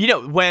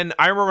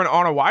remember when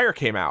On a Wire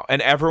came out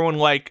and everyone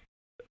like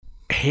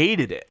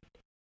hated it.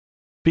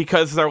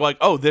 Because they're like,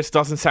 oh, this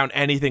doesn't sound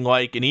anything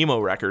like an emo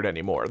record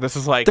anymore. This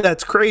is like...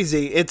 That's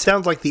crazy. It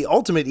sounds like the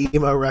ultimate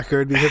emo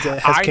record because it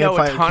has I know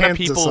a ton of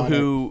people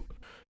who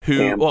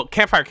Well,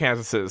 Campfire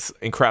Kansas is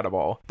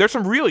incredible. There's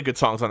some really good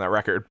songs on that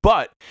record,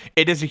 but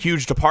it is a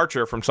huge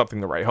departure from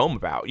Something to Write Home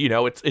About. You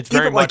know, it's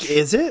very much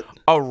is it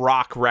a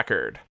rock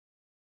record?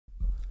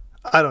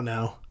 I don't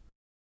know.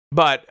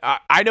 But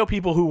I know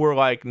people who were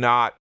like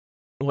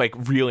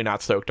really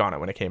not stoked on it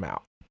when it came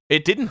out.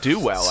 It didn't do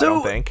well, I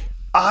don't think.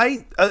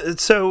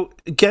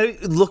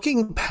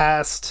 Looking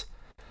past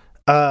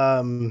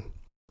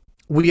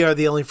We Are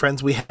the Only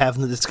Friends We Have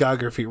in the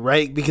Discography,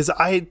 right? Because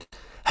I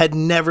had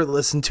never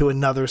listened to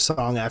another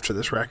song after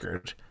this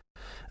record.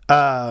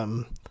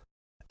 And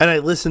I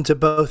listened to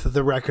both of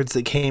the records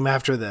that came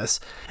after this.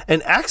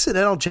 And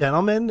Accidental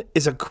Gentleman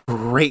is a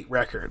great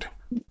record.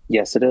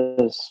 Yes, it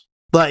is.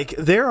 Like,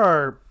 there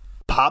are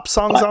pop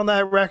songs on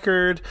that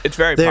record. It's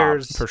very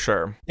pop, for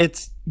sure.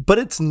 But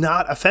it's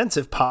not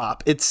offensive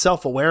pop. It's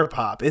self-aware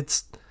pop.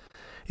 It's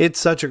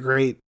such a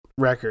great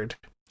record.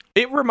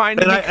 It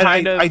reminded me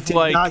I did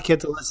not get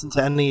to listen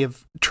to any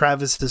of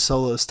Travis's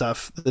solo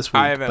stuff this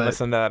week. I haven't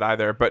listened to that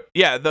either. But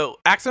yeah, the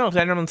Accidental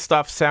Gentleman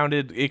stuff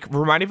it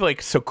reminded me of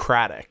like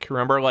Socratic.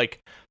 Remember,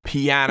 like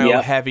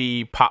piano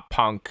heavy pop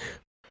punk.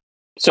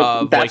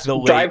 So that's like the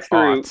late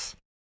aughts.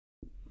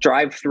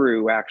 Drive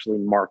Through actually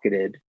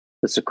marketed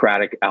the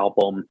Socratic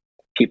album.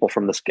 People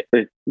from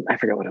I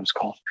forget what it was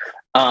called.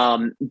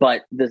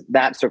 But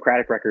that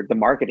Socratic record, the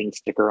marketing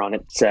sticker on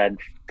it said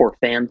for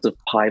fans of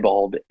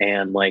Piebald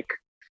and like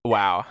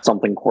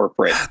something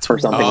corporate or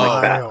something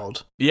like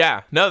that.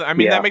 Yeah, no, I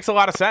mean that makes a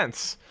lot of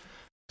sense.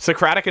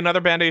 Socratic,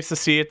 another band I used to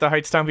see at the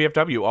Heightstown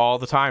VFW all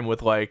the time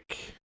with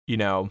like, you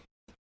know,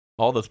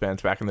 all those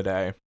bands back in the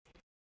day.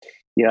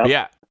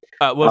 Yeah.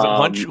 Was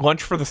it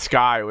Lunch for the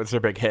Sky was their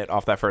big hit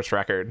off that first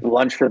record.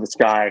 Lunch for the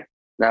Sky.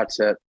 That's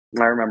it.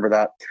 I remember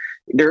that.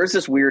 There is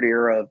this weird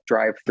era of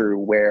Drive Through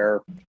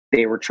where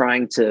they were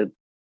trying to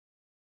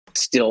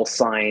still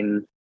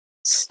sign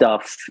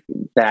stuff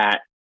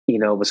that, you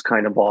know, was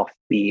kind of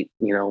offbeat,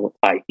 you know,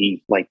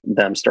 i.e. like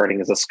them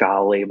starting as a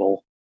ska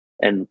label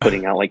and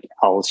putting out like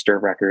Alistair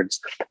records.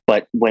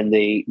 But when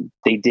they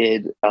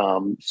did,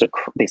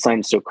 they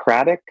signed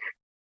Socratic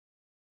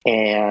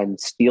and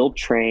Steel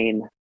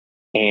Train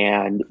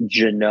and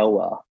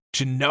Genoa.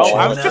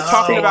 I was just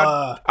talking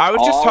about.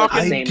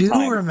 I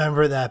do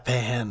remember that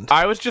band.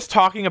 I was just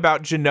talking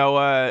about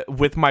Genoa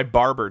with my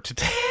barber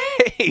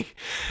today,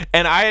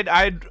 and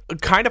I'd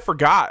kind of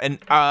forgot. And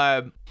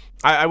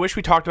I wish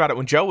we talked about it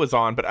when Joe was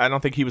on, but I don't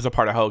think he was a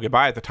part of Hello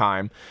Goodbye at the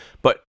time.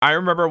 But I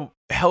remember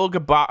Hello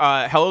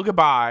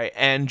Goodbye,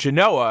 and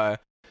Genoa.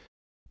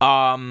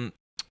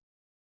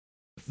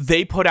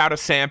 They put out a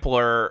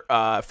sampler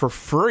for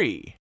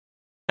free.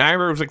 And I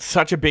remember it was like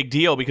such a big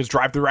deal because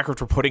Drive Through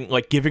Records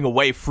were giving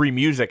away free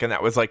music, and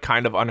that was like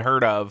kind of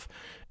unheard of,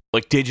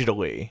 like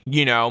digitally,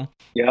 you know?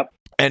 Yep.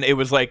 And it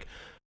was like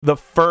the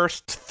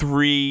first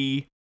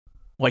 3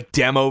 like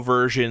demo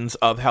versions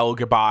of Hello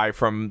Goodbye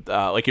from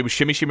like it was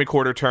Shimmy Shimmy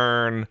Quarter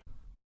Turn.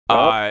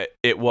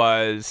 It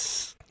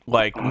was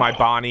like My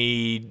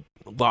Bonnie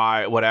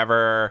Lie,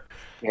 whatever.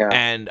 Yeah.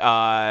 And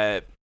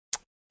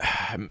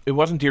it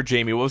wasn't Dear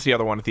Jamie. What was the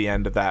other one at the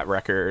end of that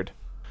record?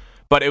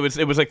 But it was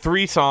like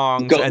 3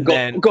 songs,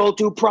 then go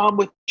to Prom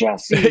with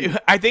Jesse.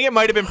 I think it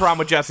might have been Prom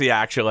with Jesse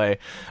actually.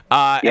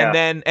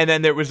 And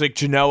then there was like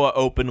Genoa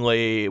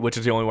Openly, which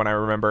is the only one I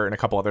remember, and a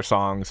couple other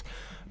songs.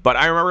 But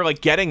I remember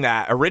like getting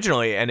that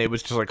originally, and it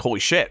was just like holy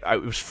shit!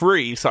 It was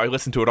free, so I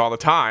listened to it all the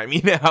time,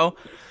 you know.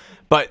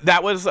 But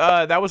that was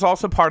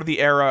also part of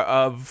the era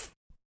of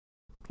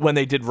when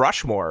they did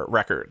Rushmore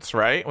records,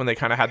 right? When they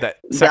kind of had that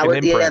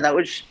second imprint.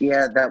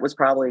 That was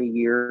probably a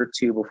year or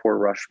 2 before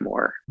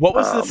Rushmore. What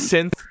was the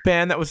synth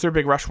band that was their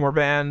big Rushmore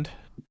band?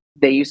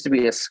 They used to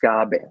be a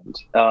ska band.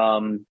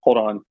 Hold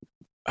on.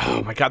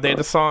 Oh my god, they had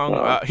a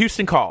song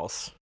Houston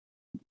Calls.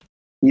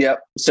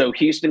 Yep. So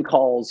Houston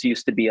Calls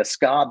used to be a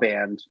ska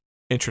band.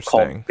 Interesting.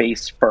 Called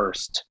Face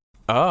First.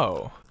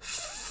 Oh.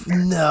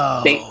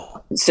 No.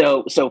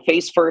 So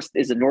Face First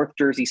is a North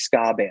Jersey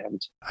ska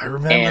band. I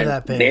remember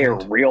that band. They're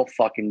real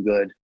fucking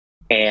good.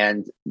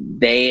 And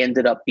they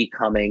ended up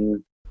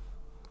becoming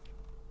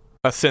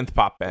a synth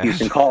pop band.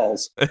 Houston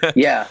Calls.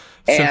 Yeah.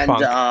 And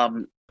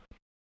punk.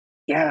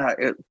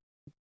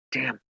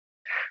 damn.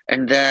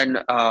 And then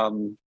I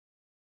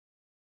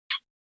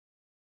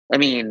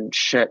mean,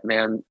 shit,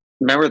 man.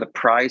 Remember the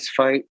prize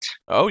fight?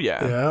 Oh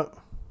yeah. Yeah.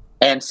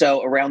 And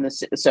so around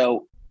this,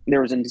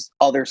 there was this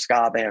other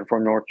ska band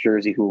from North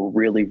Jersey who were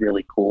really,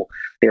 really cool.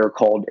 They were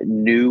called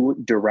New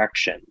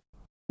Direction,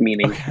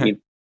 meaning you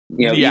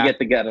get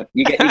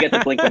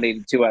the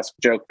Blink-182-esque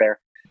joke there.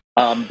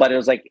 But it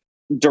was like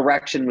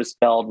direction was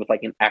spelled with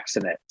like an X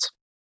in it.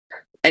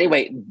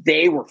 Anyway,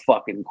 they were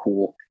fucking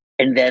cool.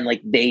 And then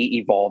like they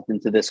evolved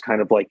into this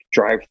kind of like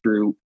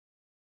drive-through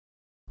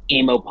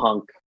emo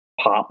punk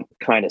pop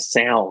kind of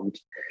sound.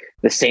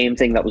 The same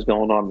thing that was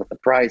going on with the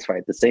prize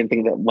fight, the same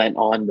thing that went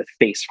on with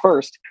Face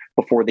First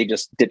before they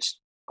just ditched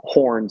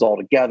horns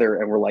altogether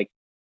and were like,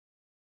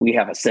 we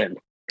have a synth.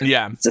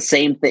 Yeah. It's the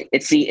same thing.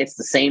 It's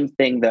the same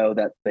thing though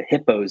that the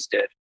Hippos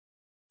did.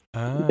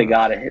 They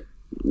got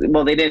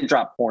well, they didn't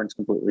drop horns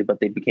completely, but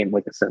they became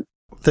like a synth.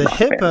 The rock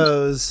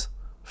Hippos,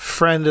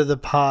 friend of the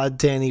pod,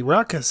 Danny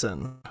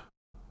Ruckeson.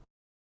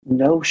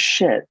 No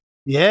shit.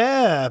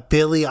 Yeah,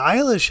 Billie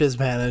Eilish's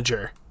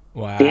manager.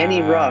 Wow.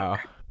 Danny Ruck.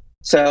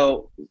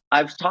 So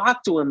I've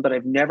talked to him, but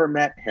I've never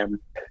met him.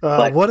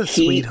 But What a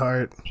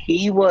sweetheart.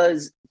 He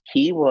was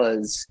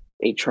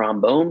a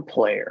trombone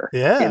player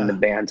in the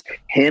band.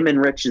 Him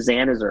and Rich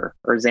Zanhizer.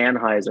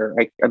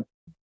 I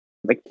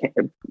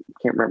can't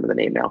remember the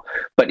name now.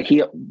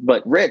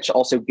 But Rich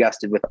also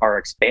guested with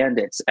RX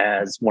Bandits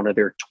as one of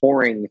their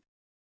touring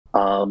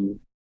trombonists.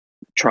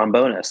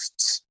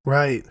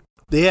 Right.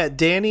 Yeah,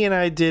 Danny and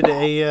I did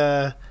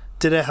a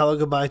Hella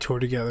Goodbye tour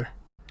together.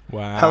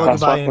 Wow. Hella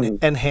Goodbye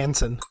and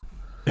Hanson.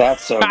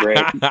 That's so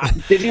great.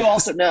 Did you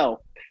also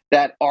know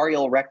that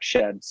Ariel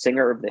Rekshed,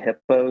 singer of the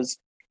Hippos,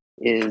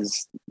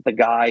 is the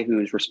guy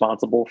who's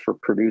responsible for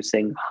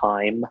producing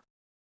Haim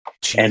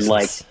and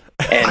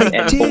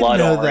and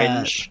Blood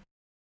Orange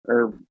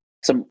or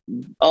some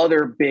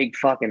other big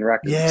fucking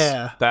records?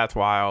 Yeah. That's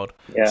wild.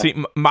 Yeah. See,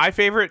 my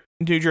favorite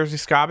New Jersey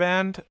ska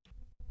band,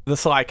 the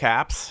Sly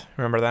Caps.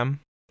 Remember them?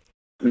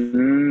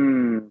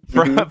 From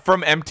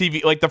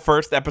MTV, like the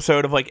first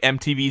episode of like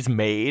MTV's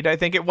Made, I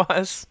think it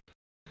was.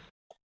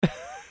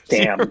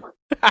 Damn.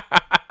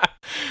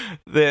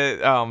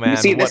 Oh man. You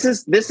see, this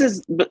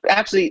is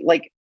actually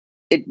like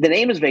the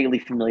name is vaguely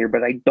familiar,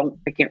 but I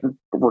can't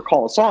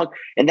recall a song.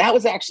 And that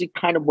was actually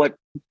kind of what,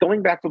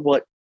 going back to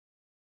what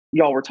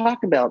y'all were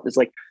talking about, is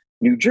like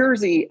New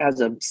Jersey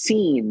as a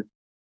scene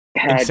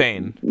had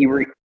insane. You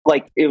were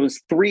like, it was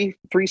three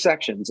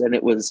sections, and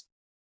it was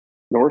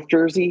North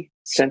Jersey,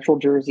 Central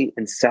Jersey,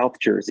 and South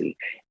Jersey.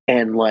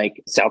 And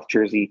like South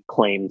Jersey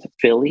claimed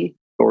Philly,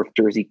 North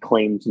Jersey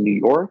claimed New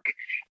York,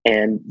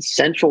 and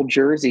Central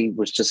Jersey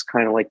was just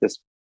kind of like this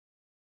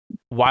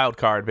wild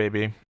card,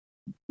 baby.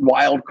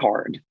 Wild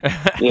card.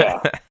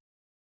 Yeah.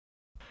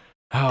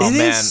 Oh, It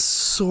man. is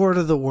sort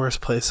of the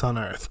worst place on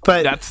earth,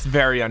 but That's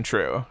very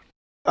untrue.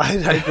 I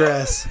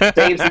digress.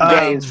 Saves the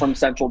Days from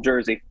Central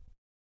Jersey.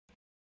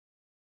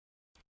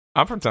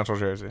 I'm from Central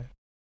Jersey.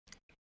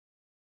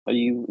 Are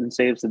you in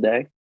Saves the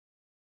Day?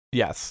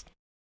 Yes.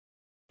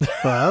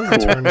 Well, that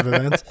was a turn of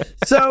events.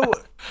 So,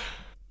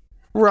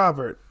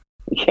 Robert.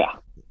 Yeah.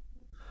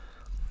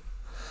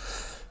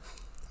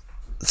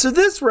 So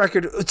this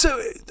record.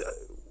 So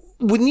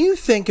when you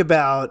think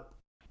about,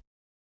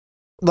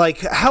 like,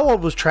 how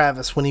old was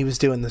Travis when he was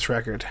doing this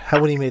record?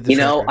 When he made this?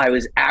 record? I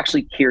was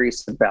actually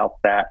curious about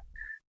that,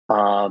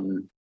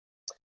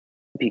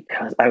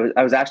 because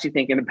I was actually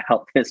thinking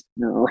about this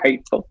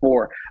right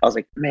before. I was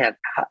like, man,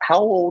 how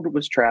old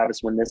was Travis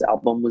when this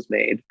album was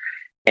made,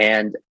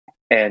 and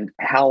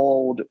how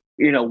old?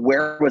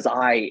 Where was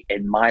I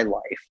in my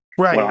life?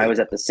 Right. When I was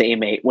at the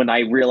same age, when I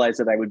realized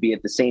that I would be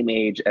at the same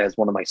age as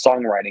one of my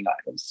songwriting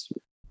idols.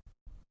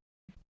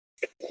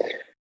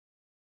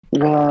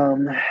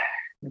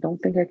 I don't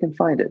think I can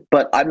find it,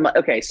 but I'm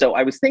okay. So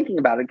I was thinking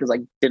about it because I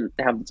didn't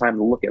have the time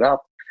to look it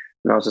up,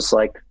 and I was just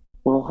like,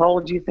 well, how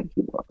old do you think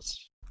he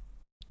was?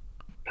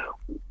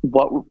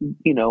 What,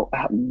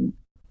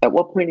 at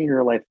what point in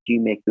your life do you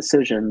make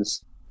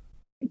decisions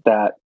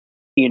that,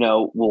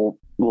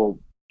 will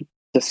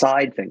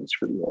decide things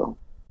for you?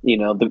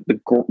 The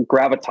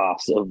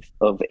gravitas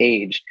of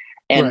age.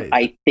 And Right.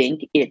 I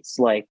think it's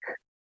like,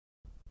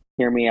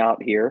 hear me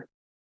out here,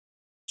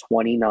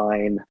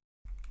 29.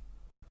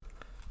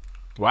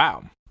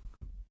 Wow.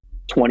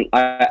 20.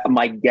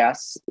 My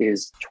guess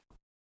is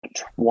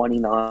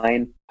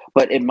 29,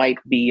 but it might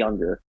be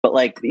younger. But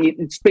like,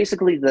 it's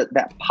basically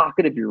that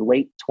pocket of your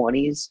late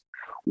 20s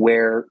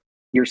where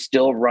you're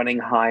still running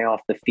high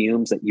off the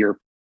fumes that you're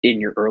in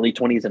your early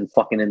 20s and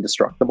fucking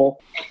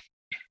indestructible.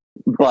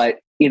 But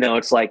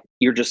it's like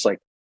you're just like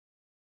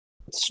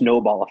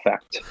snowball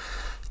effect.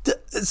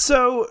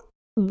 So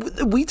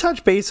we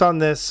touched base on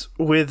this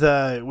with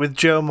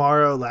Joe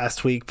Morrow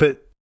last week,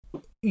 but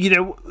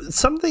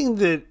something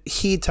that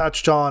he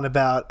touched on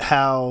about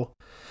how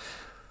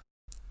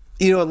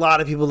a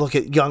lot of people look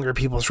at younger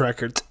people's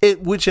records,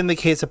 which in the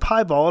case of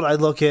Piebald, I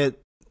look at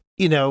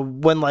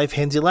When Life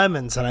Hands You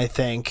Lemons, and I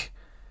think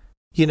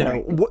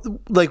Right.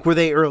 like, were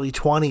they early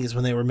 20s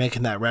when they were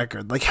making that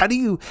record? Like, how do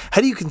you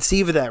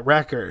conceive of that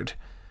record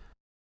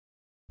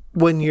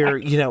when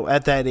you're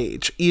at that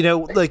age?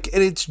 Like,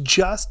 and it's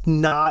just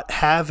not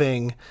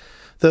having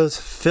those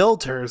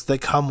filters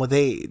that come with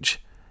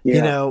age.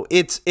 Yeah.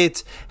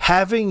 It's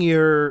having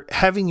your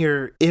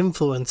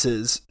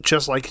influences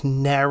just like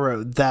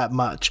narrowed that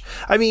much.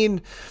 I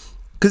mean,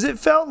 because it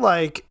felt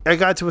like I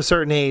got to a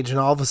certain age and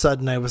all of a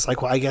sudden I was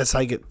like, well, I guess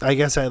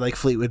I like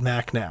Fleetwood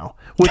Mac now,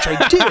 which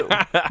I do.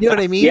 You know what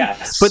I mean?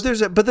 Yes. But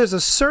there's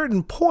a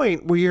certain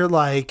point where you're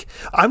like,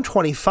 I'm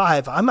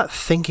 25. I'm not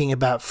thinking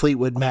about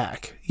Fleetwood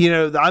Mac.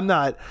 I'm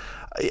not.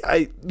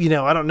 I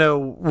don't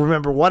know.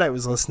 Remember what I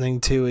was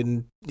listening to,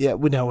 and yeah,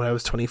 we know when I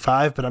was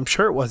 25, but I'm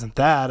sure it wasn't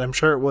that. I'm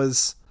sure it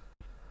was,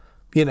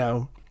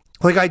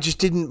 like I just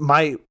didn't.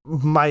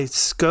 My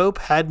scope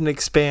hadn't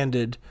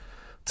expanded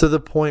to the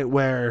point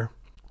where,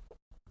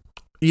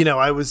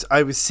 I was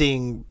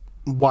seeing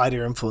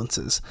wider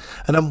influences.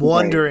 And I'm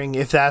wondering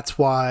if that's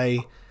why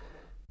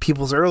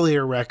people's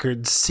earlier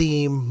records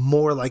seem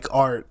more like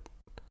art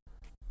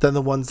than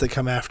the ones that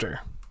come after.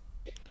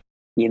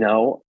 You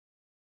know,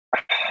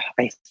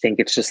 I think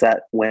it's just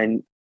that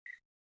when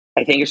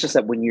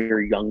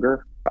you're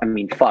younger, I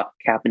mean, fuck,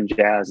 Cap'n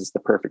Jazz is the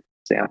perfect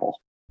example.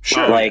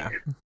 Sure. Like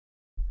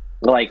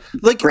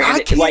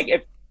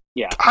granted,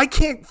 I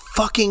can't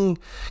fucking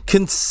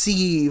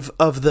conceive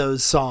of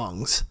those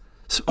songs.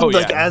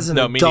 As an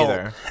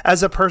adult,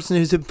 as a person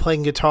who's been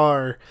playing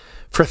guitar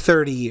for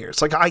 30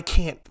 years, like I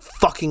can't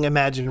fucking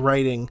imagine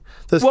writing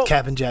those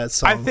Cap'n Jazz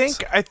songs.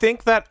 I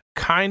think that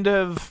kind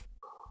of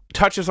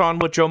touches on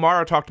what Joe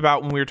Morrow talked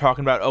about when we were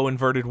talking about Oh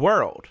Inverted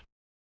World,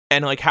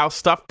 and like how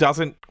stuff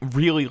doesn't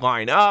really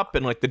line up,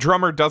 and like the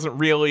drummer doesn't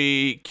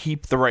really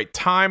keep the right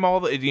time.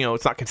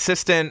 It's not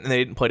consistent, and they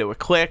didn't play to a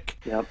click.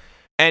 Yep.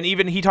 And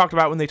even he talked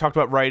about when they talked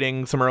about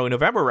writing some early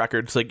November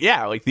records, like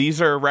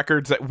these are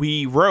records that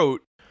we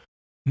wrote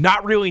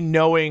not really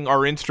knowing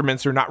our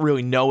instruments or not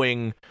really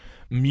knowing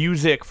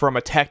music from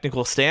a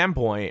technical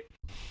standpoint,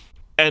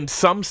 and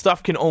some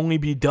stuff can only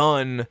be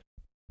done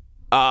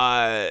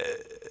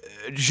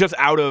just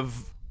out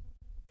of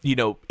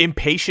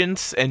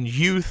impatience and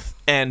youth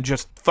and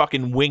just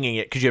fucking winging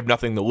it because you have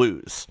nothing to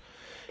lose.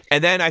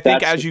 And then I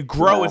think as you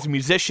grow as a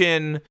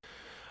musician,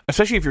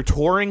 especially if you're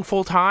touring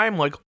full time,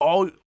 like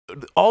all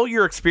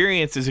your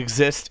experiences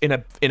exist in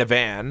a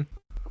van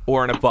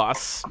or in a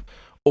bus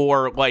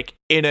or like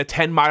in a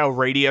 10-mile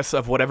radius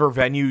of whatever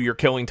venue you're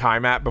killing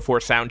time at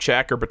before sound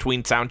check or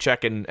between sound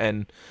check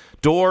and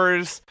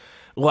doors.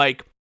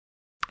 Like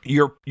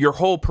your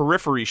whole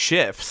periphery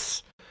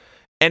shifts.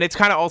 And it's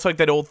kind of also like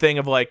that old thing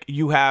of like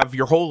you have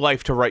your whole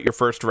life to write your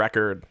first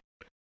record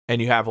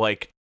and you have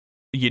like,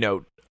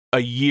 a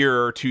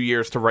year or 2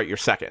 years to write your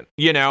second,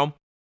 And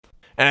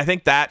I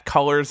think that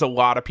colors a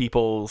lot of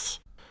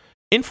people's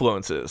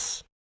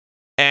influences.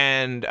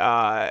 And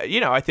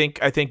I think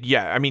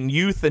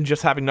youth and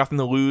just having nothing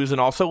to lose,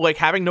 and also like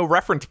having no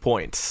reference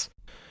points.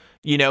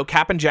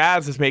 Cap'n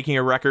Jazz is making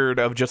a record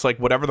of just like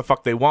whatever the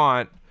fuck they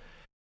want,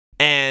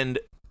 and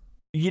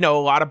a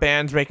lot of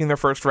bands making their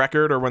first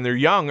record or when they're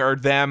young are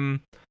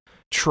them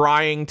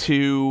trying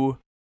to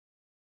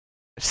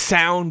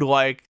sound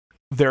like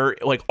they're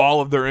like all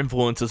of their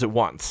influences at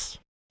once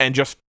and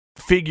just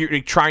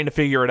trying to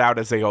figure it out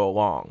as they go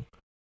along.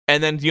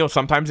 And then,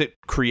 sometimes it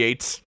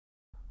creates,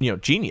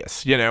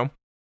 genius,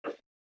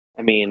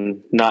 I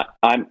mean,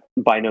 I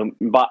by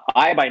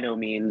no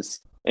means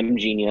am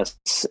genius,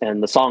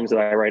 and the songs that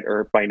I write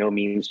are by no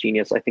means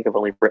genius. I think I've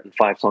only written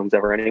 5 songs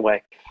ever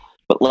anyway.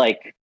 But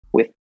like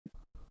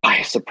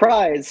by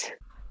surprise,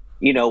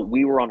 we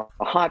were on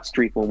a hot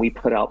streak when we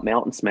put out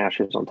Mountain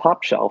Smashers on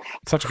Top Shelf.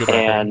 Such a good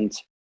record. And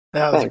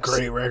that was a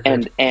great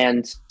record.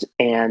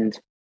 And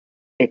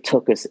it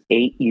took us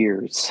 8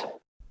 years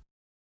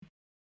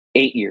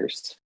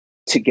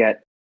to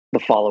get the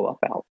follow-up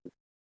out.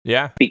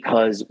 Yeah.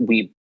 Because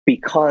we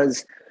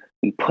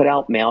put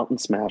out Mountain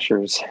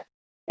Smashers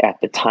at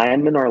the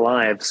time in our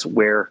lives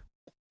where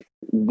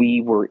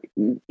we were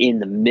in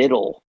the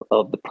middle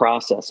of the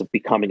process of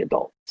becoming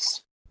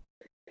adults.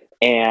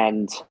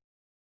 And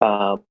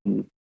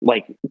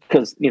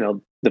because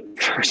the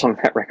first song on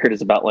that record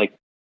is about like,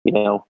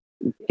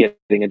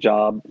 getting a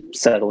job,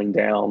 settling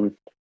down,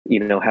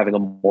 having a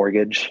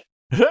mortgage.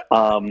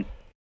 And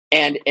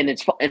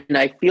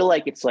I feel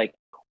like it's like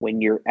when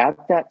you're at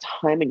that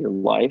time in your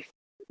life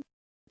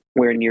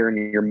where you're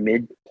in your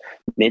mid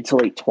to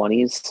late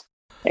 20s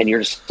and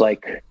you're just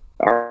like,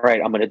 all right,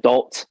 I'm an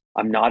adult.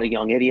 I'm not a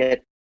young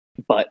idiot,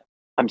 but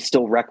I'm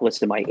still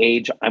reckless in my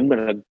age. I'm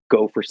going to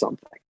go for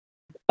something.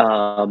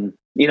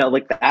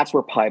 Like that's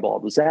where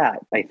Piebald was at,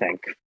 I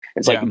think.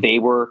 It's like they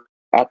were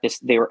at this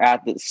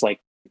like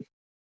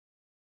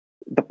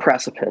the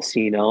precipice,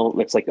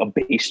 it's like a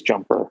base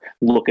jumper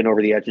looking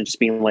over the edge and just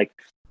being like,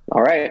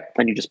 all right,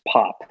 and you just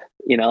pop,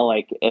 and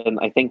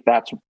I think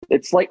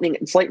it's lightning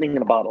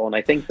in a bottle. And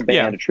I think the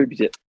band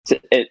attributes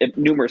it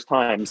numerous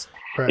times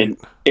in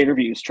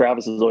interviews.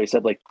 Travis has always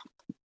said like,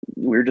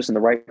 we're just in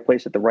the right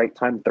place at the right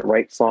time with the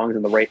right songs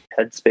in the right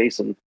headspace.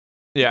 And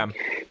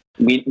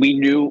we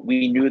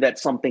knew that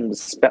something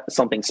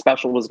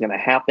special was going to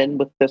happen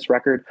with this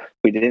record.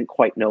 We didn't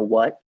quite know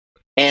what.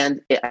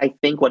 And I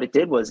think what it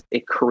did was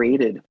it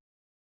created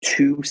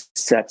 2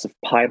 sets of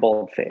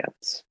Piebald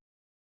fans.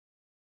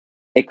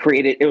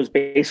 It was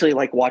basically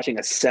like watching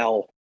a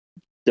cell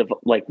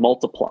like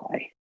multiply.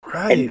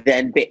 Right.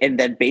 And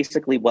then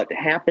basically what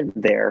happened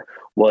there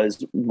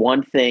was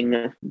one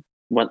thing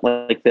went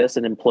like this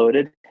and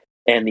imploded,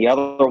 and the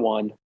other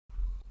one,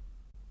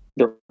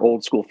 their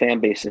old school fan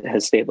base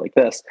has stayed like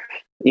this,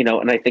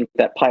 and I think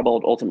that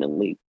Piebald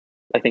ultimately,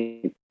 I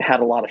think, had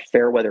a lot of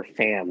fair weather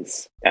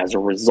fans as a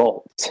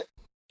result.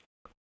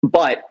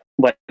 But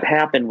what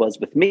happened was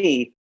with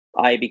me,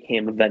 I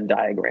became a Venn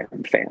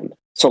diagram fan.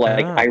 So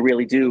like, I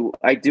do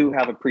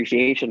have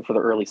appreciation for the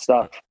early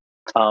stuff.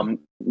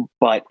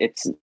 But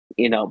it's,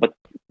 but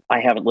I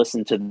haven't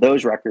listened to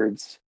those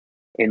records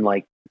in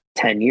like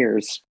 10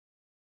 years.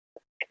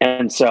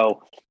 And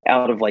so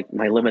out of like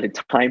my limited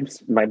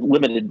times, my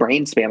limited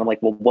brain span, I'm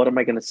like, well, what am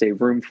I going to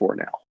save room for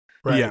now?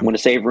 Right. Yeah. I'm going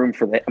to save room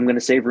for that. I'm going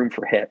to save room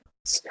for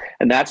hits.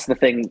 And that's the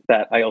thing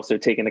that I also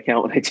take into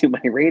account when I do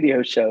my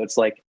radio show. It's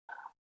like,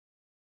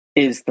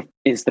 is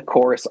the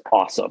chorus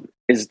awesome?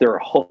 Is there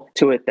a hook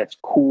to it that's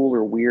cool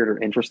or weird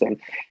or interesting?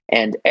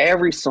 And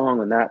every song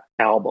on that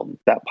album,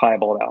 that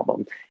Piebald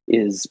album,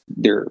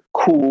 they're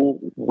cool,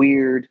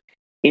 weird,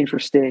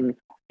 interesting,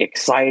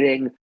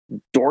 exciting,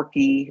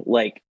 dorky,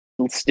 like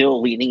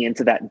still leaning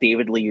into that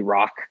David Lee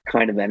Rock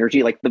kind of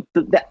energy. Like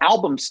the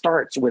album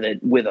starts with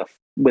a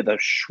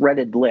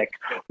shredded lick.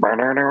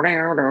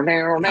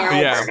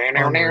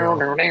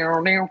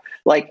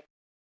 Like,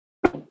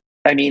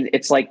 I mean,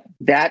 it's like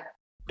that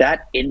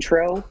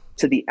intro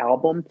to the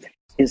album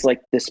is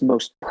like this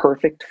most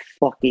perfect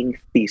fucking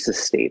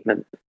thesis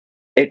statement.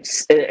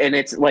 It's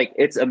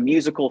a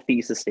musical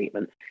thesis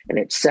statement, and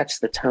it sets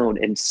the tone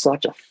in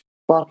such a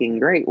fucking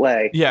great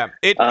way. Yeah,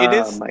 it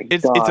is.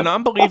 It's an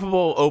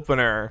unbelievable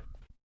opener.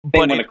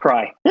 But I'm gonna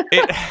cry.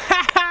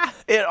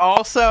 It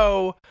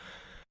also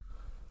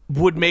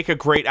would make a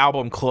great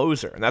album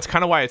closer, and that's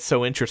kind of why it's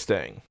so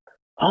interesting.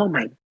 Oh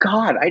my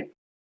god,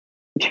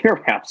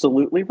 you're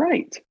absolutely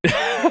right.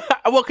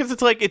 Well, because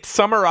it's like it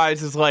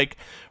summarizes like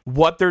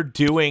what they're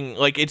doing.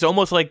 Like it's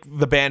almost like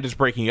the band is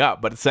breaking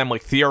up, but it's them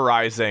like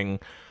theorizing,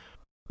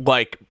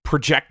 like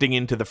projecting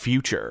into the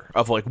future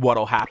of like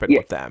what'll happen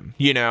with them.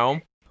 You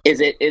know? Is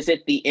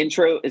it the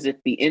intro? Is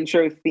it the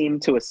intro theme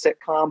to a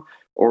sitcom,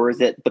 or is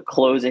it the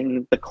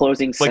closing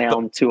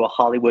sound to a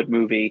Hollywood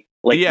movie?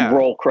 Like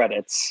roll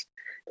credits.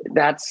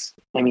 That's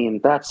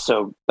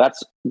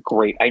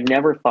great. I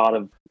never thought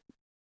of.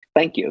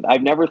 Thank you.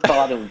 I've never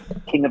thought of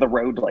King of the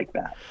Road like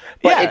that.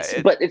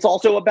 But it's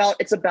also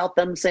about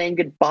them saying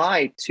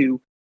goodbye to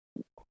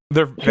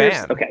their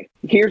van. Okay.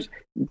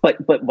 But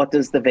what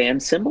does the van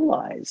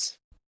symbolize?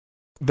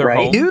 Their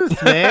home?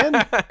 Youth, man.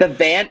 The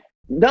van.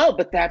 No,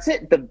 but that's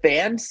it. The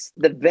van,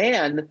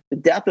 the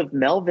death of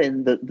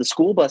Melvin, the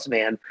school bus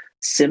van,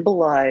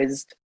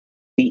 symbolized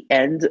the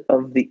end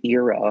of the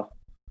era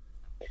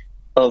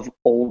of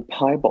old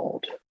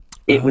Piebald.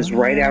 It was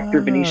right after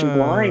Venetian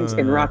Blinds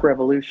and Rock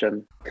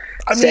Revolution.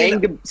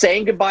 Saying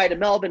goodbye to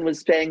Melvin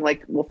was saying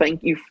like, well,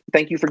 thank you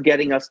for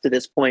getting us to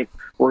this point.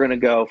 We're gonna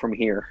go from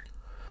here.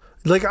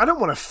 Like, I don't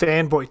want to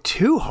fanboy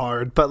too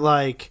hard, but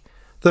like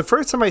the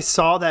first time I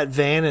saw that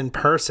van in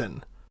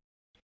person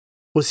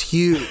was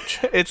huge.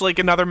 It's like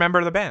another member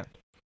of the band.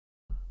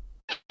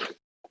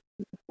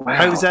 Wow.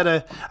 I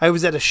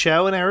was at a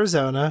show in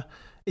Arizona.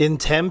 In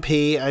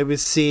Tempe, I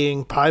was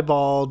seeing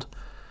Piebald.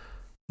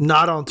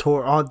 Not on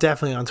tour,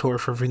 definitely on tour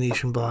for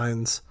Venetian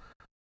Blinds.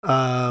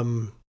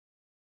 With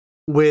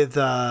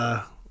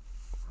Hot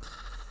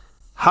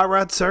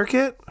Rod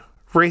Circuit,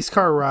 Race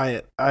Car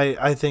Riot.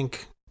 I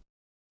think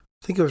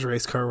it was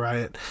Race Car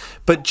Riot.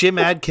 But Jim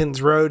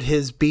Adkins rode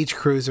his beach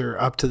cruiser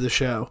up to the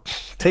show.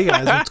 Hey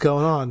guys, what's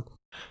going on?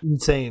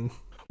 Insane.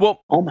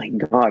 Well, oh my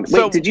god.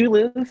 Wait, did you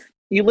live?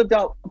 You lived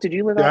out? Did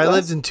you live out? I west?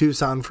 lived in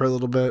Tucson for a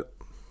little bit.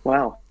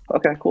 Wow.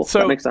 Okay, cool. So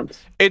that makes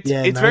sense.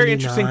 It's very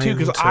interesting too,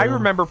 because I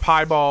remember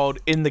Piebald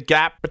in the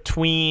gap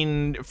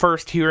between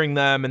first hearing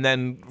them and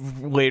then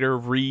later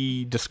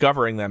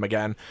rediscovering them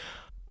again.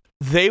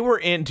 They were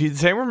in.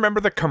 Does anyone remember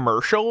the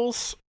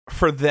commercials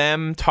for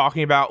them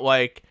talking about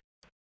like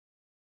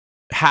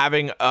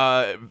having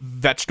a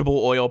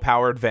vegetable oil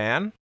powered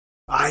van?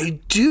 I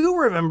do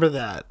remember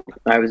that.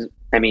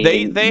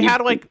 They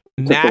had like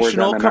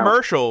national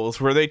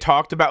commercials where they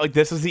talked about like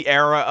this is the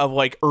era of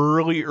like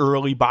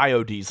early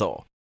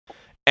biodiesel.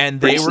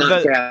 And they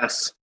were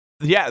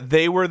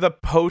they were the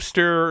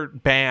poster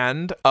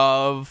band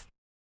of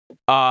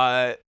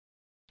kind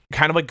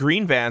of like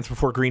green vans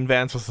before green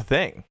vans was a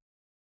thing.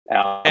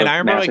 And I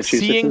remember like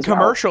seeing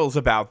commercials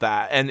about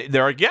that, and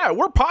they're like, yeah,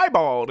 we're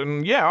Piebald,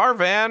 and yeah, our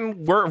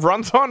van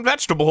runs on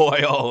vegetable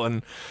oil,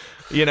 and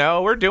you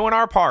know, we're doing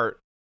our part.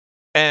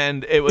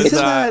 And it was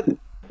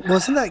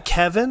wasn't that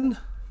Kevin?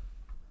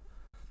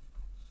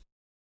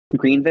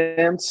 Green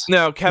Vans?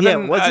 No, Kevin. Yeah,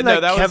 wasn't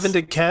that Kevin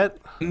DeKett?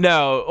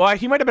 No, well,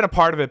 he might have been a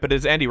part of it, but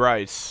it's Andy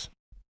Rice.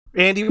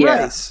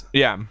 Rice.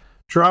 Yeah.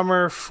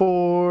 Drummer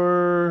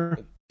for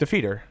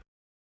Defeater.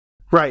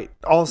 Right.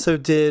 Also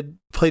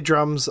play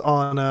drums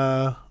on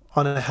a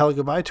Hell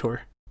Goodbye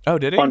tour. Oh,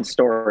 did he? Fun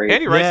story.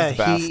 Andy Rice is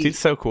the best. He's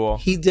so cool.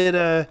 He did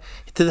the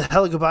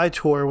Hell Goodbye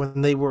tour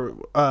when they were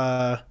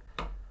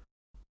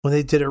when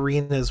they did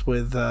arenas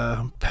with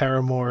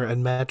Paramore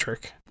and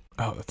Metric.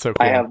 Oh, that's so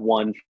cool. I have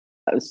one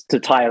to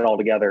tie it all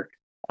together.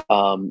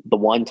 The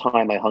one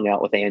time I hung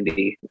out with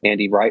Andy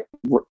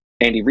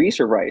Reese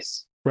or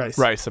Rice?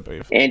 Rice, I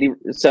believe. Andy.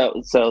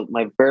 So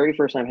my very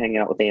first time hanging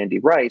out with Andy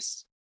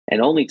Rice,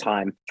 and only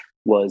time,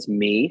 was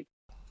me,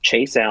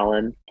 Chase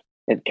Allen,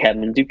 and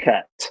Kevin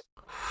Duquette.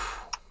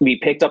 We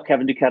picked up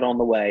Kevin Duquette on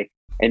the way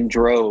and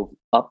drove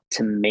up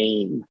to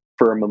Maine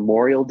for a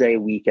Memorial Day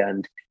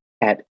weekend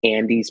at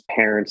Andy's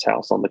parents'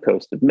 house on the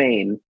coast of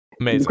Maine.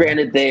 Amazing.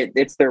 Granted,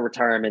 it's their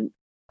retirement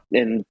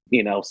and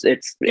you know,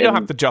 it's you don't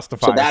have to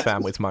justify his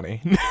family's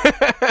money.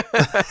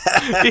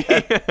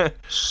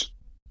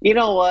 You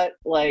know what?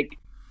 Like,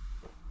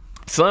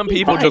 some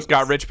people just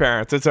got rich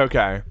parents. It's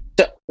okay.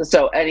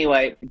 So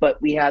anyway,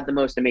 but we had the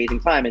most amazing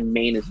time, and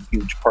Maine is a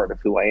huge part of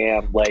who I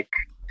am. Like,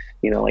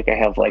 you know, like I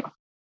have like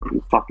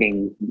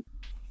fucking,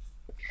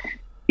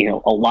 you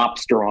know, a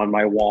lobster on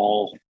my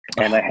wall,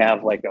 and I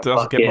have like a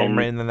doesn't get more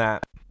Maine than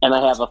that. And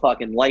I have a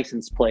fucking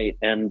license plate,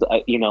 and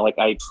you know, like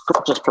I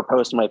just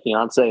proposed to my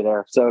fiance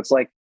there. So it's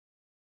like,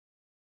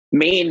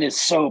 Maine is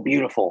so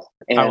beautiful,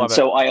 and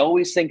I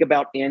always think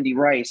about Andy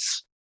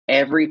Rice.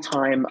 Every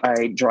time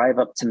I drive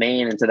up to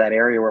Maine into that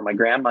area where my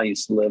grandma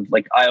used to live,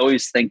 like I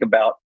always think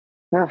about,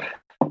 I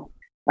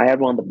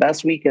had one of the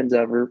best weekends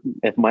ever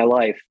of my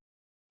life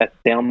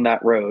down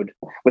that road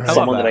with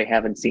someone that I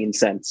haven't seen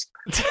since.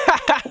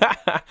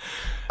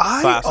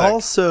 I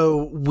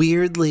also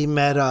weirdly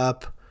met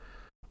up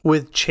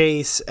with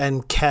Chase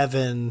and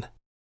Kevin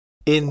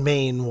in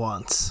Maine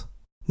once.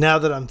 Now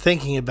that I'm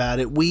thinking about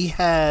it, we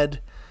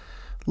had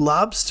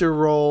lobster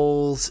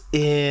rolls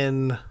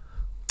in...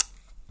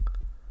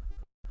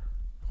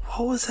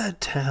 What was that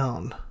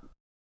town?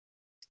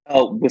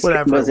 Oh, was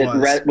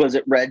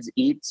it Red's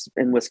Eats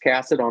in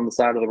Wiscasset on the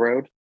side of the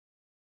road?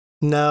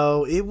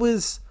 No, it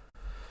was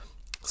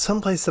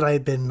someplace that I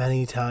had been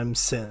many times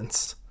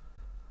since.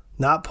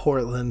 Not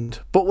Portland,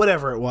 but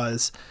whatever it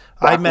was.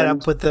 Rockland. I met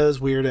up with those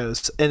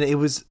weirdos, and it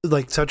was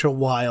like such a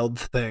wild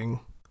thing.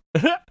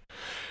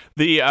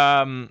 We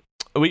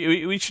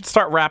should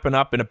start wrapping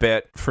up in a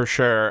bit for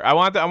sure. I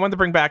wanted to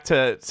bring back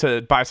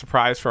to By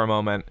Surprise for a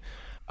moment.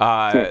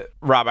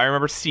 Rob, I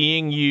remember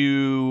seeing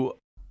you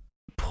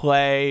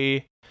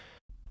play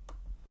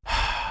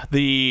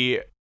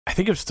I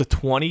think it was the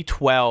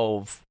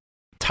 2012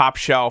 Top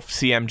Shelf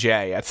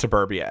CMJ at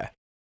Suburbia.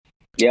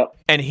 Yep.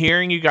 And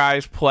hearing you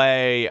guys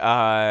play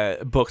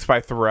Books by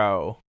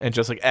Thoreau and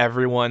just like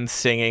everyone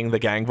singing the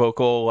gang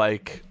vocal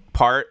like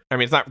part. I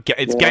mean,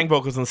 it's gang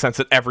vocals in the sense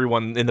that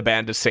everyone in the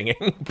band is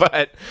singing,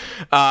 but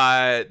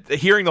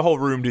hearing the whole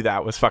room do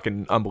that was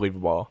fucking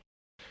unbelievable.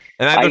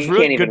 And that was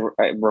really can't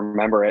even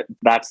remember it.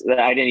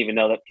 I didn't even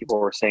know that people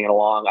were singing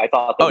along. I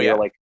thought that we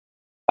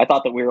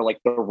were like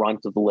the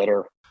runt of the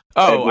litter.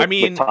 Oh, I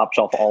mean, with Top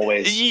Shelf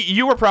always.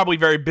 You were probably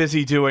very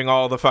busy doing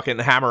all the fucking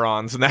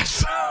hammer-ons and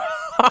that's.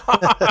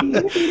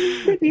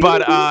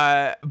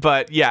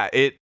 but yeah,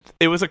 it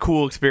was a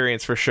cool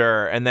experience for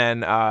sure. And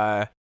then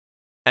yeah,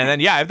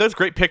 I have those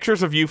great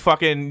pictures of you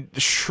fucking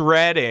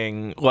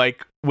shredding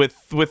like with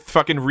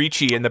fucking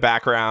Ricci in the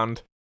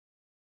background.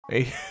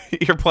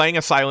 You're playing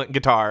a silent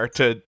guitar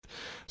to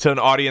an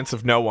audience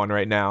of no one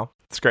right now.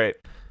 It's great.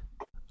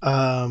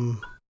 I don't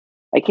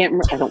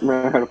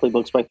remember how to play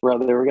Books by Thoreau.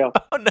 There we go.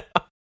 Oh no.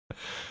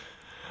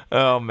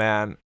 Oh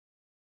man.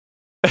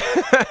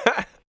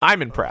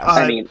 I'm impressed.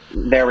 I mean,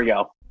 there we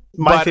go.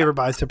 My favorite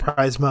By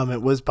Surprise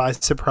moment was By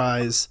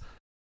Surprise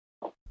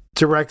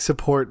direct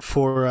support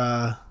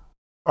for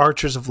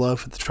Archers of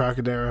Loaf at the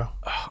Trocadero.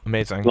 Oh,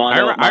 amazing. Well,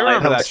 I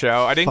remember that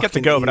show. I didn't get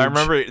to go, but I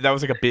remember that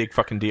was like a big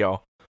fucking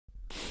deal.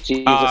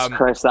 Jesus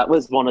Christ, that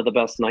was one of the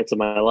best nights of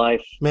my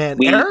life. Man,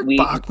 Eric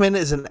Bachman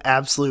is an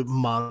absolute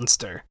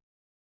monster.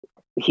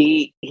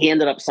 He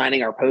ended up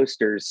signing our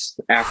posters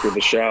after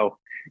the show.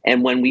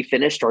 And when we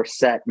finished our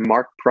set,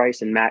 Mark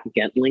Price and Matt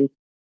Gentling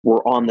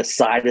were on the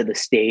side of the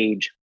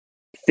stage,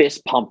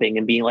 fist pumping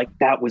and being like,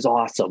 that was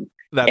awesome.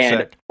 That's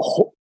sick.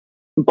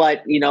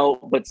 But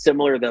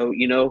similar though,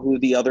 you know who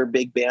the other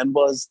big band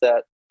was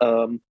that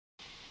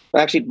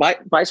actually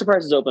By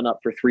Surprise has opened up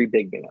for 3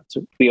 big bands.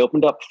 We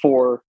opened up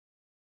for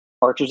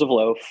Archers of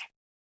Loaf.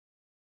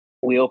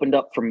 We opened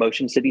up for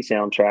Motion City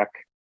Soundtrack,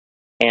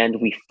 and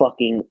we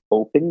fucking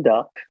opened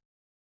up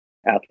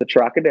at the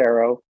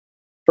Trocadero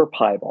for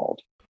Piebald.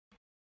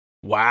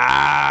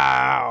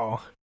 Wow.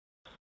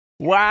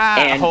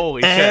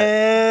 Holy shit.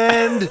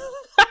 And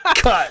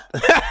cut.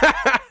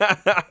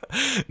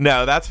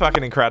 No, that's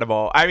fucking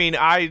incredible. I mean,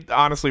 I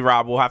honestly,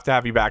 Rob, we'll have to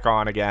have you back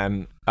on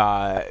again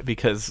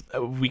because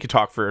we could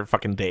talk for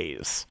fucking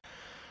days.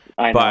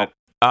 I know. But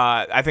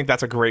I think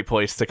that's a great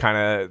place to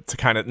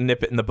kind of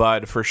nip it in the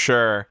bud for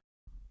sure.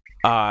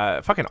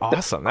 Fucking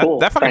awesome. Cool.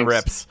 That fucking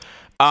rips.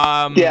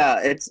 Yeah,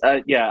 it's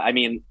I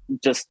mean,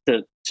 just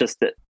to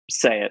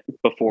say it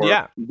before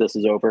this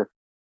is over.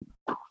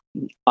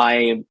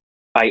 I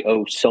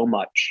owe so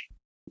much.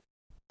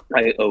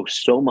 I owe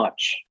so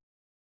much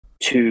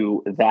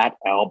to that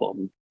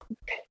album,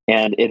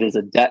 and it is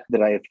a debt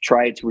that I have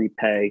tried to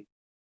repay.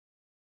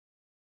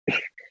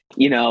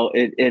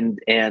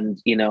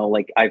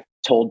 Like I've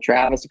told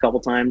Travis a couple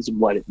times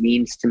what it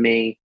means to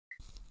me.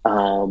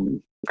 I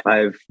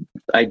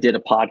did a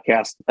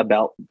podcast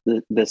about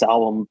this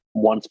album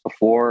once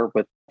before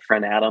with a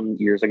friend Adam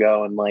years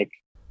ago, and like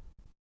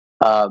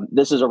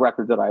this is a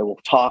record that I will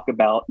talk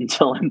about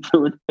until I'm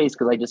blue in the face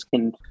because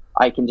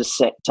I can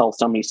just tell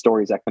so many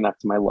stories that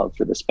connect to my love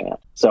for this band.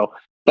 So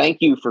thank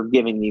you for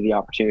giving me the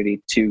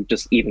opportunity to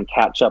just even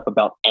catch up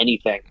about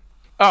anything.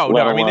 Oh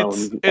no, I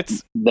mean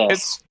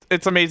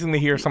it's amazing to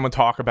hear someone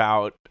talk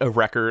about a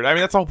record. I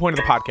mean, that's the whole point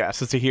of the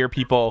podcast, is to hear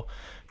people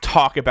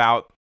talk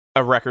about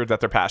a record that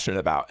they're passionate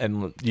about.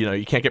 And, you know,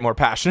 you can't get more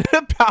passionate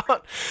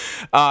about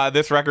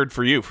this record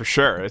for you, for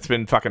sure. It's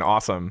been fucking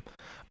awesome.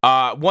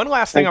 One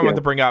last thing I wanted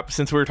to bring up,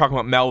 since we were talking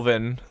about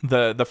Melvin,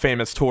 the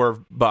famous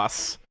tour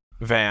bus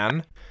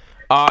van.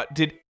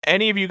 Did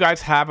any of you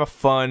guys have a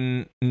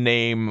fun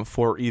name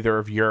for either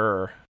of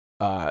your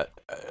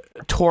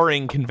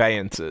touring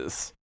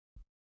conveyances?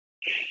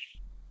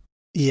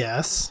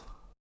 Yes.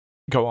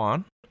 Go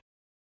on.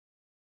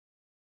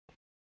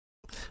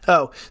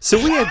 Oh, so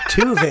we had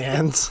two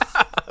vans.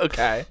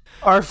 Okay.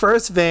 Our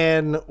first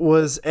van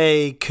was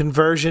a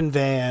conversion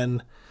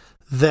van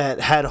that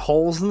had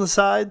holes in the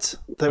sides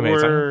that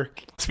were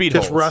speed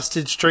just holes.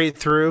 rusted straight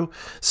through.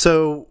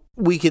 So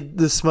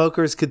the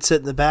smokers could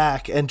sit in the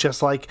back and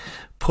just like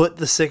put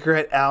the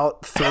cigarette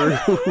out through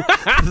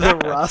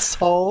the rust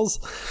holes.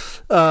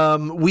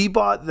 We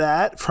bought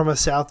that from a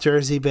South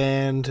Jersey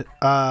band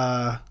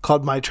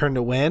called My Turn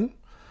to Win.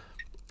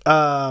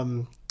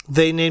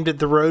 They named it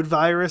the Road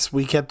Virus.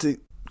 We kept it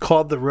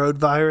called the Road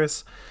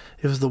Virus.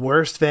 It was the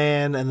worst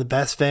van and the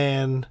best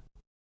van.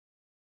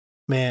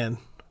 Man,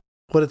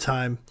 what a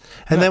time.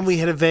 And then we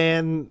had a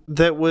van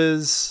that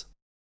was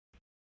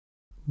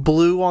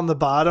blue on the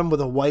bottom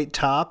with a white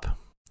top.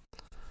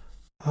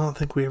 I don't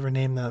think we ever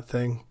named that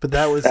thing, but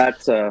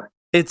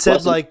it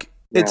said like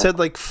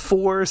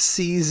 4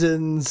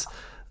 Seasons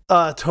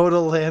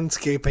total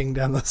landscaping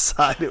down the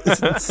side. It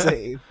was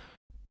insane.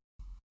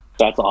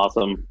 That's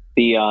awesome.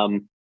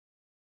 The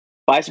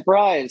By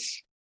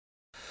Surprise,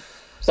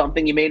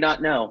 something you may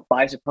not know,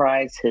 By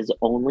Surprise has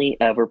only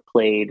ever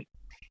played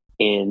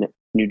in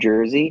New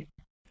Jersey,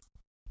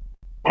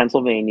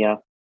 Pennsylvania,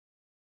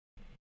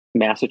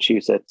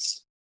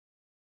 Massachusetts,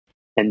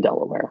 and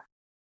Delaware.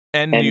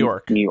 And New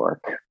York.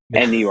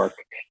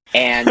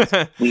 And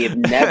we have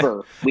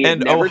never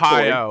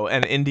Ohio toured.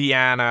 and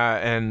Indiana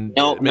and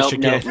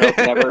Michigan.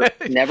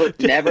 Never.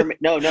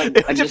 No.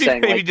 I'm just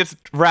saying. Maybe just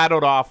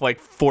rattled off like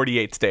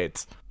 48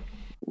 states.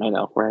 I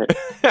know, right?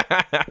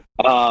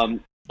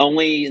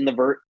 Only in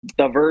the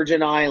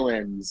Virgin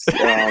Islands,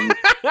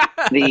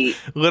 the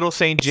Little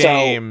St.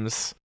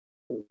 James.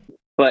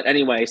 But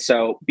anyway,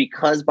 so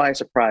because By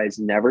Surprise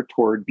never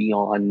toured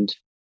beyond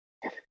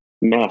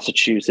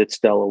Massachusetts,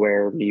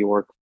 Delaware, New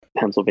York,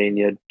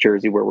 Pennsylvania,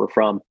 Jersey, where we're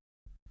from,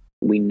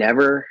 we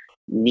never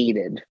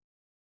needed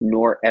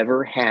nor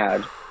ever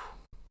had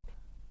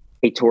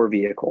a tour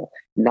vehicle.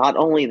 Not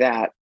only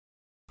that,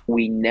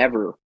 we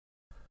never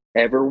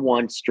ever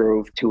once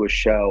drove to a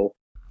show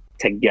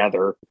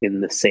together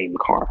in the same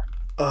car.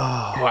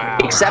 Oh, wow.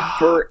 Except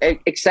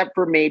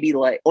for maybe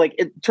like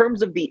in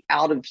terms of the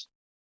out of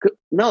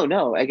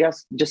no, I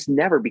guess just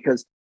never,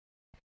 because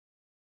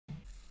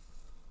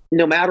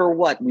no matter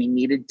what, we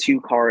needed 2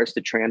 cars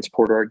to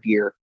transport our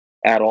gear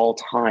at all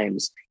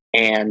times.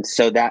 And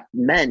so that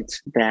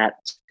meant that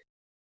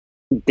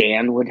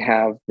Dan would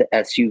have the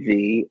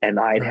SUV and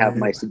I'd have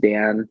my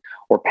sedan,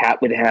 or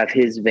Pat would have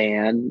his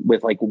van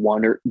with like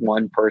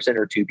one person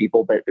or 2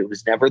 people, but it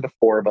was never the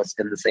 4 of us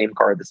in the same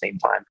car at the same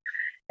time.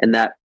 And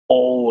that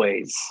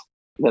always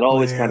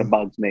kind of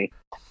bugs me.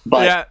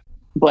 But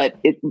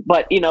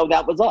you know,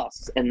 that was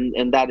us,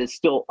 and that is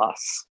still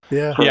us.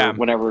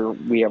 Whenever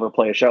we ever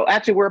play a show.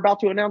 Actually, we're about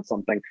to announce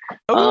something.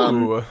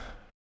 Oh.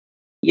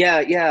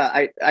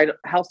 I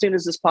how soon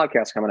is this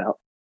podcast coming out?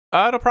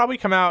 It'll probably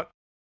come out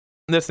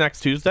this next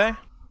Tuesday.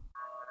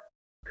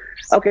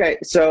 Okay,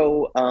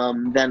 so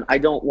then I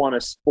don't want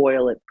to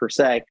spoil it per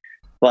se,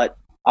 but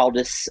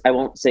I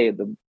won't say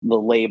the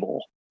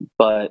label,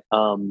 but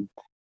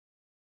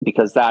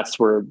because that's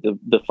where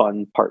the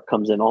fun part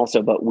comes in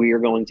also. But we are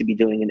going to be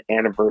doing an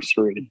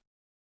anniversary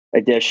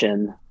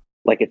edition,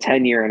 like a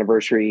 10-year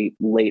anniversary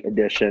late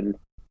edition,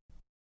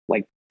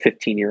 like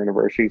 15-year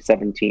anniversary,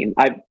 17.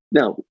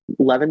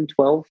 11,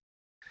 12.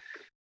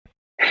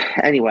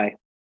 Anyway,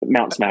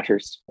 Mountain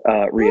Smashers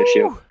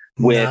reissue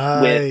with 8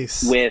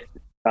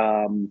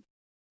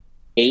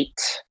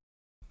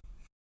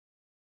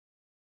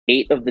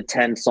 of the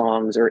 10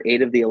 songs, or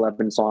 8 of the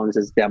 11 songs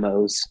as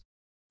demos,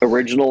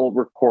 original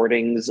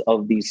recordings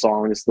of these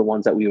songs, the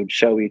ones that we would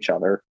show each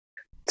other,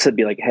 to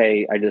be like,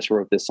 hey, I just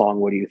wrote this song,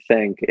 what do you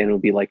think? And it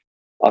would be like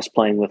us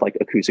playing with like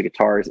acoustic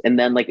guitars, and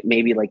then like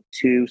maybe like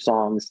 2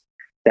 songs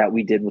that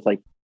we did with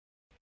like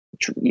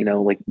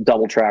like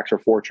double tracks or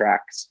 4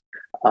 tracks.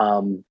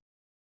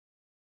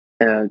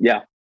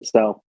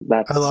 So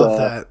that's, I love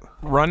that.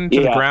 Run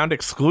to the Ground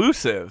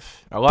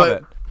exclusive. I love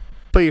it.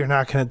 But you're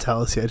not going to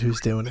tell us yet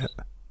who's doing it.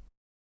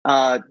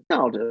 No,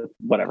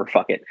 whatever.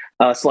 Fuck it.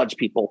 Sludge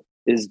People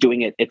is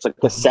doing it. It's a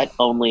cassette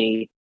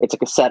only. It's a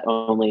cassette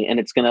only,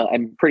 and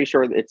I'm pretty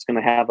sure it's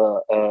gonna have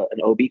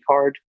an OB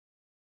card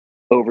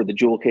over the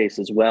jewel case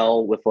as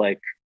well, with like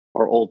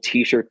our old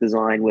T-shirt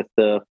design with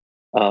the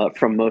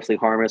from Mostly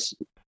Harmless,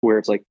 where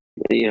it's like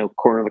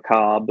corn on the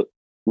cob,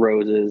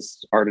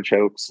 roses,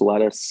 artichokes,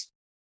 lettuce,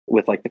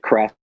 with like the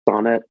crest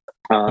on it.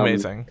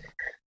 Amazing.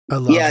 I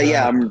love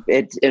that.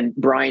 It's, and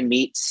Brian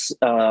Meats,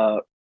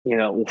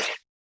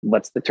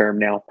 what's the term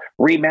now?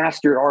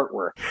 Remastered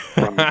artwork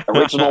from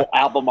original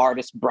album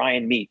artist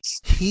Brian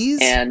Meeks.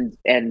 And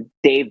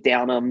Dave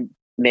Downham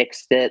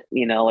mixed it,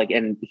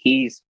 and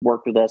he's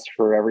worked with us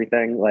for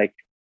everything. Like,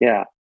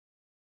 yeah.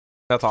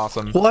 That's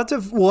awesome.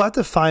 We'll have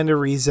to find a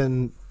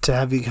reason to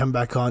have you come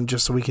back on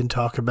just so we can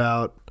talk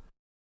about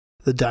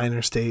the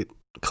Diner State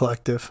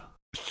Collective.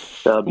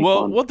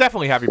 We'll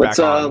definitely have you back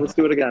on. Let's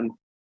do it again.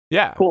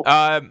 Yeah. Cool.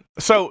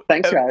 So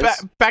thanks,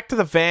 guys. Back to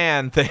the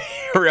van thing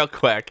real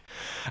quick.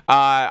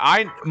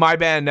 My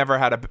band never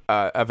had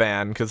a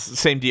van because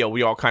same deal.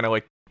 We all kind of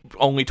like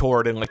only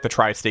toured in like the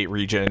tri-state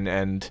region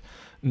and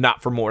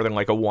not for more than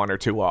like a 1 or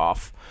 2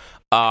 off.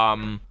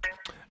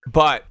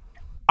 But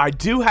I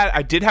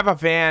did have a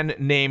van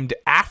named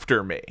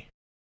after me,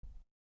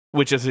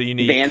 which is a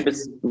unique Van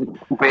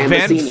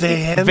Bassini.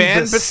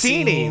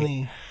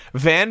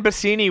 Van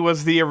Bassini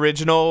was the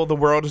original "The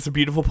World Is a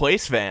Beautiful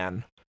Place"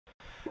 van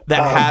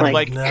that had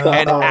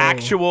an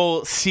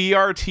actual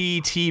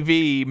CRT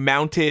TV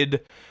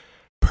mounted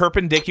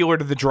perpendicular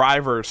to the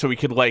driver, so we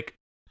could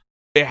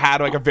it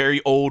had like a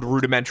very old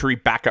rudimentary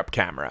backup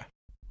camera.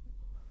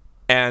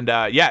 And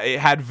it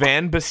had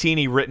Van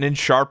Bassini written in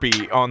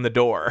Sharpie on the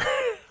door.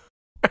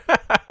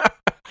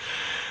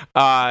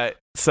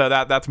 So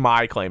that's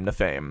my claim to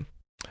fame.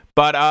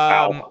 But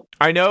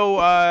I know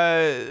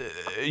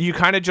you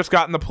kind of just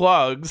got in the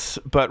plugs,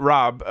 but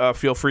Rob,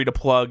 feel free to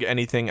plug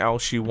anything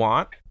else you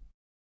want.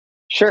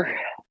 Sure.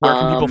 Where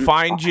can people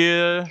find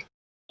you?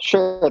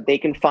 Sure. They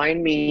can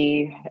find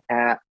me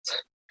at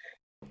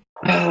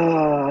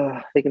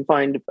they can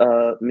find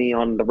me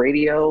on the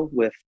radio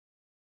with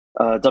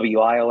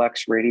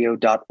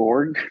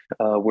WIOXradio.org.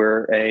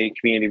 We're a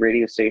community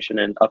radio station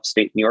in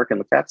upstate New York in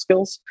the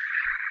Catskills.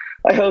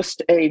 I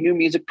host a new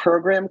music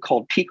program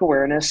called Peak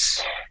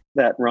Awareness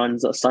that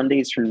runs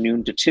Sundays from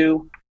noon to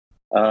 2.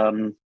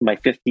 My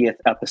 50th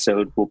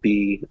episode will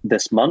be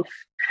this month.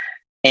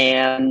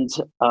 And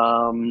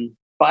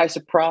By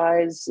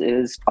Surprise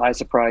is By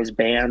Surprise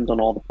Band on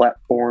all the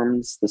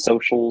platforms, the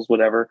socials,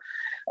 whatever.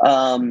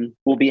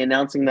 We'll be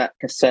announcing that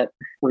cassette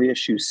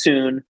reissue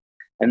soon.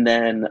 And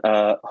then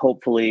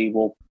hopefully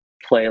we'll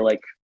play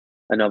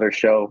another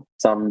show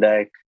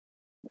someday.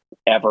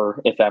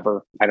 If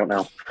ever, I don't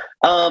know.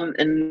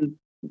 And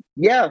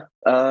yeah,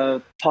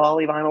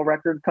 Polyvinyl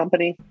Record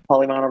Company,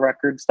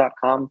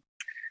 polyvinylrecords.com.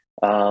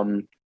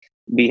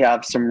 We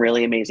have some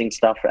really amazing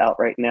stuff out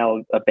right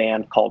now. A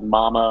band called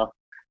Mama,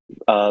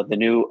 the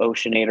new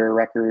Oceanator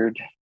record,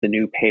 the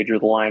new Pedro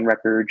the Lion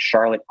record,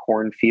 Charlotte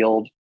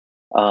Cornfield.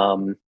 A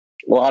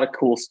lot of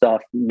cool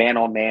stuff. Man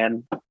on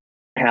Man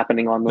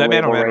happening on the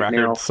label right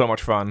now. So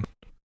much fun.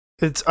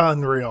 It's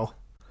unreal.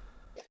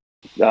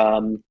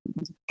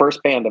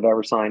 First band I've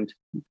ever signed.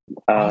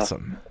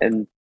 Awesome.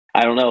 And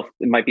I don't know if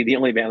it might be the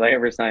only band I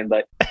ever signed,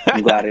 but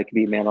I'm glad it could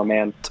be Man on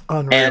Man. It's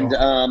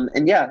unreal.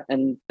 And yeah,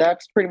 and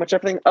that's pretty much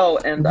everything. Oh,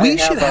 and we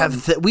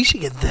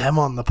should get them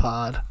on the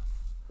pod.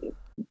 We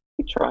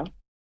try.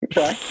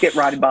 Get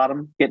Roddy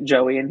Bottom, get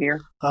Joey in here.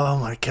 Oh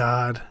my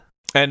god.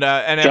 And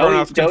everyone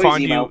else can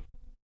find you.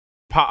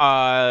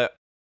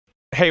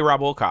 Hey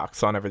Rob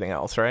Wilcox on everything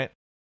else, right?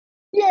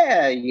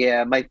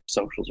 Yeah. My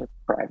socials are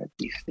private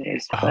these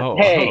days.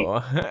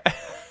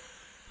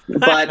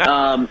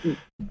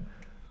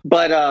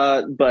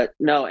 But, but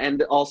no,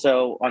 and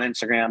also on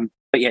Instagram.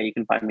 But yeah, you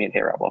can find me at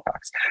Hey Rob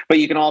Wilcox. But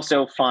you can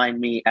also find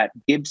me at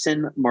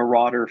Gibson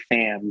Marauder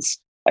Fans.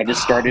 I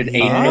just started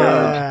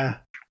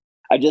a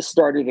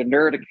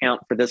nerd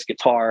account for this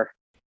guitar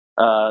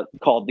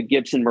called the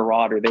Gibson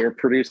Marauder. They were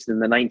produced in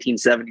the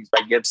 1970s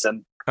by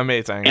Gibson.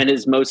 Amazing. And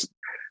is most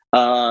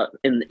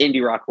in the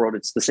indie rock world,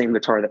 it's the same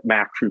guitar that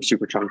Mac from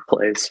Superchunk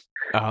plays.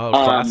 Oh,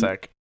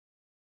 classic.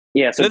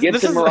 Yeah, so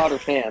Gibson Marauder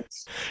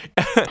Fans.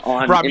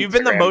 On Rob, Instagram. you've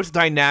been the most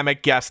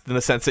dynamic guest in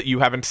the sense that you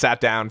haven't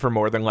sat down for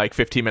more than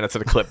 15 minutes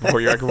at a clip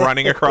before you're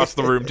running across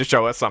the room to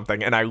show us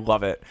something, and I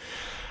love it.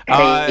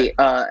 Hey,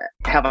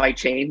 have I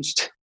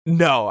changed?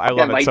 No, I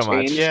love it so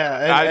much.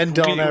 Yeah, and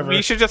don't ever.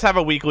 We should just have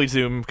a weekly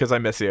Zoom because I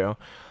miss you.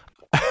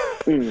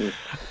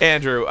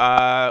 Andrew,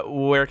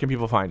 where can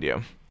people find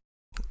you?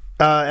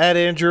 At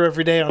Andrew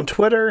Everyday on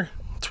Twitter.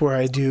 It's where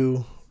I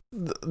do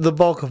the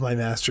bulk of my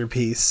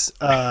masterpiece.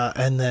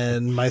 And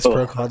then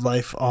Maestro Called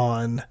Life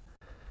on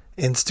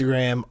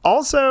Instagram.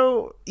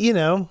 Also,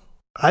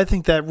 I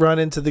think that Run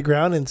Into the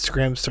Ground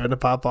Instagram's starting to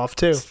pop off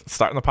too.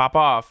 Starting to pop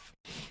off.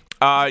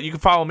 You can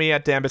follow me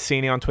at Dan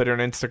Bassini on Twitter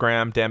and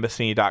Instagram,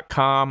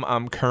 danbassini.com.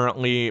 I'm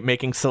currently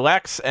making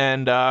selects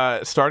and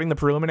starting the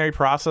preliminary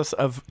process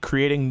of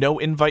creating No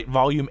Invite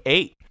Volume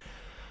 8.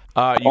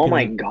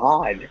 My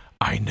God.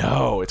 I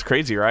know. It's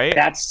crazy, right?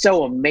 That's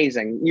so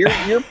amazing.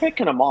 You're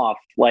picking them off.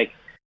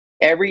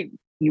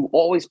 You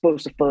always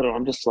post a photo.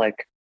 I'm just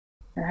like,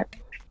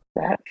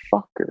 that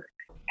fucker.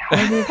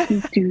 How did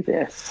he do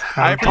this?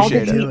 How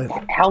did he do it?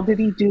 How did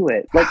he do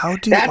it? How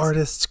do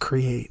artists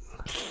create?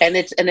 And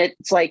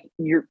it's like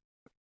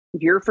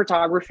your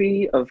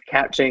photography of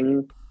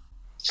catching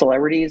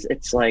celebrities.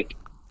 It's like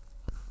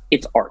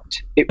it's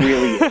art. It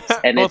really is.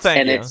 And it's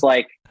it's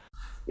like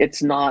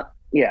it's not.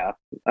 Yeah.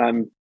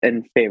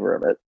 in favor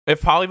of it.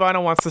 If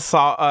Polyvinyl wants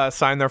to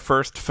sign their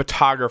first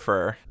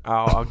photographer,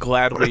 I'll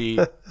gladly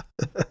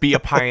be a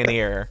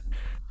pioneer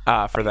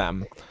for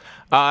them.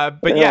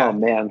 But yeah, oh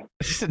man,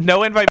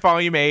 No Invite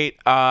Volume 8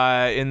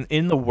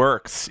 in the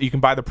works. You can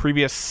buy the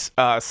previous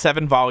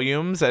 7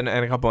 volumes and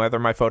a couple other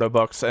my photo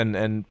books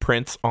and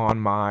prints on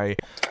my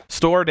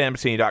store,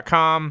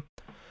 danbastini.com.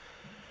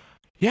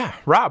 Yeah,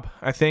 Rob,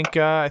 I think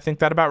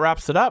that about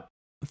wraps it up.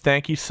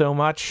 Thank you so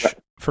much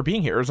for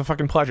being here. It was a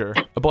fucking pleasure,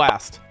 a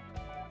blast.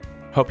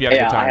 Hope you had a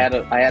good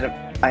time.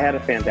 I had a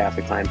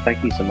fantastic time.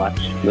 Thank you so much.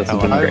 This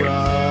has been Bye, great.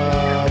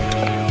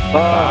 Rob.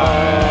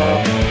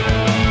 Bye.